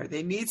kids, Harry.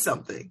 They need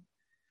something.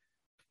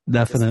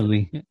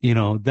 Definitely,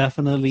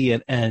 definitely,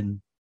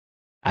 and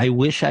I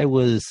wish I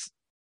was.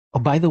 Oh,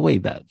 by the way,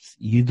 Babs,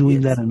 you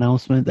doing that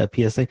announcement, that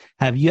PSA?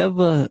 Have you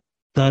ever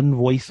done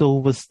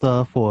voiceover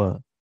stuff or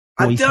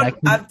voice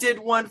acting? I did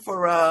one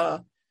for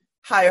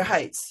Higher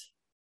Heights.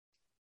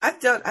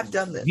 I've done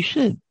them. You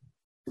should.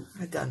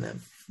 I've done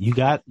them. You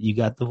got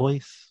the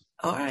voice.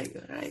 All right.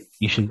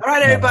 You should. All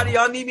right, everybody.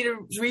 Y'all need me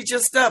to read your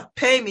stuff.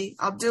 Pay me.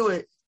 I'll do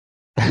it.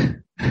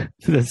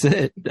 That's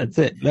it.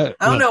 Look,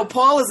 I don't know.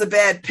 Paul is a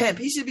bad pimp.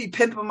 He should be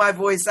pimping my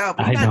voice out,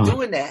 but he's not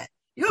doing that.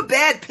 You're a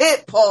bad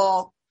pimp,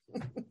 Paul.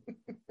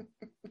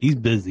 He's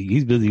busy.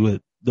 He's busy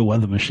with the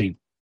weather machine.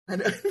 I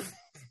know.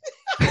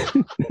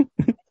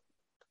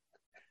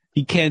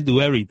 He can't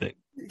do everything.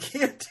 He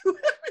can't do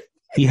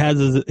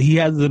everything. He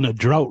has in a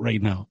drought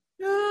right now.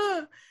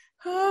 By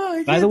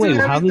the way,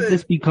 how did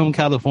this become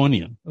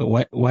California?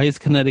 Why is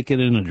Connecticut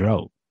in a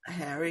drought?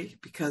 Harry,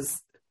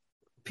 because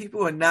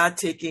people are not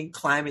taking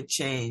climate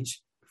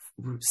change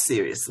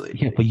seriously.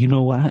 Yeah, but you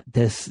know what?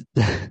 This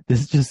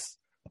just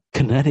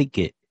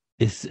Connecticut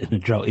is in a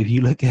drought. If you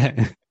look at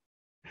it,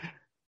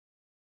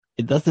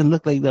 doesn't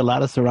look like a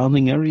lot of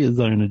surrounding areas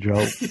are in a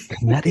drought.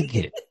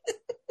 Connecticut.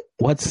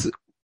 What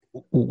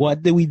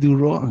did we do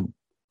wrong?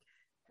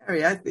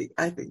 Harry, I think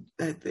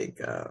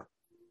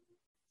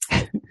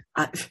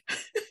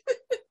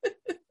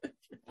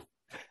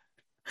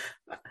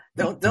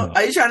don't.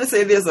 Are you trying to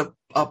say there's a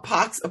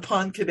pox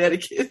upon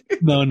Connecticut?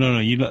 No.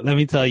 Let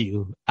me tell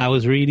you. I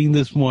was reading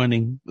this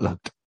morning. Look,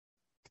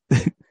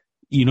 I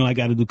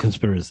got to do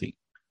conspiracy.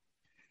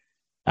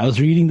 I was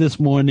reading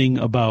this morning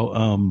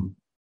about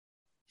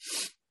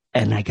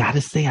and I got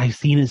to say I've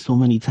seen it so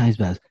many times,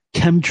 but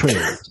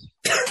chemtrails.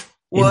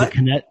 What?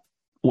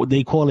 What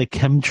they call it,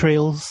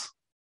 chemtrails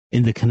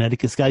in the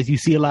Connecticut skies. You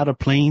see a lot of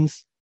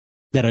planes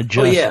that are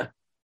just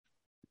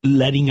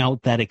letting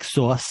out that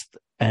exhaust,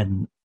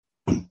 and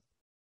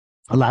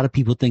a lot of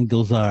people think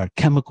those are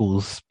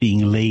chemicals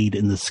being laid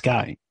in the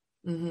sky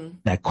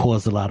that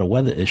cause a lot of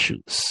weather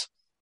issues.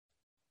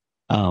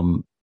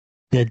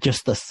 They're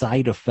just a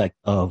side effect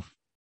of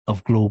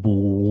global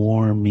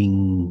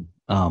warming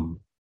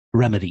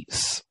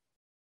remedies.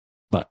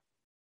 But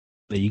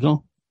there you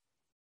go.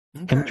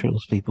 Okay.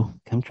 Chemtrails, people.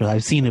 Chemtrails.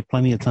 I've seen it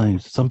plenty of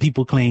times. Some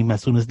people claim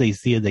as soon as they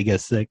see it, they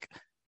get sick.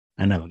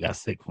 I never got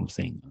sick from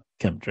seeing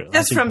chemtrails.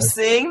 Just from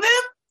seeing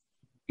them?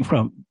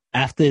 From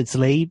after it's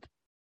laid?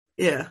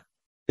 Yeah.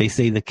 They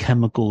say the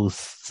chemicals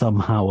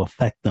somehow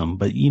affect them.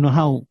 But you know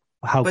how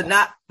But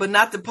not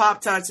the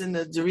Pop-Tarts and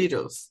the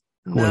Doritos.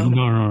 No.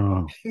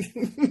 No.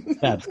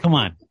 Babs, come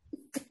on.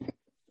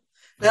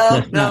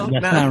 That's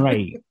not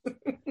right.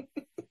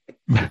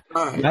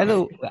 All right.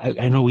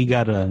 I know we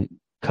got to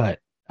cut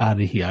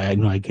out of here. I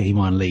know I came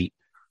on late.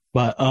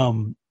 But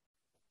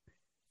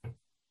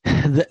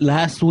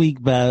last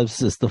week,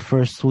 Babs, is the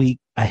first week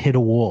I hit a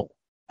wall.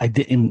 I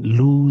didn't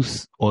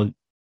lose or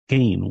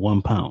gain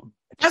 1 pound.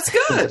 That's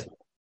good.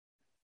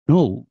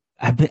 No,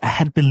 I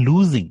had been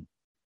losing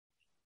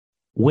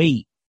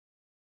weight.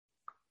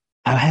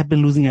 I had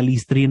been losing at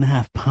least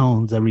 3.5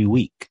 pounds every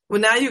week. Well,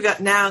 now you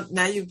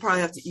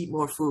probably have to eat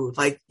more food,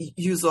 like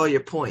use all your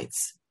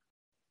points.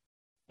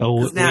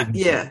 Oh, now,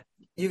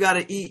 you got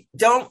to eat.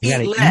 Don't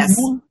eat less.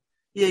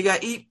 You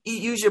got to eat.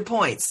 Use your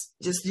points.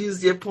 Just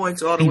use your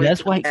points all the way.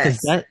 That's why.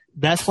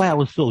 That's why I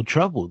was so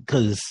troubled,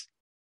 because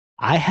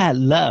I had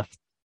left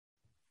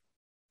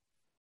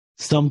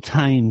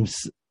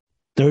sometimes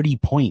 30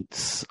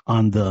 points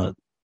on the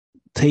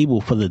table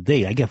for the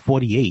day. I get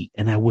 48,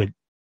 and I would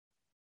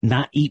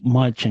not eat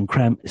much and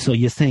cram. So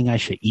you're saying I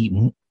should eat?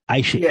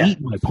 I should eat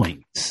my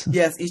points.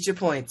 Yes, eat your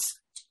points.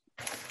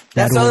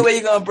 That's the only way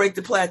you're going to break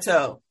the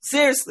plateau.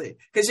 Seriously,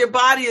 because your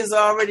body is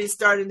already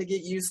starting to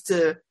get used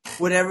to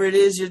whatever it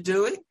is you're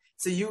doing.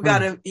 So you got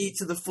to eat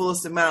to the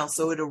fullest amount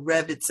so it'll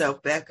rev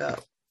itself back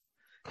up.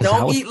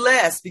 Don't eat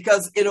less,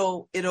 because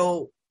it'll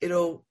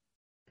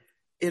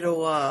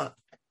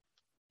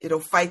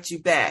fight you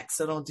back.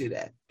 So don't do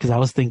that. Because I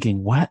was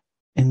thinking, what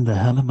in the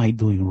hell am I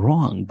doing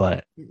wrong?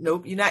 But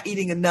nope, you're not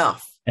eating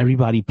enough.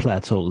 Everybody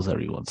plateaus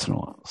every once in a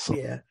while. So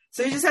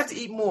so you just have to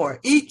eat more.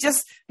 Eat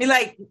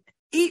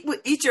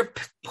your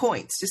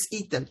points. Just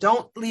eat them.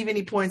 Don't leave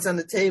any points on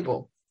the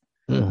table.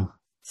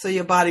 So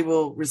your body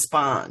will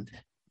respond.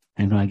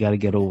 I know I got to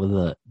get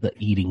over the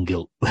eating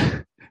guilt.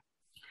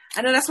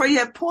 I know, that's why you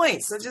have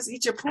points. So just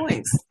eat your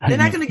points. They're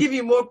not going to give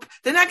you more.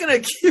 They're not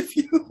going to give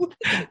you.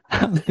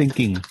 I'm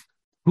thinking,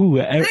 they're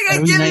going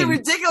to give you a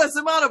ridiculous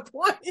amount of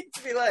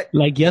points. Be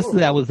like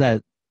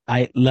yesterday,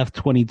 I left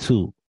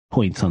 22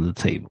 points on the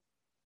table.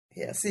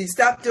 Yeah. See,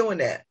 stop doing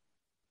that.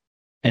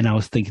 And I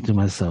was thinking to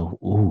myself,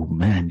 oh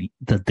man,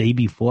 the day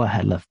before I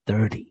had left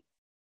 30.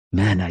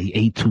 Man, I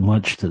ate too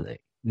much today.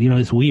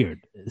 It's weird.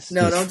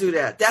 Don't do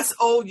that. That's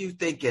old you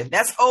thinking.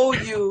 That's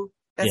old you.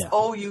 That's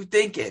old you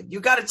thinking. You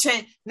got to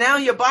change. Now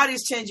your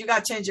body's changed. You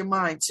got to change your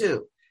mind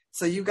too.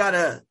 So you got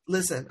to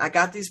listen. I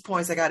got these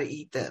points. I got to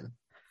eat them.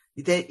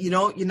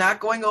 You're not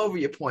going over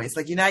your points.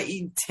 Like, you're not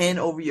eating 10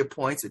 over your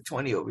points or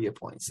 20 over your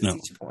points. Just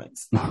eat your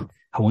points. No,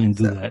 I wouldn't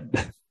do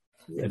that.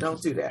 Yeah,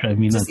 don't do that.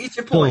 Just eat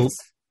your points.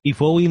 So,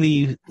 before we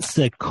leave,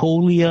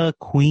 Secolia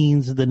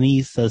Queens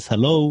Denise says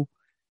hello,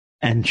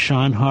 and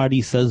Sean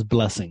Hardy says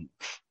blessing.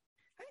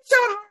 Hey, Sean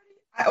Hardy.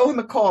 I owe him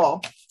a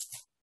call.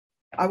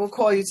 I will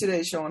call you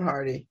today, Sean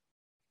Hardy.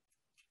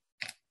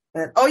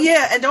 And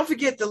and don't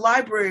forget, the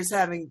library is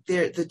having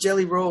the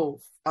Jelly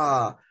Roll.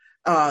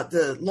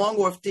 The Long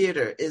Wharf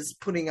Theater is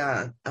putting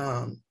on,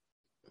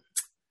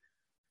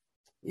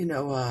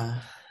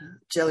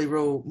 Jelly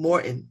Roll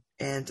Morton,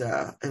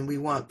 and we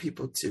want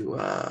people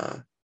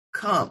to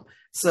come.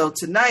 So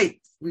tonight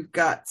we've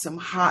got some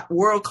hot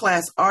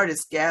world-class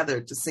artists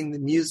gathered to sing the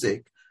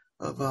music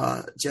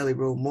of Jelly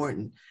Roll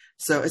Morton.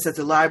 So it's at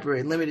the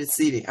library, limited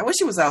seating. I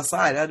wish it was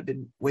outside. That'd have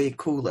been way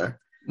cooler.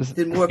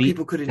 Then more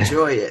people could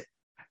enjoy it.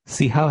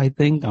 See how I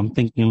think? I'm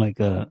thinking like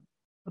that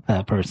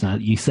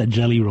person. You said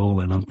Jelly Roll,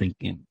 and I'm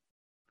thinking.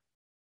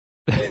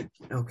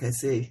 Okay,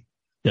 see.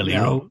 Jelly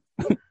Roll.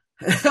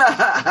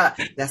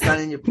 That's not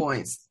in your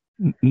points.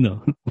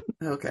 No.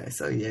 Okay,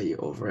 so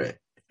you're over it.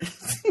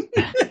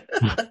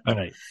 All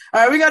right,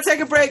 we're going to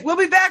take a break. We'll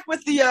be back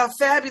with the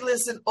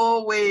fabulous and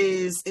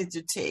always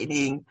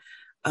entertaining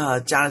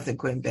Jonathan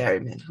Quinn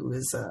Berryman, who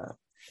is a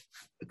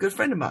good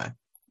friend of mine.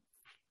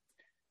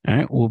 All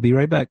right, we'll be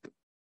right back.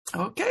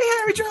 Okay,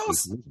 Harry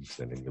Jones.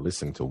 And you're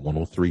listening to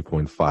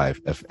 103.5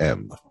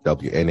 FM,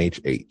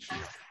 WNHH.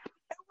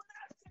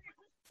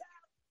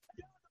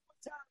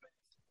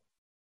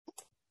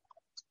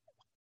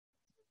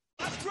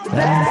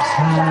 That's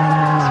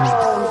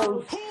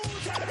how.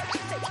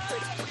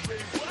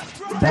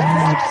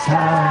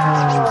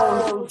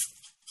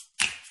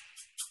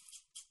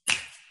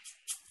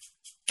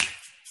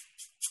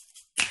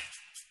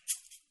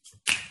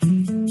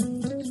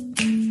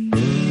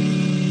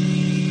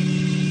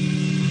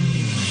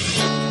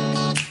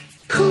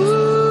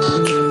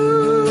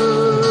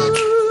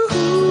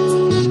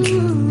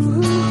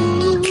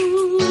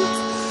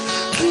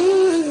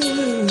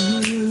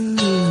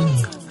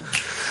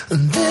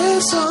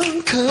 This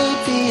song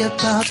could be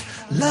about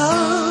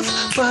love,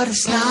 but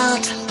it's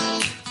not.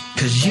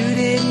 'Cause you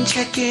didn't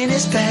check in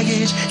his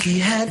baggage. He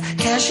had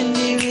cash and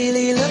he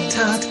really looked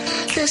hot.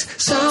 This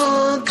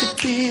song could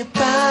be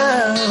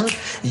about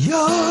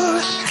your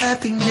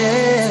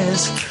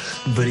happiness,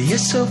 but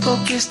you're so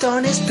focused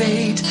on his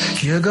bait,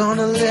 you're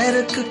gonna let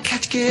a good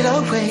catch get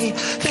away.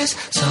 This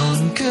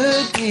song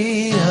could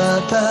be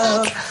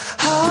about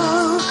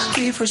how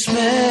we first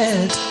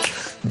met,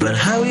 but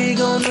how we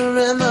gonna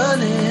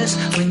reminisce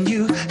when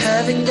you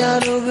haven't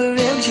got over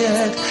him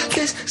yet.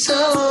 This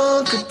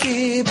song could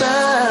be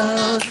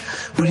about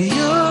what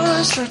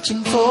you're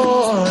searching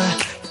for.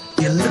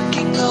 You're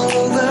looking all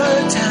over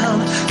town,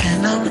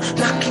 and I'm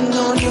knocking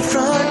on your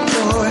front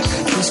door.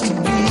 This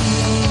could be,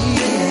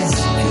 yes,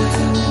 it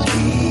could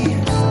be.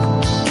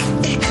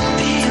 It could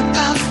be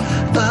about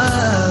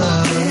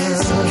us.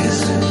 Yes, it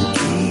could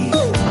be.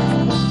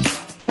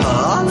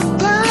 All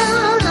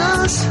about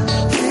us.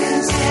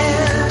 Yes,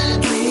 yeah,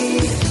 me.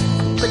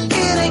 But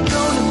it ain't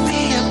gonna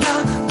be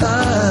about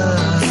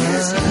us.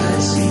 Yes, it could be.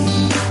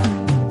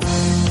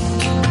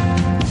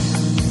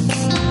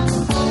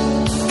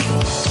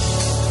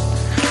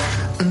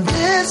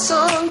 This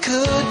song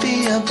could be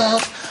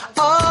about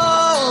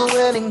our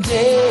wedding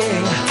day,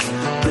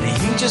 but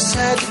you just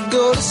had to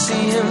go to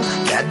see him.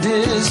 That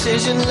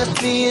decision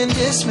left me in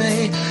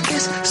dismay.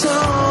 This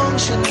song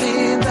should be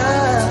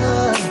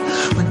about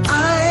when I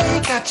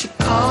got your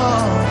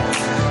call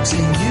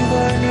saying you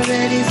weren't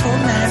ready for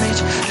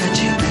marriage, that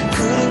you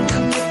couldn't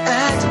commit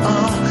at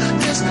all.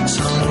 This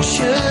song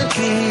should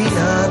be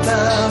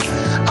about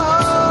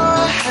our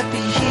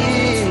happy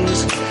years.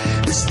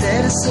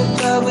 Instead it's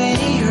about when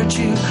he hurt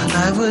you,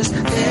 I was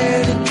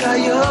there to dry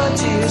your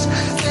tears.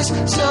 This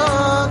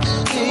song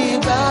is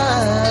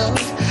about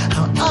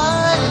how I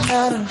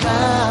got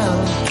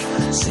around.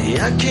 See,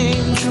 I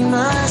came to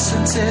my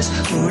senses,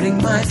 putting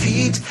my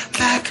feet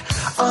back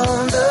on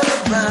the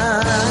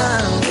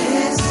ground.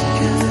 This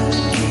could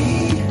be,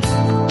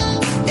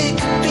 it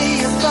could be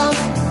about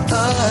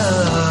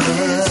us.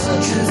 This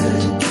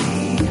could be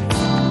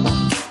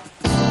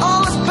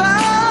all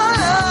about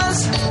us.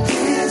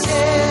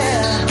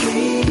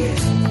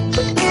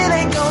 But it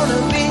ain't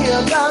gonna be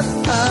about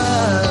us.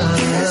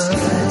 Yes,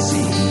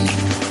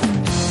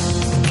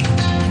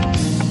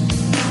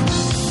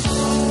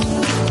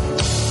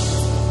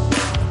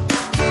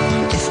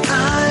 if I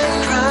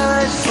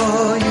cried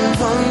for you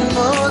one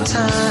more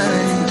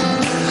time,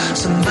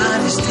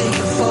 somebody's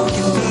taking for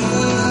you.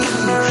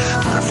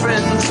 My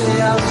friends say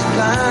I was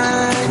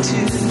blind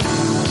to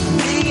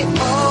be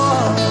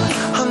all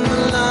on the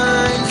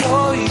line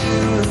for you.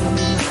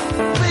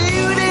 But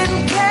you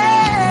didn't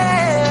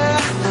care,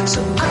 so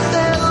I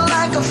felt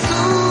like a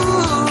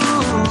fool.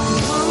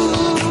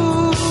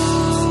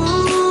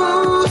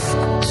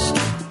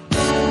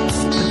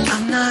 But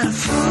I'm not a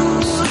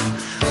fool.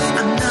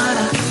 I'm not a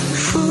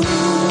fool.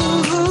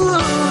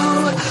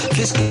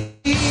 This could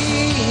be,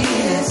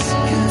 yes,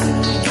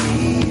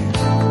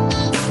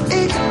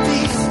 it could be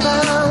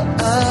about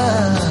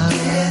us.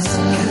 Yes,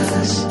 it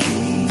could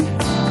be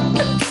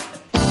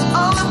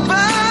all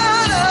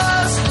about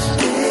us.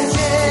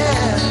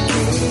 Yeah.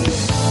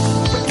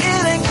 But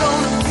it ain't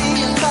gonna be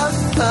about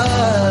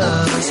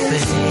us,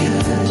 baby.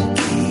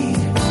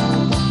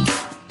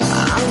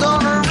 I'm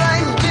gonna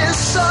write this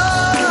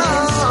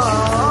song,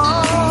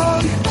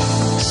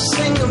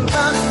 sing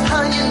about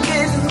how you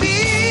did me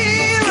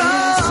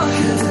wrong.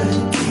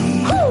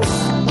 Woo.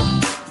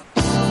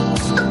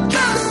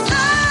 About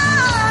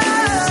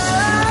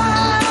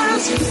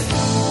us,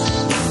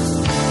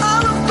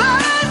 all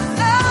about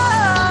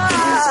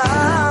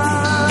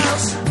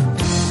us.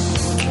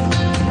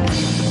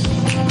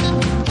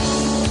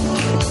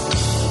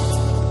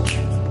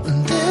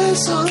 This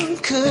song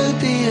could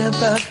be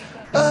about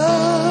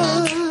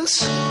us,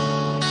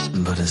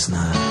 but it's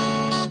not.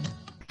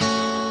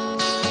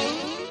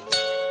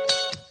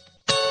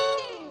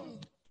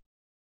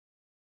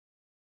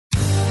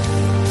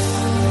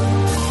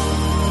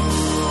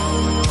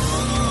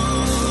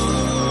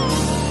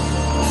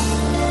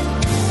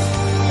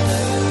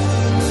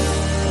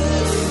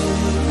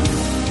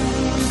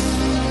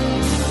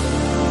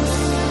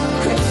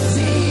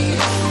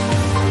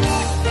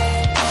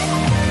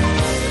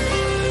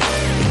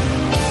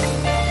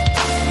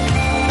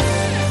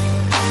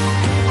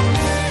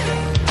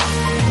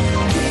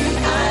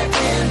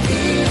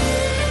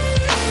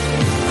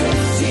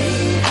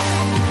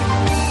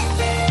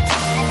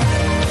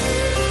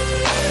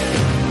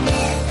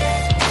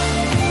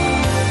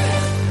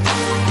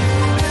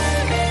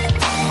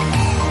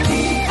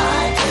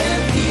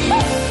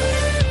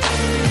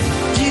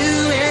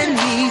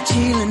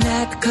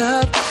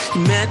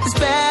 You met this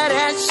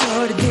badass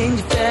shorty, then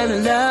you fell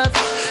in love.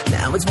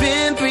 Now it's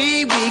been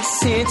 3 weeks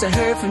since I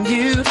heard from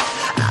you.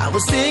 I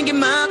was thinking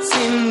about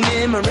sending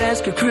in my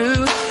rescue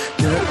crew.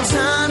 The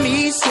time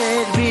he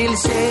said, really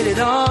said it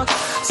all.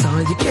 Saw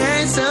you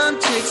carrying some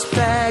chicks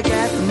back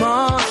at the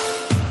mall.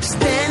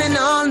 Standing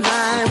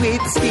online with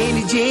the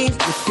skinny jeans,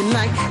 looking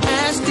like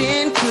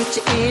Ashton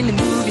Kutcher in the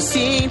movie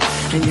scene.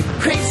 And you're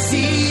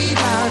crazy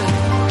about her,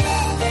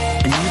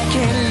 and you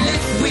can't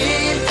live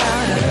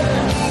without her,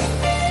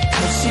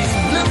 'cause she's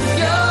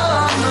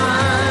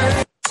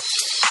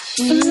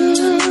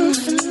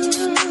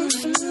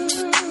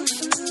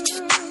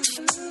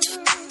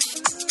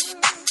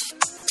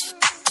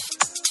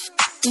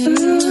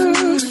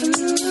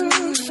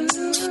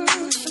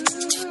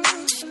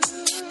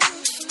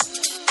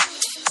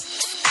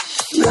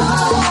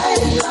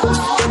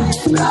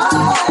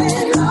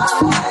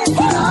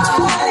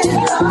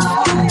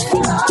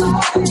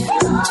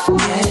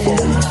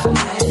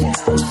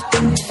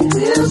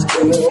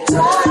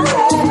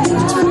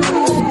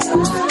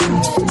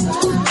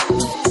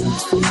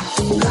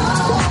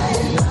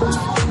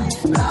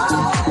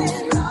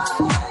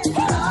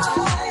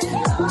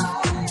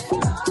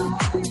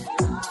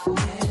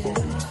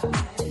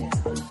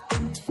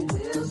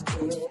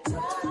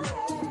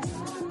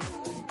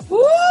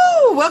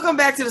Welcome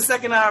back to the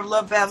second hour of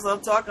Love Babs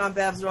Love Talk on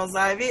Babs Rose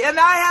Ivy, and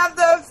I have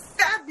the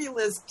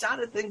fabulous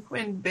Jonathan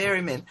Quinn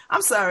Berryman.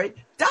 I'm sorry,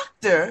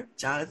 Dr.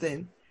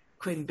 Jonathan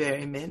Quinn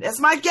Berryman as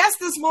my guest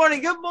this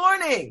morning. Good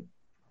morning.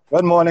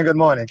 Good morning. Good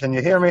morning. Can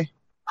you hear me?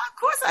 Of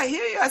course I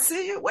hear you. I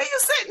see you. Where you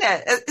sitting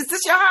at? Is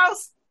this your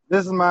house?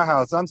 This is my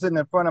house. I'm sitting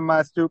in front of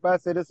my stoop. I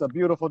said it's a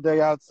beautiful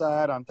day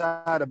outside. I'm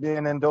tired of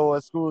being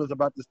indoors. School is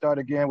about to start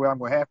again where I'm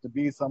going to have to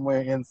be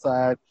somewhere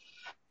inside.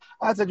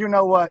 I said, you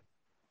know what?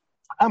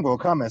 I'm going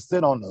to come and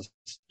sit on the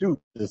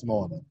stoop this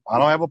morning. I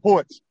don't have a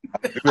porch.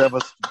 I do have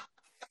a stoop.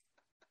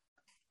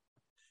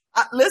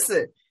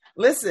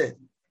 Listen.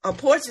 A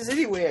porch is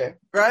anywhere,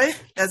 right?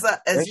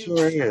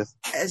 Sure is.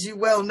 As you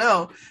well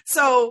know.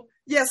 So,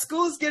 yeah,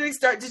 school's getting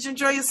started. Did you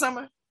enjoy your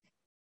summer?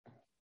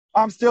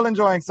 I'm still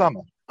enjoying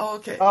summer. Oh,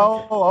 okay.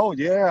 Oh,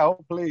 yeah.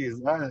 Oh,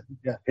 please.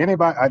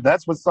 Anybody?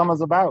 That's what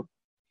summer's about.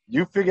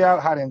 You figure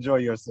out how to enjoy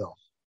yourself.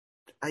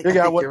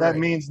 Figure out what that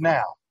means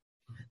now,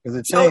 because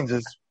it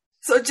changes.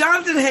 So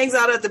Jonathan hangs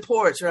out at the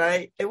porch,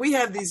 right? And we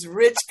have these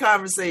rich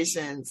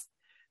conversations.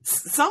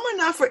 Some are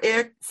not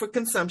for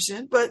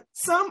consumption, but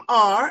some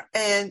are.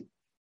 And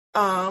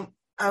I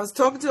was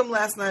talking to him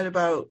last night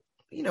about,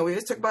 we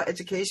always talk about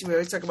education. We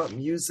always talk about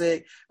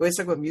music. We always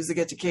talk about music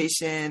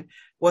education,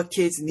 what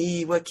kids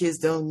need, what kids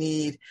don't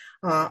need.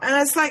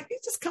 And it's like,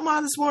 just come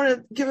on this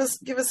morning, give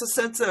us a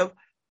sense of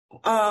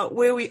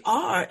where we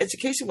are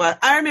education-wise.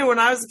 I remember when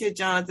I was a kid,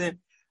 Jonathan,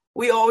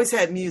 we always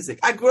had music.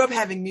 I grew up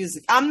having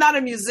music. I'm not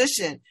a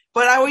musician,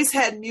 but I always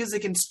had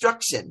music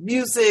instruction,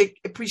 music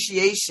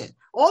appreciation.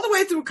 All the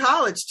way through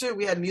college, too,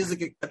 we had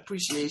music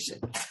appreciation.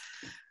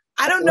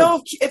 I don't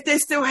know if they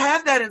still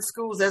have that in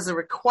schools as a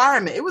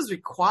requirement. It was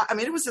required. I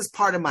mean, it was just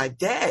part of my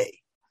day.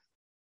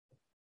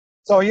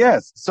 So,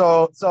 yes.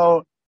 So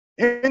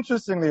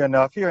interestingly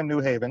enough, here in New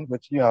Haven,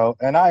 which,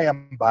 and I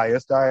am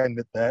biased, I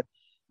admit that,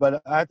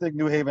 but I think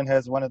New Haven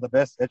has one of the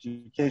best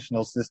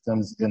educational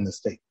systems in the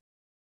state.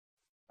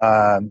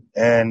 And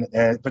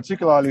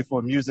particularly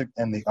for music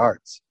and the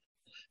arts.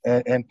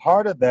 And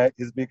part of that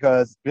is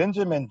because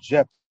Benjamin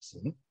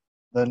Jepson,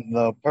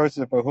 the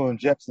person for whom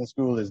Jepson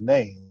School is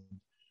named,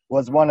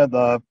 was one of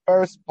the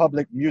first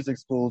public music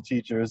school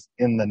teachers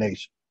in the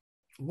nation.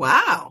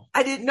 Wow,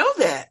 I didn't know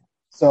that.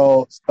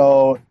 So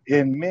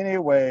in many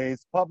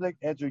ways, public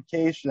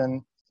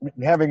education,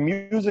 having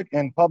music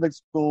in public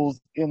schools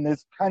in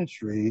this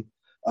country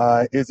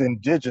is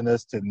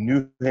indigenous to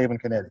New Haven,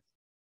 Connecticut.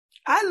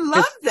 I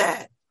love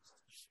that.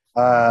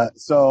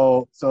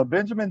 So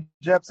Benjamin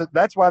Jepson,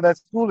 that's why that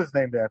school is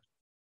named after.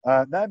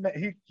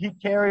 He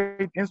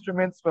carried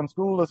instruments from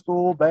school to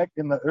school back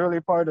in the early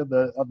part of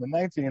the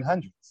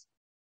 1900s,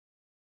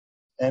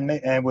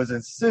 and was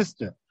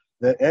insistent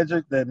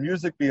that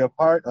music be a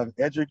part of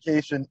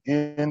education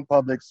in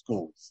public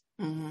schools.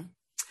 Mm-hmm.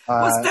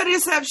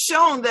 Studies have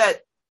shown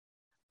that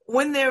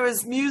when there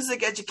is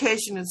music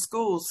education in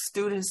schools,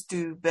 students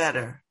do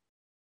better.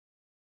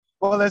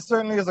 Well, there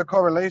certainly is a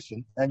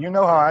correlation, and you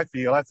know how I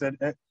feel. I said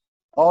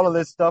all of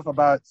this stuff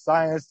about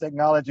science,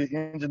 technology,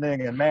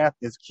 engineering, and math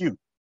is cute,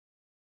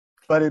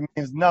 but it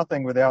means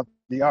nothing without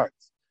the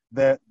arts.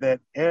 That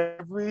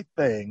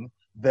everything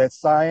that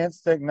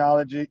science,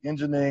 technology,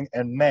 engineering,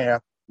 and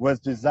math was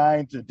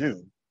designed to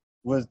do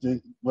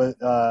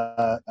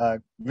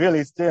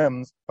really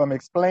stems from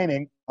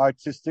explaining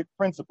artistic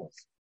principles.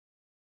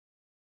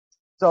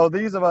 So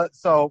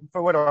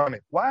for what I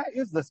mean, why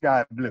is the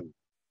sky blue?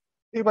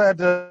 People had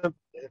to.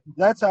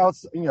 That's how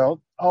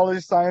all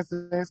these science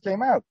things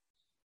came out.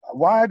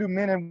 Why do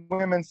men and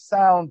women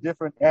sound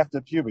different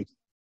after puberty?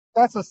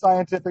 That's a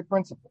scientific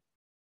principle.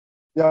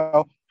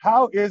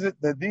 How is it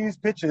that these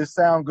pitches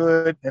sound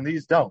good and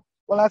these don't?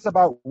 Well, that's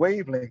about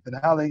wavelength and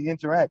how they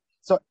interact.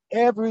 So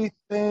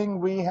everything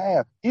we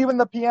have, even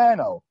the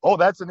piano,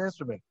 that's an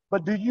instrument.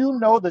 But do you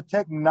know the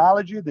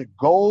technology that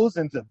goes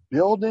into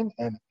building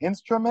an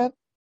instrument?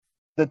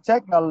 The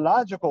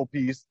technological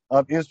piece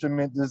of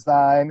instrument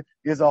design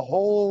is a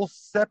whole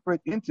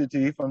separate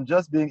entity from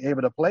just being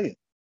able to play it.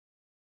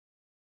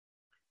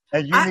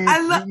 And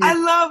I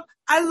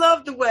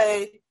love the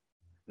way.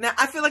 Now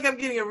I feel like I'm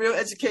getting a real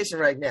education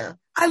right now.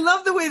 I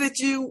love the way that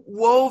you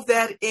wove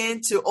that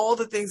into all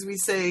the things we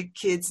say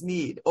kids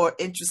need or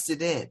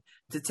interested in.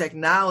 The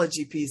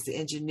technology piece, the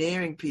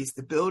engineering piece,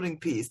 the building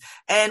piece.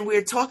 And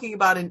we're talking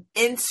about an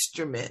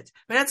instrument.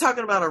 We're not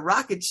talking about a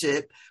rocket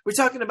ship. We're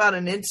talking about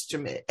an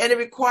instrument. And it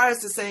requires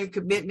the same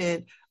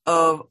commitment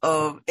of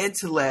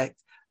intellect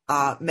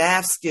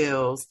math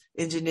skills,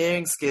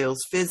 engineering skills,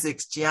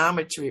 physics,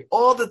 geometry,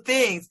 all the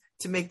things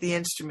to make the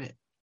instrument.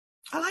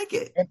 I like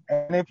it.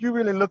 And if you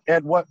really look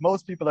at what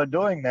most people are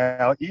doing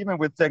now, even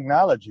with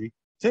technology,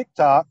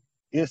 TikTok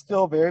is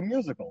still very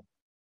musical.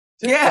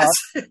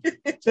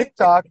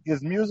 TikTok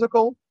is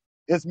musical,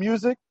 it's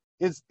music,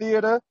 it's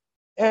theater,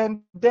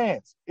 and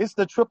dance. It's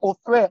the triple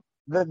threat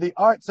that the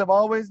arts have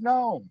always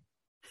known.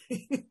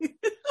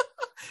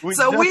 We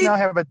now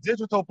have a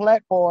digital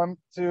platform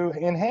to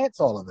enhance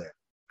all of that.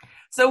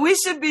 So we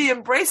should be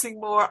embracing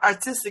more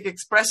artistic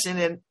expression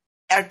and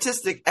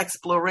artistic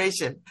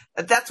exploration.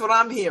 That's what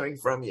I'm hearing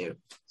from you.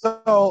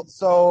 So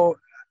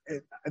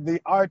the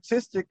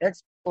artistic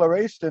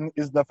exploration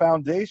is the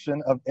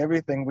foundation of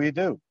everything we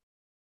do.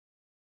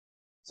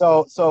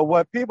 So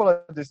what people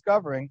are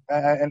discovering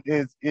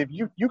is if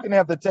you can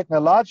have the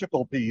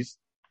technological piece,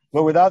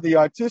 but without the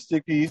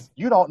artistic piece,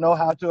 you don't know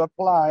how to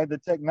apply the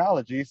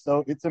technology.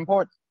 So it's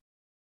important.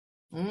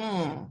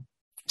 I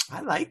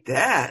like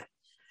that.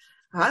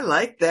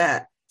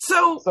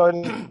 So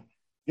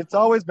it's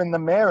always been the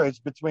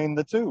marriage between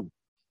the two.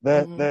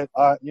 That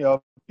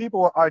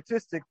people were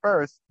artistic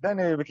first, then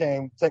they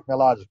became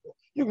technological.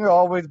 You can go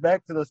always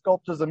back to the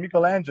sculptures of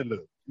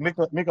Michelangelo.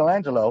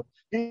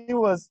 He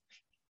was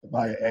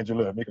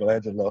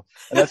Michelangelo.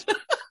 And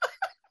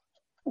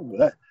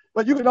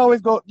but you could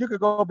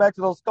go back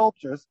to those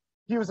sculptures.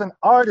 He was an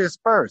artist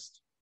first,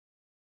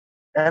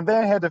 and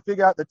then had to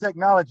figure out the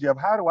technology of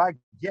how do I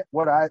get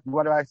what I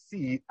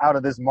see out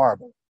of this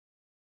marble.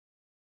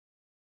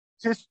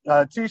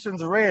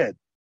 Titian's red.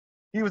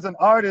 He was an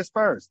artist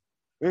first.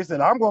 He said,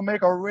 I'm going to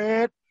make a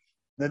red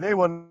that they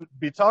will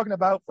be talking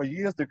about for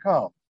years to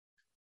come.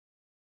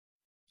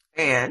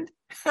 And?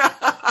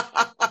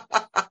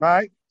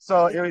 Right?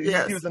 So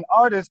yes. He was an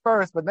artist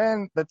first, but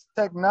then the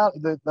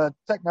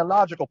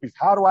technological piece.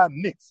 How do I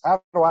mix?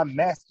 How do I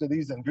master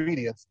these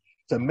ingredients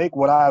to make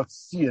what I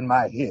see in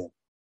my head?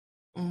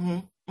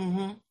 There's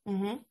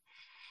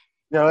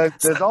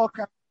all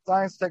kinds of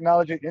science,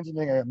 technology,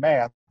 engineering, and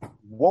math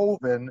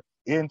woven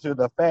into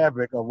the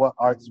fabric of what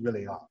arts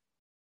really are.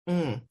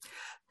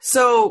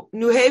 So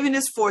New Haven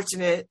is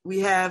fortunate. We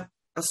have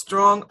a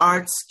strong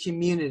arts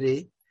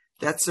community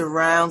that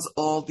surrounds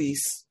all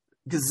these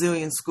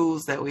gazillion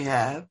schools that we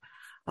have,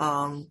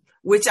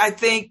 which I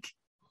think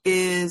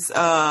is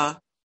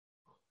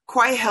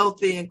quite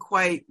healthy and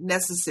quite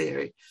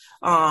necessary.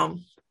 Are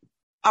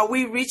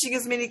we reaching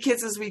as many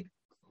kids as we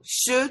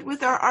should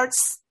with our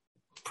arts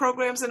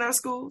programs in our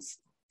schools?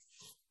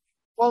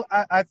 Well,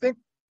 I think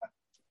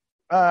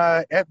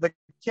at the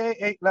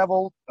K-8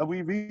 level,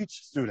 we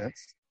reach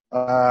students.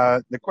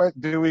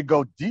 Do we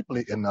go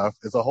deeply enough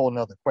is a whole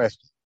nother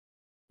question,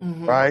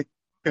 right?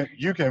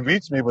 You can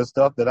reach me with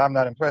stuff that I'm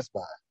not impressed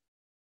by.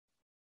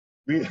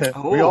 We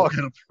all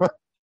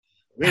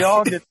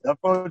get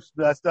approached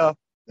by stuff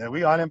that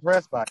we aren't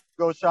impressed by.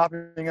 Go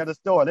shopping at a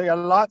store. They got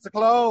lots of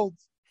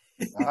clothes.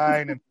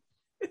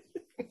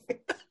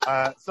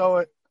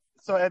 So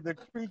at the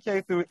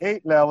pre-K through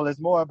 8 level, it's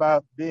more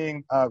about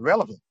being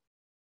relevant.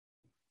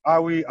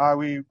 Are we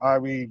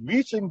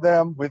reaching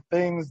them with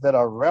things that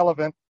are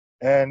relevant,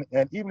 and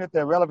even if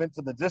they're relevant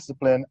to the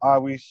discipline, are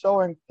we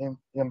showing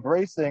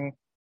embracing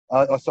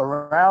or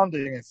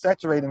surrounding and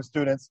saturating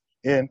students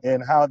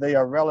in how they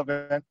are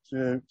relevant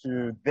to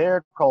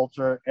their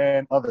culture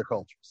and other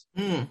cultures?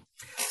 At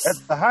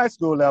the high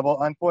school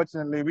level,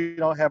 unfortunately, we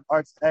don't have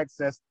arts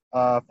access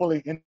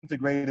fully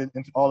integrated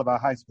into all of our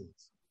high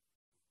schools.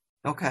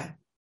 Okay.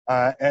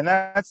 And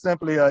that's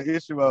simply an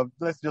issue of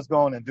let's just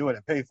go on and do it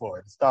and pay for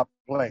it and stop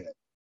playing.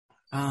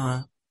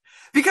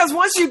 Because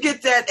once you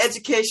get that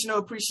educational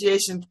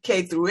appreciation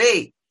K through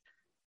 8,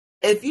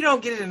 if you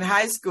don't get it in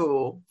high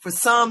school, for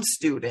some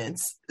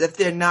students, if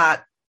they're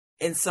not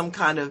in some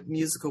kind of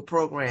musical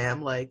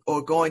program,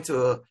 or going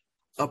to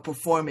a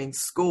performing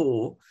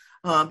school,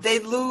 they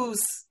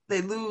lose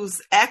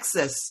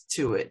access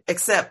to it,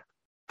 except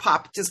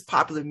just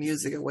popular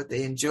music and what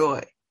they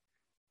enjoy.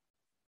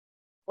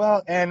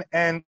 Well, and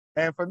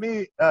for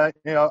me, I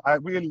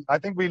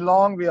think we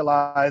long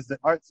realized that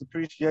arts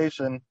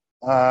appreciation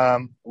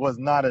was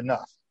not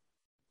enough.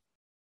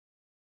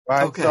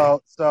 Right. Okay.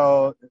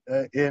 So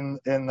in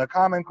the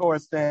Common Core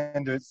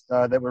standards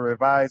that were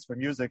revised for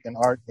music and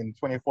art in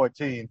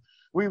 2014,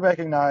 we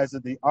recognize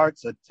that the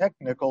arts are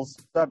technical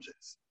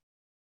subjects,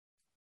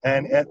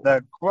 and at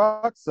the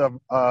crux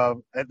of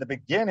at the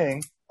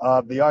beginning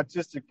of the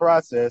artistic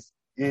process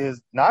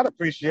is not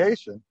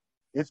appreciation;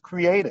 it's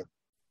creative.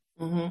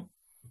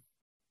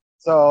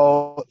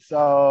 So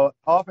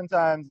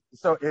oftentimes,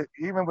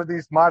 even with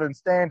these modern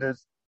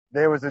standards,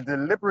 there was a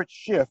deliberate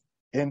shift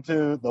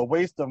into the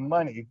waste of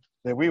money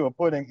that we were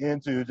putting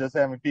into just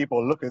having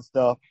people look at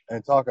stuff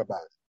and talk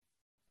about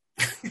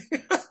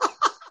it.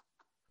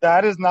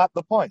 That is not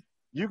the point.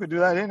 You could do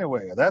that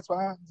anywhere. That's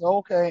why it's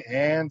okay.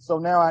 And so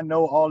now I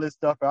know all this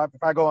stuff.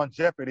 If I go on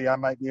Jeopardy, I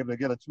might be able to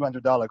get a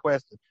 $200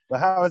 question. But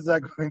how is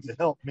that going to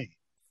help me?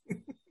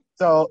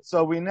 So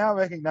we now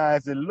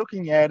recognize that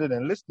looking at it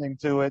and listening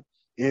to it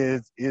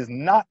is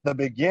not the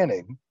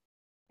beginning,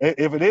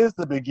 If it is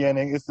the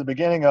beginning, it's the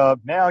beginning of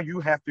now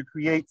you have to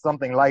create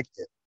something like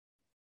it.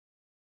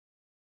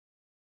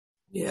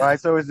 Yeah. Right.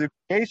 So it's the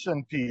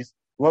creation piece.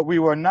 What we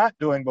were not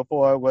doing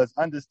before was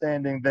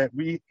understanding that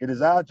it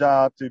is our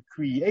job to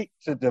create,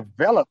 to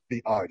develop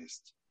the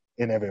artist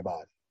in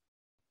everybody.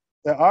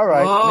 So, all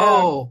right.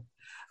 Oh,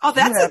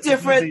 that's a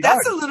different,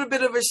 that's artist. A little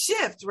bit of a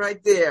shift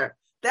right there.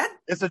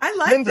 It's I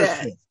like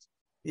that. Shift.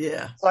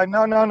 Yeah. It's like,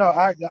 no.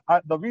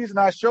 The reason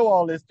I show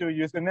all this to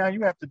you is that now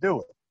you have to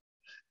do it.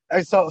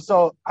 And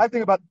so I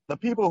think about the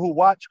people who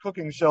watch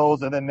cooking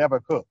shows and then never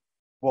cook.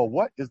 Well,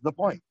 what is the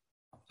point?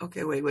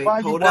 Okay, wait.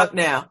 Hold up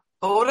now.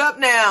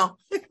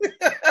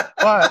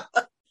 But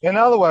in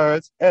other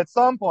words, at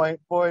some point,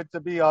 for it to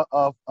be a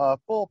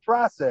full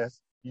process,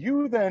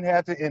 you then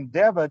have to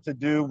endeavor to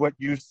do what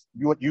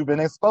you've been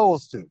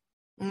exposed to.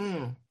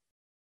 Mm.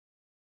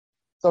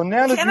 So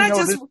now that can I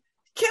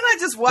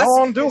just watch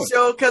the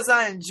show because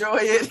I enjoy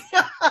it,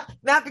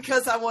 not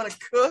because I want to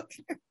cook?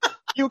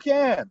 You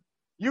can.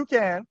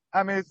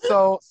 I mean,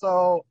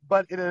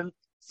 but it is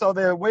so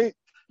they're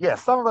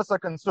some of us are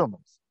consumers,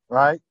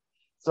 right?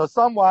 So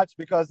some watch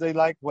because they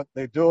like what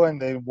they're doing,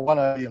 they want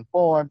to be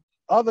informed.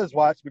 Others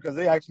watch because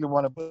they actually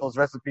want to put those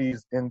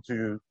recipes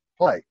into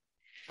play.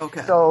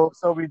 Okay. So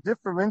we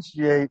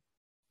differentiate.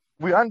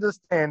 We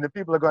understand that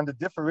people are going to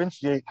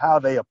differentiate how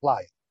they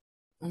apply it.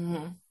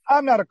 Mm-hmm.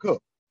 I'm not a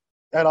cook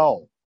at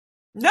all.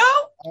 No.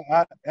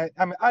 I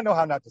mean, I know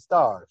how not to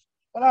starve,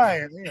 but I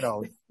ain't.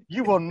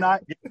 You will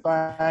not get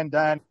fine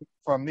dining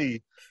from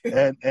me,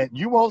 and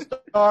you won't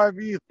starve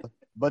either.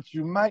 But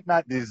you might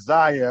not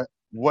desire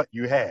what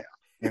you have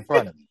in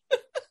front of you.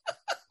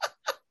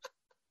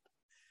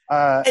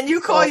 And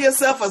you call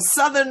yourself a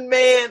Southern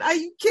man? Are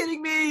you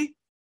kidding me?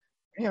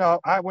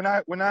 When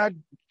I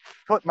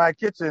put my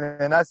kitchen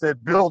and I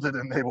said, build it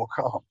and they will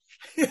come.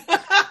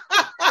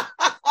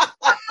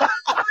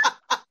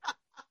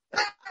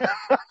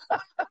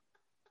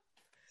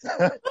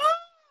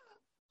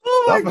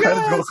 Oh my Somebody's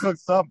God. going to cook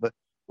something.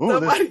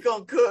 Somebody's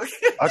going to cook.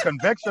 A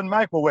convection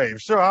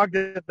microwave. Sure, I'll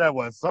get that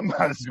one.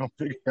 Somebody's going to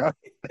figure out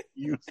how to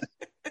use it.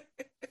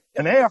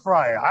 An air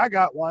fryer. I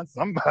got one.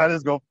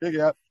 Somebody's going to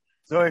figure out.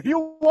 So if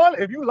you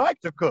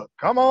like to cook,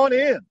 come on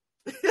in.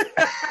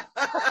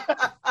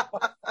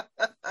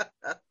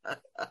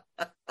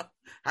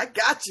 I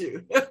got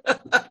you.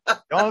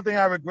 The only thing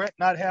I regret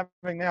not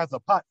having now is a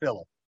pot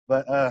filler.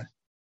 But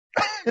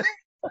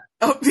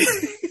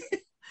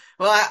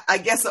well, I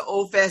guess an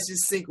old-fashioned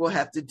sink will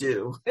have to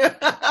do.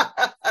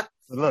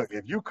 Look,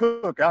 if you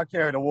cook, I'll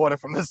carry the water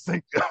from the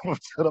sink over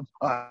to the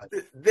pot.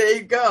 There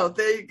you go.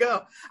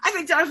 I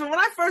think, Jonathan, when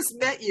I first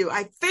met you,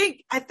 I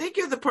think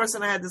you're the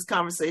person I had this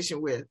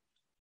conversation with.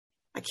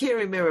 I can't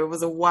remember. It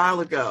was a while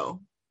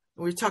ago.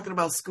 We were talking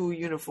about school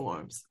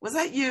uniforms. Was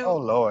that you? Oh,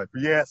 Lord.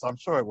 Yes, I'm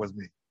sure it was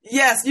me.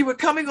 Yes, you were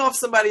coming off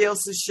somebody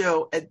else's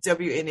show at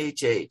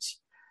WNHH.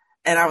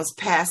 And I was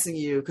passing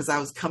you because I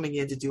was coming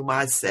in to do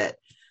my set.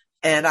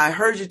 And I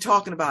heard you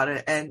talking about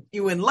it. And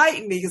you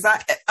enlightened me because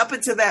up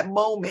until that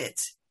moment,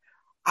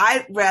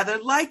 I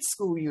rather liked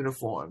school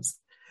uniforms.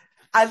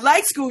 I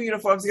liked school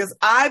uniforms because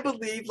I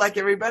believed, like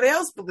everybody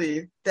else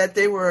believed, that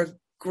they were a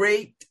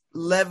great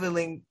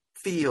leveling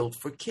field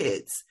for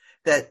kids,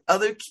 that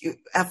other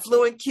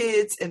affluent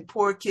kids and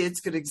poor kids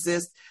could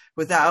exist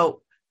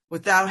without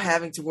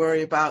having to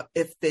worry about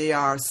if they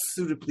are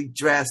suitably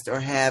dressed or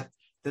have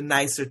the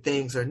nicer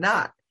things or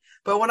not.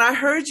 But when I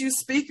heard you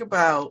speak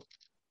about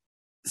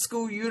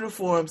school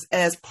uniforms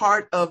as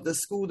part of the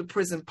school to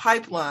prison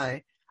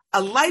pipeline,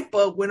 a light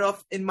bulb went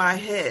off in my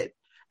head.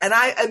 And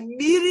I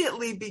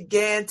immediately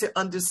began to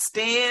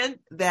understand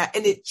that,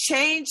 and it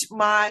changed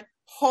my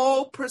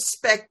whole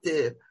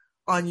perspective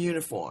on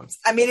uniforms.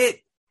 I mean,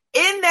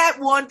 in that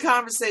one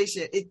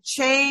conversation, it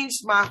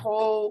changed my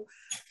whole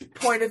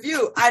point of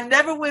view. I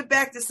never went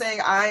back to saying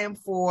I am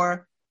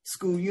for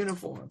school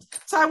uniforms.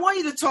 So I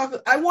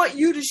want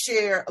you to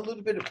share a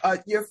little bit of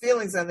your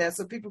feelings on that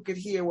so people could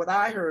hear what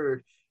I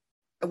heard,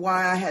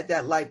 why I had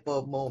that light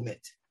bulb moment.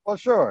 Well,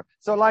 sure.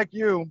 So like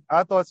you,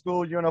 I thought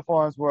school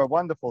uniforms were a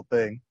wonderful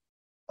thing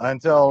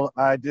until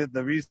I did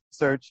the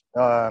research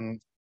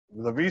in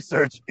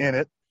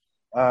it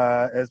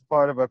as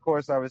part of a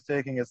course I was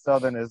taking at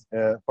Southern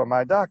for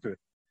my doctorate.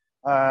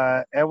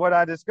 And what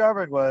I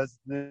discovered was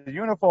the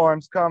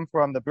uniforms come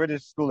from the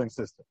British schooling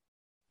system.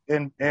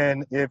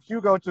 And if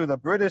you go to the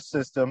British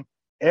system,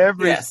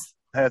 every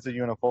has a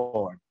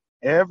uniform.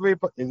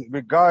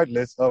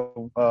 Regardless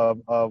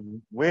of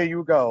where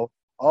you go,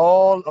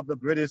 all of the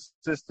British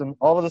system,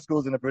 all of the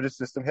schools in the British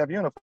system have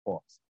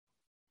uniforms.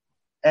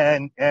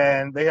 And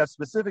they have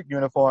specific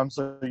uniforms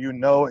so you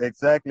know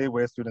exactly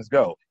where students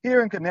go.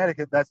 Here in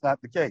Connecticut, that's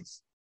not the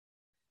case.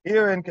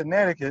 Here in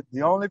Connecticut,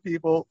 the only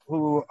people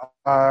who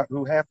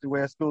have to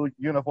wear school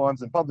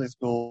uniforms in public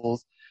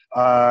schools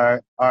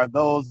are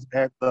those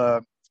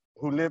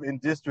who live in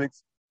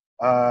districts.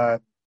 I'm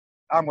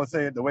gonna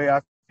say it the way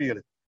I feel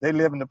it. They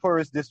live in the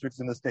poorest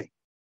districts in the state.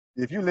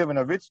 If you live in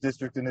a rich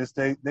district in this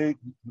state,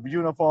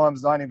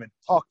 uniforms aren't even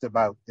talked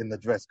about in the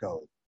dress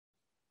code.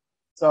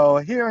 So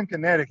here in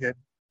Connecticut,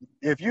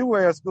 if you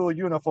wear a school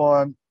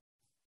uniform,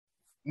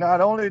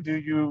 not only do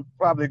you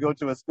probably go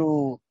to a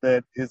school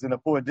that is in a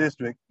poor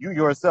district, you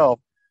yourself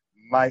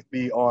might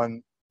be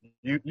on,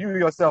 you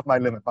yourself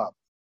might live in poverty.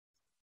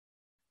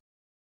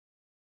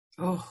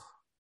 Oh.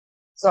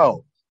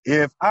 So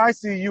if I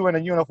see you in a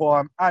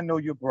uniform, I know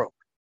you're broke.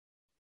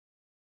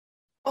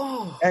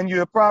 Oh. And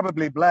you're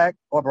probably black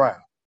or brown.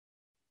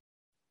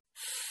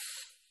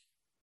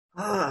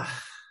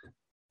 Ah.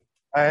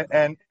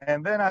 And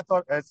then I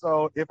thought,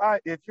 so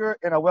if you're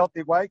in a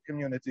wealthy white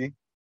community,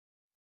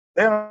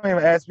 they don't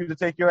even ask you to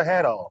take your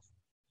hat off.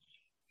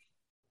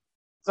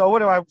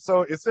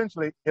 So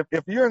essentially,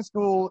 if you're in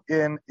school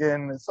in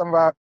some of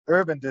our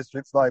urban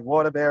districts like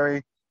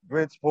Waterbury,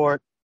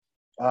 Bridgeport,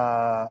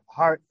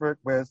 Hartford,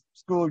 where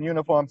school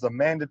uniforms are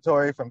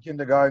mandatory from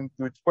kindergarten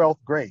through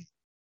 12th grade.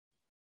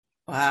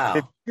 Wow.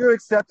 If you're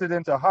accepted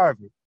into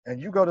Harvard and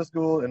you go to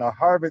school in a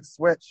Harvard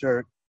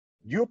sweatshirt,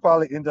 you'll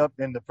probably end up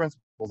in the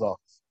principal's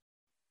office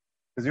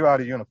because you're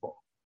out of uniform.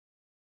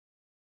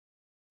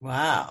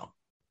 Wow.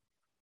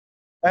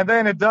 And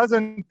then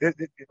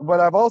what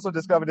I've also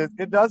discovered is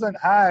it doesn't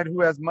hide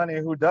who has money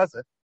and who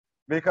doesn't,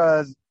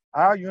 because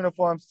our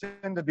uniforms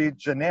tend to be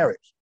generic.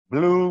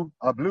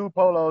 A blue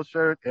polo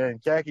shirt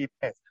and khaki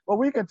pants. Well,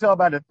 we can tell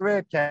by the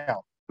thread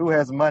count who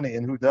has money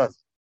and who doesn't.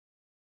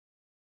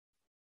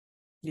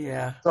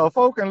 Yeah. So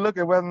folk can look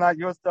at whether or not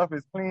your stuff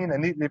is clean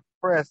and neatly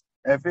pressed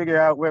and figure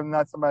out whether or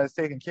not somebody's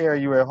taking care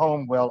of you at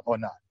home well or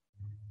not.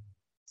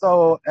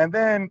 So, and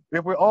then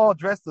if we're all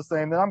dressed the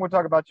same, then I'm going to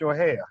talk about your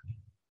hair.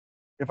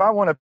 If I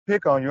want to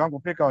pick on you, I'm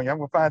going to pick on you. I'm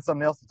going to find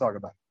something else to talk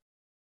about.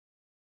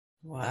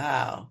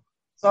 Wow.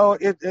 So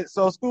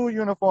so school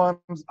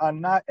uniforms are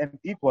not an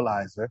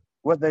equalizer.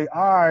 What they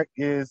are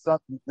is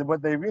something.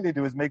 What they really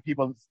do is make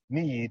people's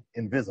need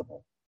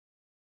invisible.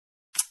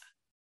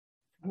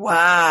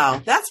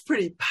 Wow, that's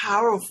pretty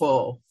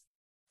powerful.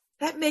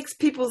 That makes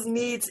people's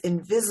needs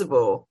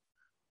invisible.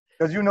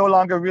 Because you no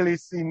longer really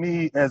see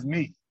me as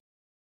me.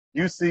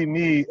 You see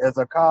me as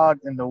a cog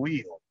in the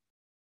wheel.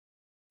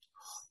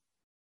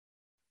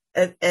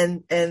 And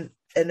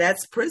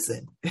that's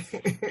prison.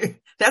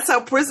 That's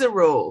how prison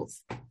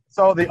rolls.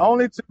 So the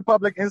only two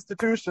public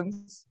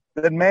institutions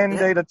that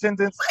mandate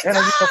attendance in a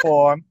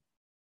uniform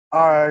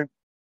are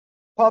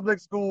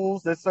public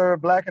schools that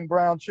serve black and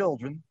brown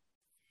children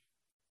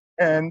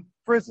and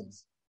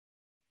prisons.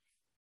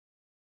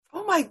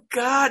 Oh my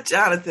God,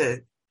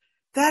 Jonathan.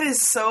 That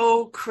is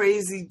so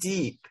crazy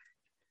deep.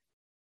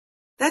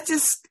 That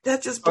just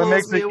blows me away. So it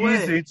makes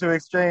it easy to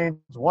exchange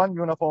one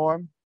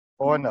uniform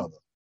for another.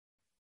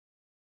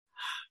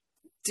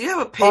 Do you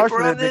have a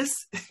paper on this?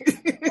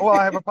 Well,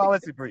 I have a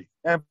policy brief.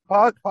 And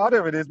part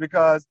of it is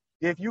because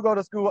if you go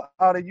to school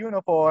out of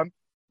uniform,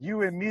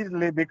 you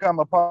immediately become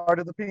a part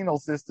of the penal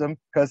system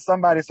because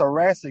somebody's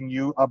harassing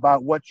you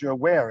about what you're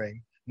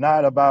wearing,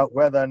 not about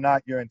whether or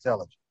not you're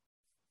intelligent.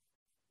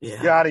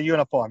 Yeah. You're out of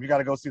uniform. You got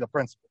to go see the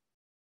principal.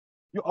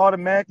 You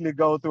automatically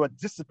go through a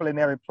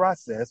disciplinary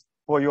process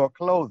for your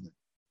clothing.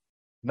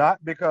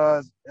 Not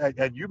because,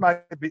 and you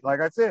might be,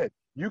 like I said,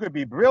 you could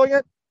be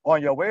brilliant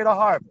on your way to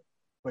Harvard,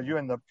 but you're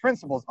in the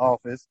principal's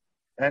office,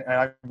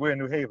 and we're in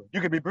New Haven. You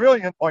could be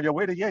brilliant on your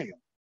way to Yale,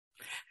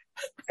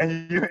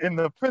 and you're in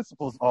the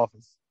principal's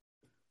office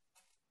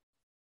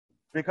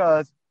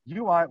because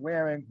you aren't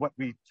wearing what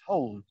we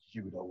told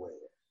you to wear.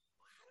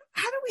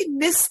 How do we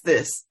miss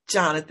this,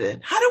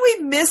 Jonathan? How do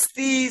we miss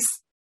these?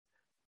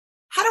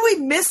 How do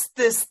we miss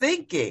this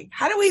thinking?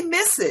 How do we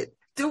miss it?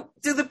 Do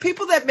the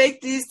people that make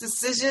these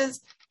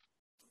decisions,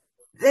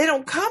 they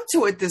don't come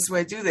to it this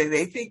way, do they?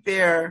 They think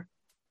they're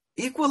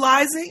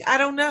equalizing. I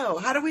don't know.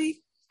 How do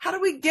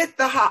we get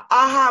the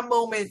aha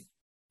moment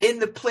in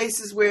the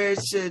places where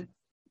it should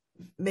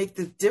make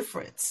the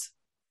difference?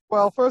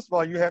 Well, first of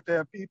all, you have to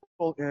have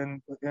people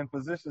in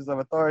positions of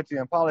authority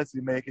and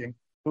policy making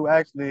who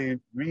actually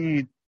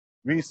read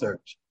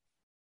research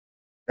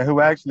and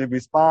who actually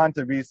respond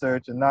to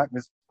research and not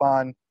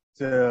respond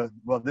to,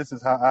 well, this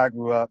is how I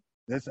grew up.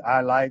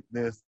 I like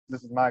this.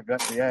 This is my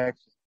gut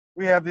reaction.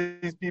 We have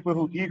these people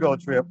who ego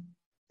trip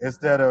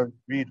instead of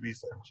read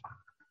research.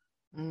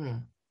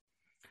 Mm.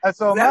 And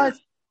so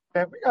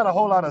we got a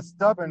whole lot of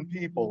stubborn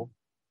people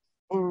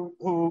who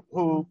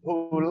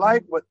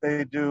like what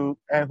they do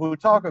and who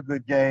talk a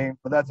good game,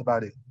 but that's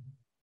about it.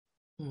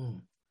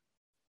 Mm.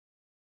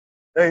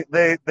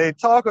 They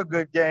talk a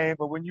good game,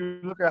 but when you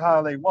look at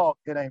how they walk,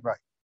 it ain't right.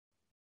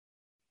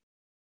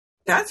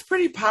 That's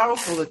pretty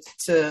powerful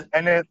to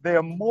and there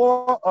are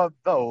more of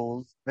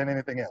those than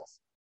anything else.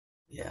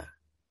 Yeah.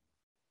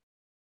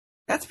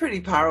 That's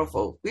pretty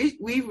powerful. We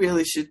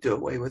really should do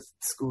away with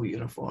school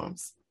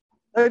uniforms.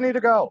 They need to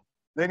go.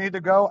 They need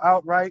to go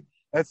outright.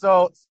 And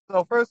so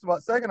first of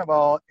all, second of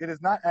all, it is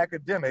not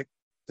academic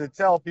to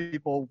tell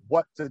people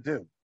what to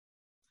do.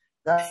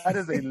 That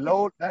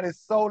is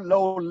so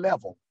low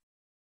level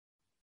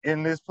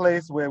in this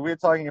place where we're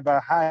talking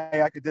about high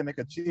academic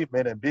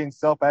achievement and being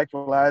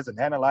self-actualized and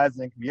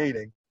analyzing and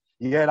creating.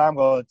 Yet I'm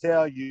going to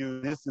tell you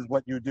this is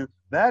what you do.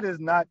 That is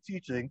not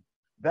teaching.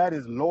 That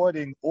is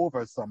lording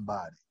over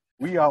somebody.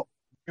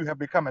 you have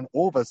become an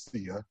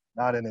overseer,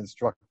 not an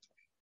instructor.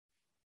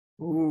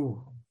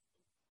 Ooh.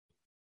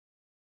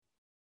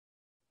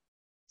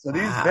 So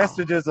these Wow.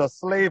 vestiges of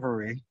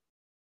slavery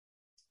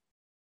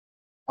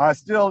are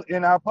still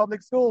in our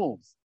public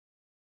schools.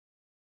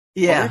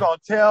 But Yeah. we're going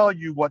to tell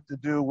you what to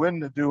do, when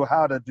to do,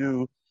 how to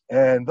do.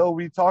 And though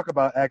we talk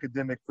about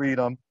academic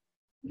freedom,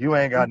 you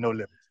ain't got no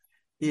liberty.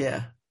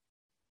 Yeah.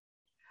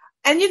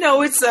 And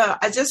it's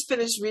I just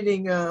finished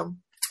reading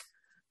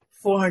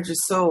 400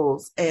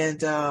 Souls, and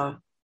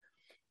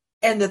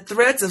the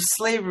threads of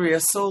slavery are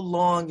so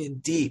long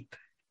and deep.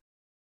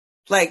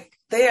 Like,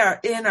 they are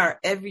in our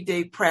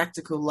everyday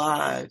practical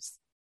lives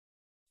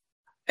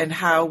and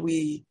how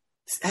we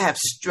have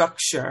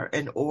structure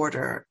and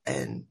order,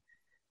 and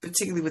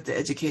particularly with the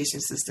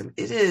education system.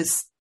 It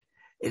is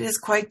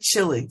quite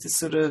chilling to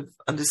sort of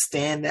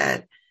understand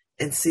that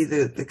and see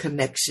the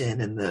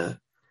connection and the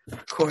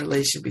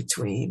correlation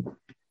between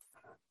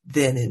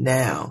then and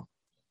now,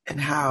 and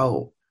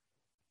how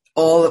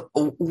all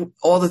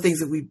the things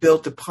that we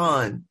built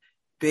upon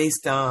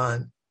based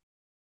on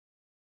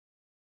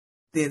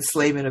the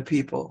enslavement of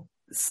people.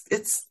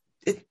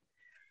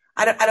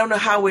 I don't know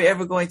how we're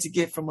ever going to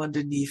get from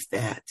underneath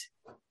that.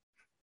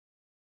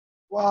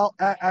 Well,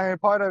 I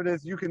part of it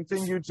is you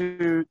continue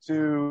to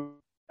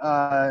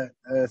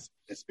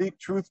speak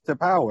truth to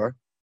power,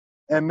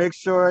 and make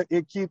sure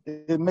it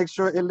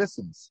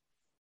listens.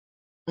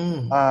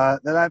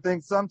 That I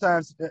think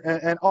sometimes,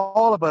 and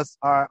all of us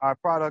are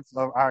products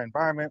of our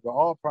environment. We're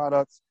all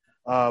products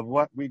of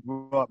what we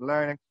grew up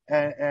learning.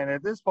 And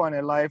at this point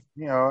in life,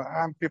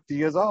 I'm 50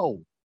 years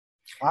old.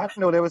 I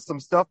know there was some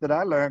stuff that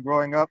I learned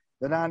growing up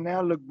that I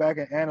now look back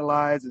and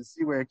analyze and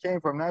see where it came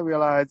from. And I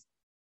realize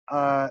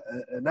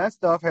that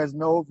stuff has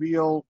no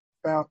real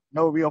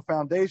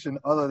foundation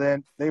other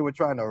than they were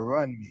trying to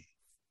run me.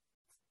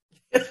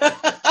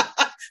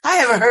 I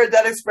haven't heard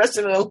that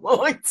expression in a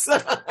long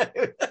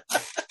time.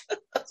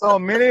 So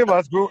many of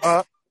us grew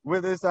up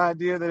with this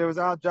idea that it was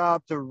our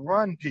job to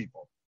run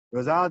people. It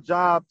was our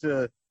job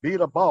to be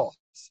the boss.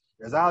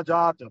 It was our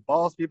job to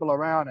boss people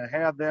around and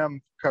have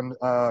them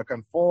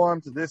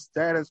conform to this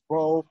status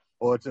quo,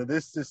 or to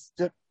this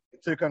system,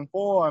 to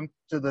conform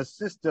to the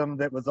system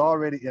that was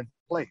already in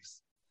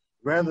place,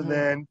 rather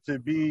than to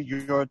be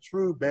your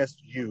true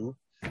best you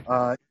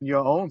in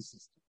your own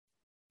system.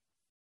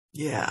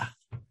 Yeah.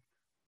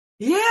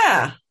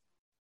 Yeah.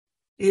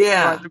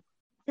 Yeah. But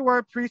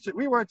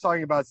we weren't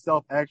talking about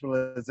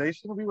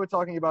self-actualization. We were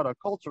talking about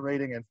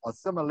acculturating and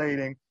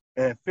assimilating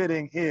and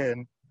fitting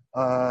in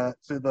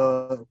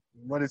to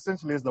what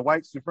essentially is the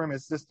white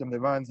supremacist system that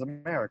runs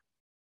America.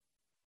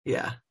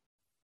 Yeah.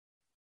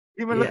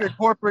 Even look at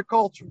corporate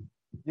culture.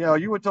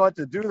 You were taught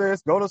to do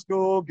this, go to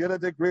school, get a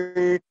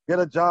degree, get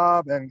a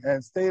job,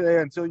 and stay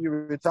there until you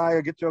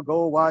retire, get your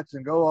gold watch,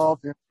 and go off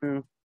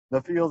into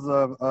the fields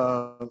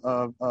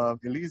of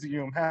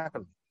Elysium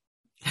happily.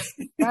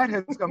 That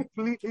has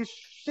completely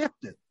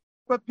shifted,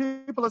 but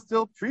people are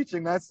still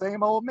preaching that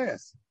same old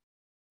mess.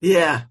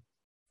 Yeah.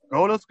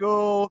 Go to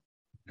school,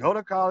 go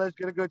to college,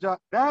 get a good job.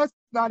 That's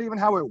not even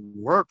how it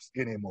works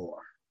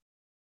anymore.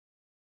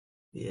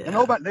 Yeah.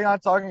 And they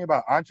aren't talking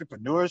about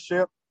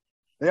entrepreneurship.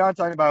 They aren't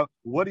talking about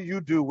what do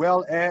you do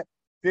well at,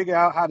 figure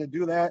out how to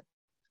do that.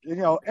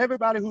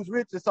 Everybody who's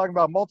rich is talking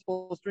about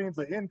multiple streams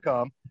of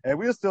income, and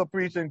we're still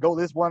preaching go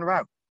this one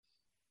route.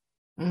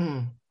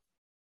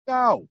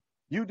 No.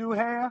 You do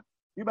hair,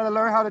 you better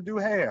learn how to do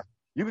hair.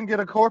 You can get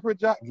a corporate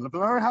job,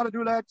 learn how to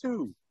do that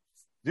too.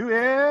 Do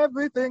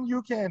everything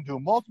you can, do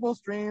multiple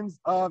streams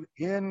of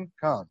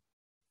income.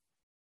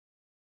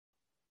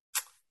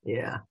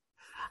 Yeah.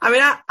 I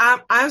mean,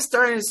 I'm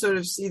starting to sort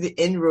of see the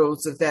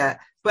inroads of that,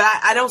 but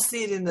I don't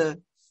see it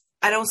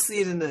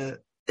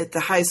at the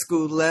high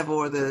school level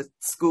or the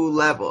school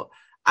level.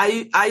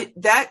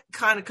 That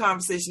kind of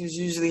conversation is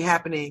usually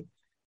happening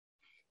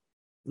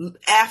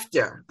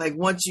after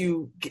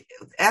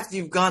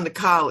you've gone to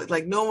college.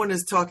 Like, no one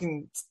is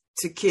talking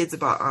to kids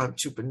about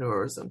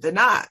entrepreneurism. They're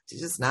not. They're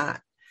just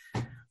not.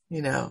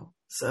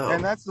 So.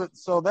 And that's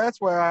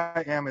where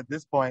I am at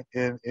this point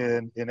in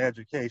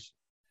education.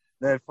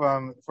 That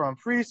from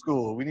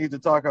preschool, we need to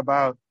talk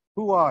about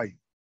who are you,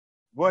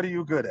 what are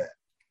you good at.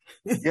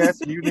 Yes,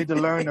 you need to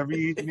learn to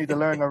read. You need to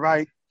learn to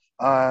write.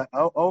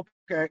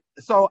 Okay.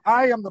 So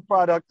I am the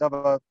product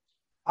I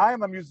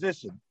am a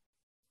musician.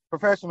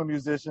 Professional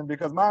musician,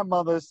 because my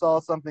mother saw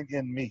something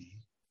in me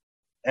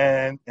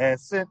and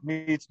sent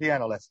me to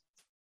piano lessons.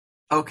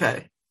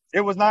 Okay.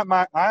 It was not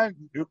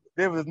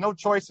there was no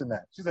choice in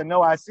that. She said,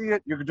 no, I see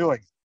it, you're doing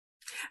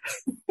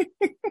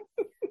it.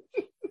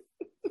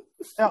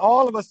 Now,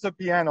 all of us took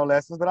piano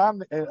lessons, but I'm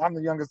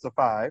the youngest of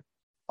 5.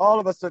 All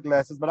of us took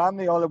lessons, but I'm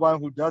the only one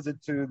who does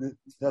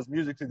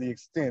music to the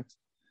extent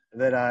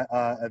that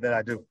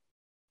I do.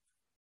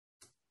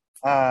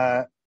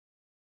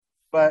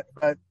 But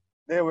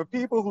there were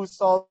people who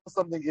saw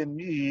something in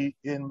me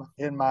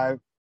in my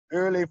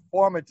early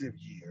formative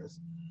years,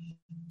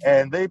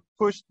 and they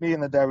pushed me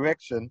in a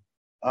direction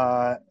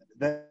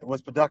that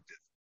was productive.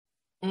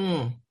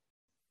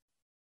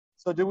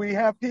 So do we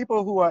have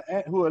people who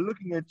are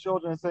looking at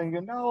children and saying,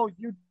 you know,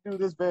 you do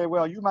this very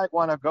well. You might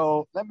want to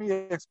go. Let me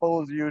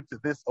expose you to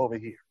this over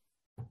here,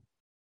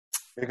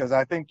 because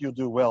I think you'll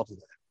do well in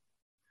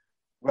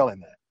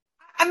that.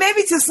 And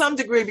maybe to some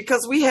degree,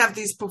 because we have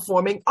these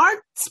performing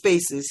art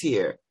spaces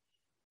here.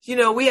 You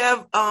know, we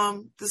have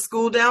the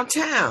school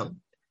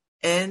downtown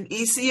and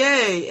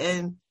ECA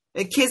and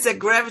kids that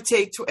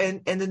gravitate to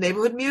and the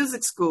neighborhood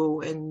music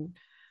school and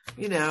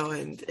we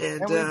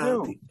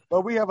do.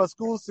 But we have a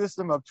school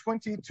system of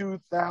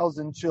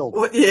 22,000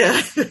 children. Well,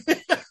 yeah.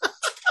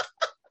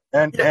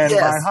 and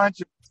my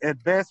hunch,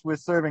 at best, we're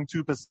serving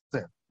 2%.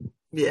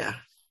 Yeah.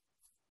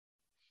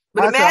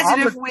 But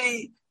imagine if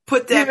we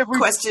put that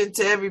question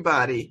to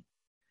everybody.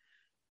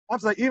 I'm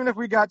saying, even if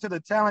we got to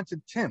the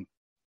talented 10,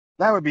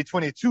 that would be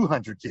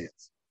 2,200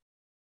 kids.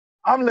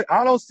 I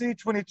don't see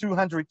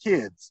 2,200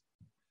 kids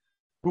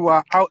who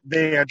are out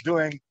there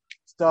doing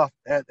stuff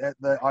at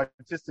the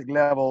artistic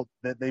level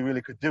that they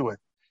really could do it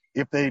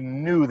if they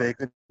knew they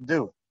could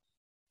do it.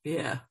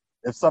 Yeah.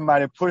 If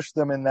somebody pushed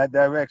them in that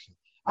direction.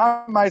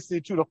 I might see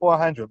 200 to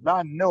 400, but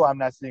I know I'm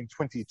not seeing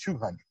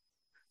 2,200.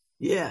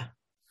 Yeah.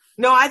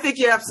 No, I think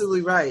you're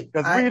absolutely right.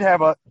 Because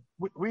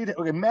we'd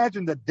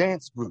imagine the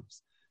dance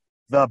groups,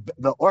 the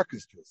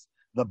orchestras,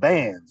 the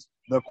bands,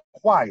 the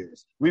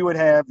choirs. We would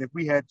have, if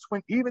we had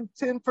even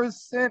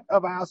 10%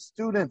 of our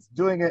students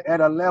doing it at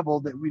a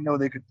level that we know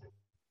they could do.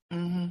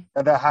 Mm-hmm.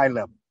 At that high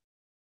level.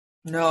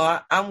 No,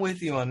 I'm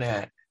with you on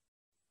that.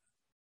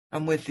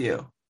 I'm with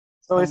you.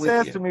 So it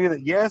says to me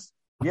that yes,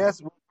 we're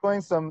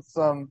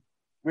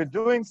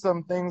doing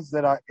some things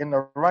that are in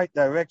the right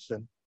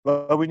direction,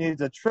 but we need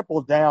to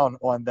triple down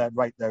on that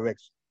right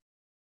direction.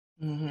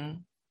 Mm-hmm.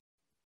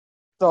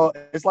 So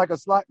it's like a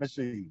slot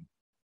machine,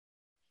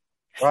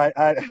 right?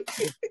 I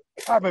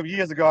remember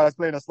years ago I was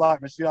playing a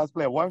slot machine. I was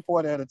playing 1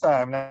 quarter at a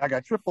time, and I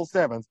got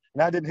 777s,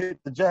 and I didn't hit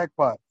the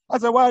jackpot. I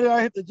said, why did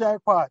I hit the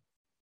jackpot?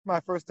 My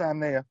first time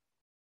there.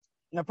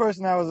 And the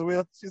person I was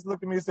with, she's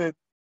looked at me and said,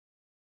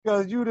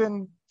 because you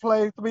didn't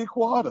play 3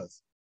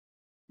 quarters.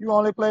 You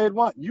only played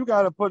 1. You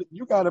gotta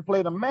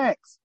play the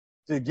max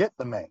to get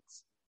the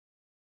max.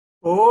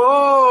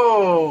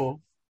 Oh.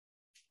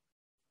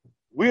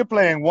 We're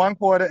playing 1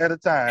 quarter at a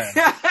time.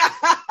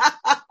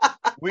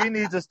 We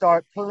need to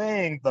start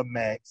playing the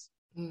max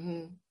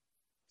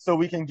so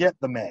we can get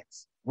the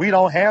max. We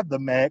don't have the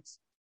max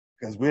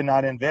because we're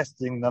not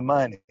investing the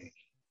money.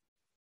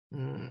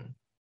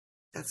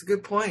 That's a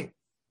good point.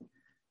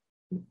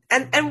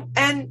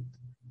 And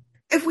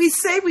if we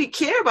say we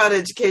care about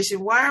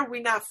education, why are we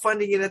not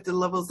funding it at the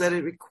levels that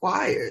it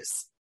requires?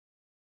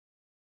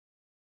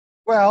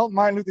 Well,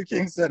 Martin Luther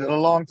King said it a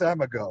long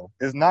time ago.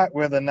 It's not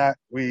whether or not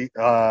we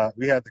have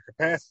the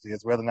capacity;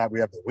 it's whether or not we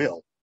have the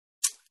will.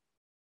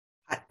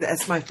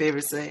 That's my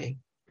favorite saying.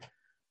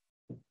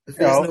 If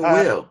there's no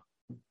will,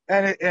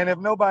 and if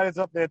nobody's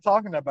up there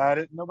talking about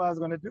it, nobody's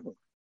going to do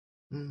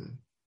it. Mm.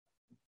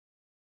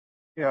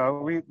 You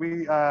know,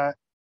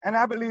 and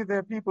I believe there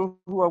are people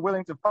who are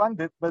willing to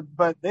fund it,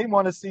 but they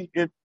want to see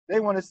it.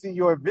 They want to see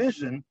your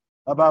vision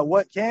about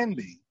what can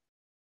be.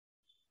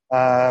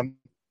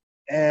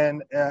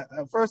 And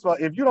first of all,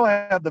 if you don't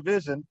have the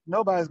vision,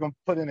 nobody's going to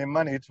put any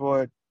money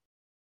toward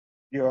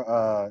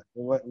your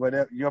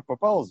your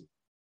proposal.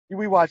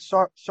 We watch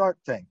Shark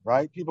Tank,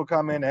 right? People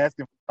come in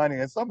asking for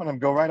money, and some of them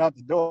go right out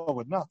the door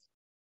with nothing.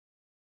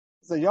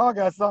 So y'all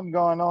got something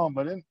going on,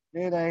 but it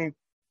ain't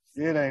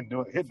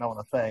hitting on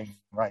a thing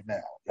right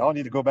now. Y'all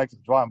need to go back to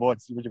the drawing board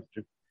and see what you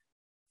can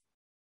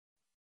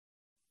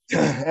do.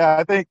 Yeah,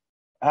 I think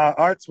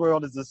arts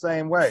world is the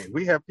same way.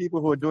 We have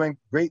people who are doing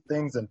great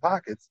things in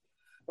pockets,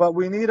 but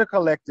we need a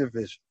collective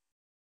vision.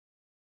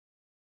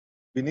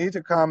 We need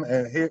to come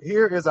and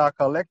here is our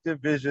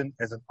collective vision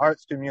as an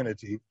arts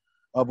community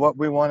of what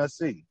we want to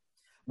see.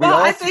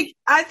 I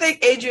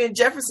think Adrian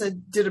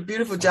Jefferson did a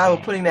beautiful job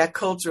of putting that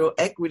cultural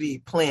equity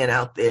plan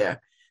out there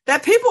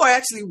that people are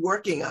actually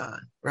working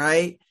on,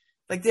 right?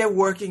 Like they're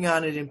working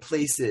on it in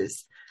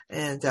places,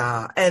 and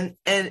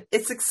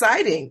it's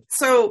exciting.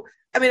 So,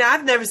 I mean,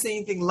 I've never seen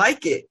anything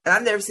like it.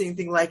 I've never seen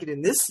anything like it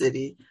in this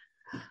city.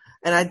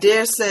 And I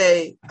dare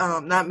say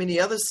not many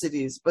other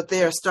cities, but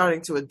they are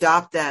starting to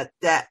adopt that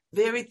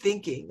very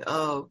thinking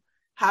of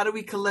how do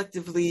we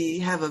collectively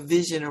have a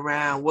vision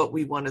around what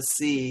we want to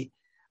see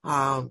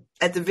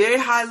at the very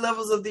high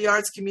levels of the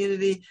arts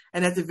community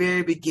and at the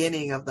very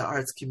beginning of the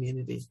arts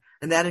community.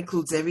 And that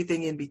includes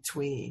everything in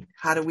between.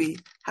 How do we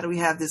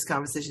have this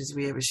conversation so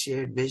we have a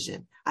shared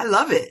vision? I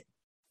love it.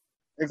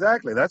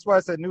 Exactly. That's why I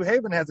said New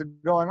Haven has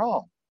it going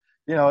on.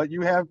 You know,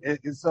 you have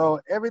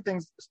so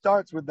everything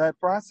starts with that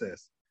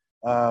process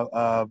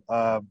of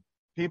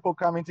people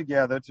coming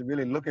together to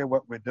really look at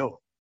what we're doing.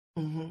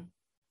 Mm-hmm.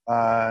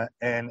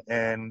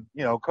 And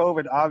you know,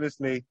 COVID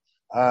obviously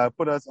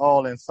put us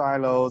all in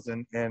silos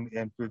and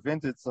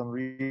prevented some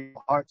real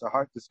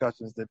heart-to-heart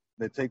discussions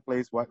that take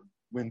place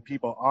when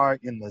people are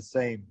in the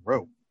same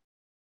room.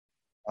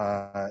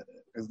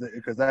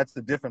 Because that's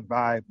a different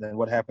vibe than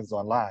what happens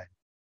online.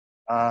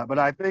 But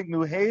I think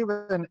New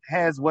Haven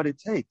has what it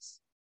takes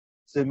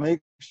to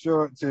make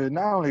sure to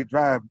not only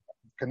drive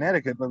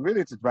Connecticut, but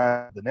really to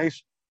drive the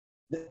nation.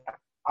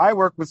 I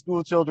work with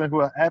school children who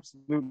are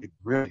absolutely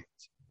brilliant,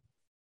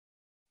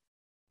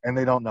 and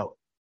they don't know it.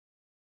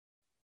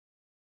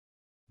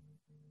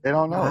 They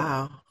don't know.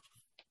 Wow.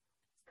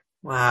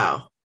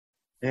 Wow.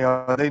 You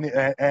know,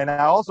 and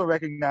I also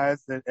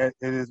recognize that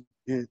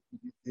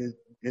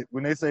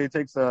when they say it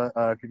takes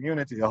a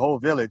community, a whole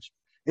village,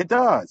 it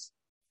does.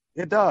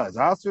 It does.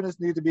 Our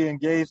students need to be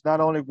engaged not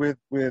only with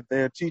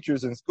their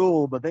teachers in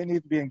school, but they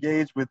need to be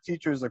engaged with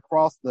teachers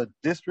across the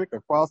district,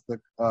 across the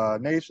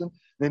nation.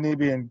 They need to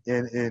be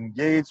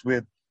engaged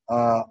with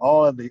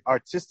all of the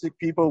artistic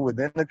people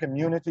within the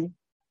community.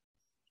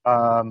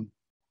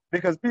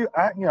 Because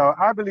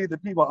I believe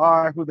that people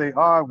are who they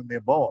are when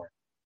they're born.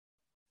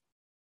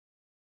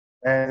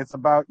 And it's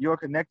about your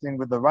connecting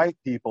with the right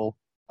people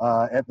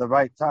at the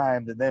right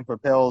time that then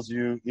propels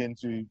you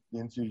into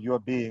your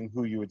being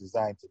who you were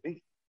designed to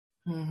be.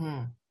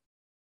 Mm-hmm.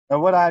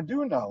 And what I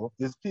do know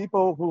is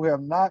people who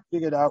have not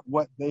figured out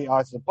what they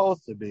are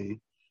supposed to be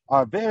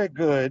are very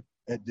good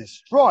at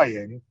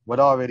destroying what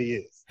already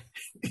is.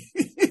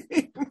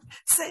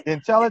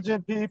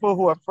 Intelligent people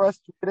who are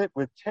frustrated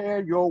will tear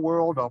your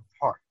world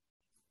apart.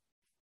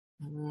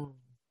 Mm.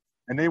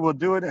 And they will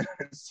do it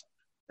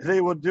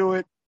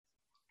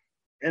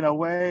in a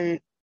way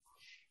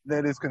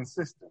that is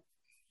consistent.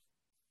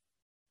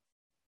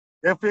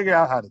 They'll figure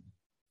out how to do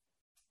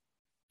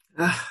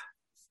it.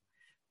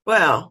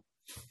 Well,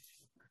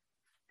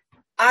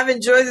 I've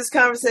enjoyed this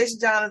conversation,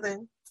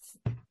 Jonathan.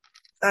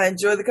 I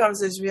enjoyed the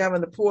conversation we have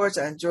on the porch.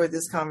 I enjoyed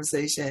this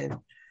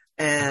conversation.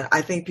 And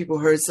I think people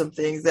heard some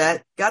things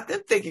that got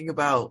them thinking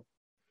about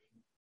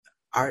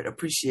art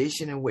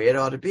appreciation and where it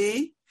ought to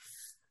be.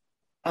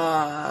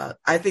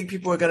 I think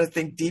people are going to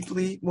think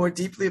more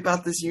deeply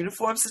about this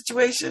uniform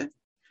situation.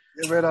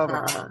 Get rid of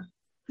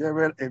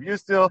it. If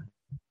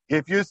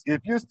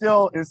you're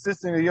still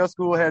insisting that your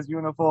school has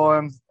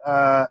uniforms,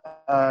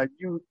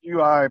 you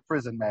are a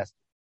prison master.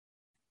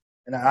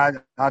 And I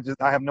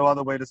have no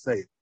other way to say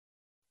it.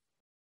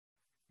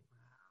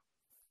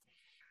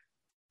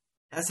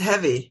 That's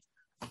heavy.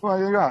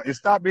 Well, yeah, and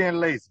stop being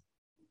lazy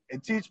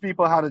and teach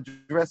people how to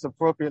dress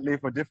appropriately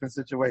for different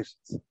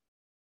situations,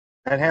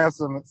 and have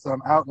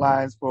some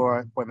outlines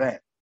for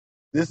that.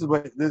 This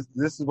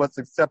is what's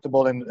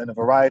acceptable in a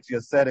variety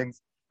of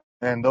settings,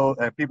 and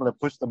people have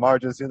pushed the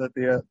margins hither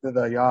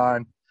the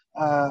yarn.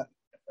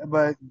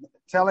 But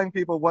telling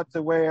people what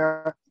to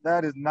wear,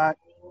 that is not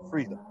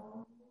freedom.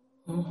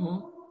 Mm-hmm.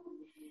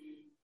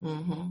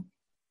 Mm-hmm.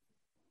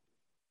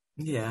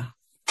 Yeah.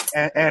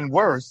 And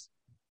worse,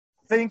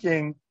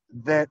 thinking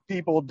that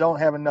people don't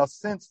have enough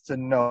sense to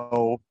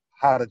know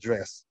how to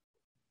dress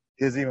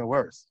is even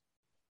worse.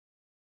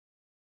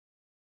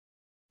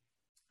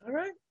 All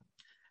right.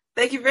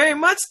 Thank you very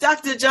much,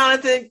 Dr.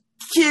 Jonathan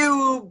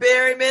Q.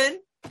 Berryman.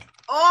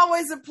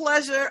 Always a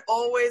pleasure,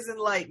 always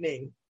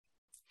enlightening.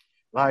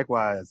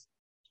 Likewise.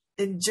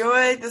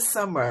 Enjoy the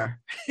summer.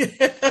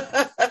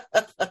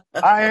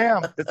 I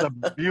am. It's a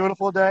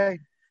beautiful day.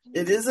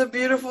 It is a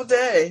beautiful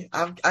day.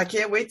 I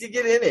can't wait to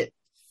get in it.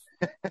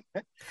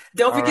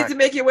 Don't forget to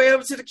make your way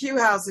over to the Q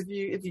House if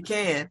you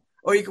can,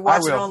 or you can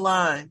watch it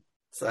online.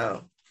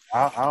 So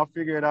I'll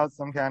figure it out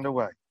some kind of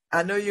way.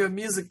 I know you're a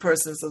music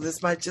person, so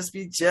this might just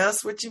be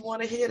just what you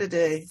want to hear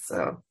today.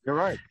 So You're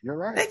right.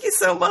 Thank you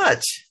so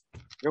much.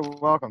 You're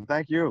welcome.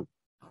 Thank you.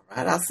 All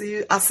right, I'll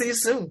see you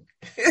soon.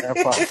 Have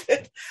fun.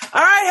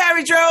 All right,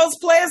 Harry Droz,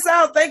 play us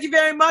out. Thank you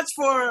very much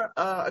for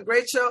a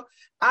great show.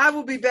 I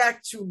will be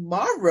back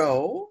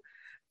tomorrow.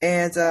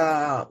 And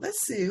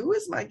let's see, who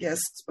is my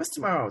guest? What's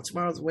tomorrow?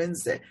 Tomorrow's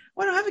Wednesday.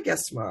 Well, I don't have a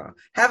guest tomorrow.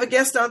 Have a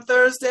guest on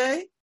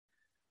Thursday,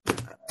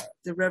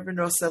 the Reverend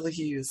Norcella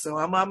Hughes. So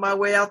I'm on my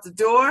way out the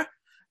door,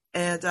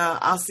 and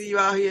I'll see you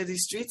out here in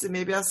these streets, and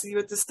maybe I'll see you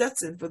at the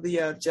Stetson for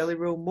the Jelly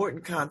Roll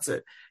Morton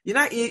concert.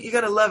 You're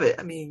gonna love it.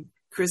 I mean,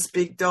 Chris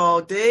Big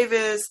Dog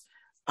Davis,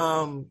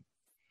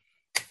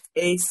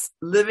 Ace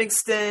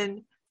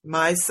Livingston,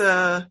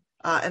 Misa,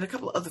 and a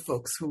couple of other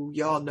folks who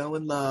y'all know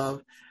and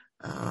love.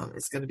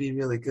 It's going to be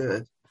really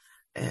good,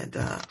 and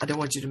I don't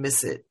want you to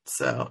miss it.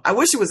 So I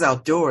wish it was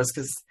outdoors,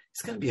 because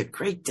it's going to be a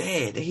great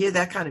day. To hear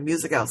that kind of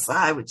music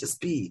outside would just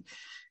be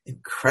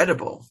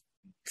incredible.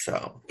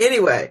 So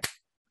anyway,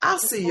 I'll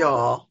see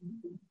y'all.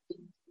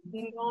 Keep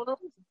me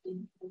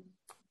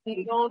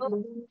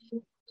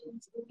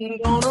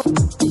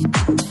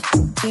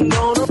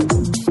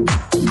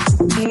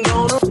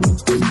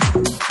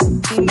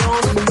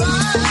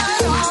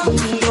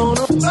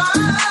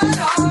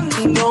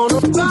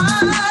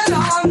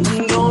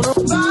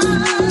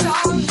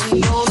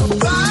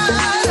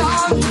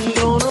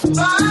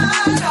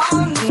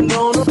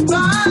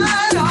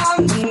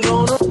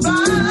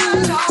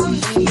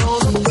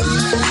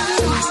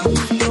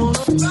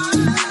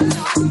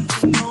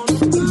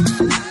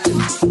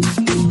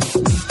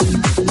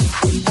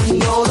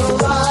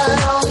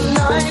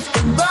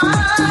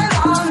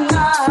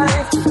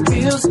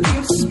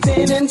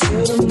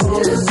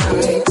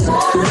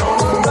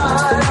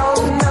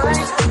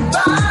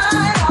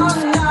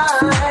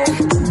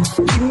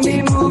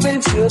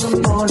the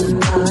morning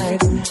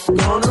light.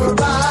 Gonna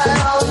ride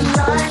all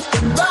night,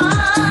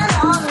 ride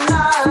all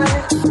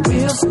night.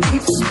 Wheels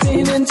keep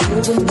spinning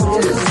till the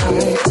morning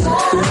light.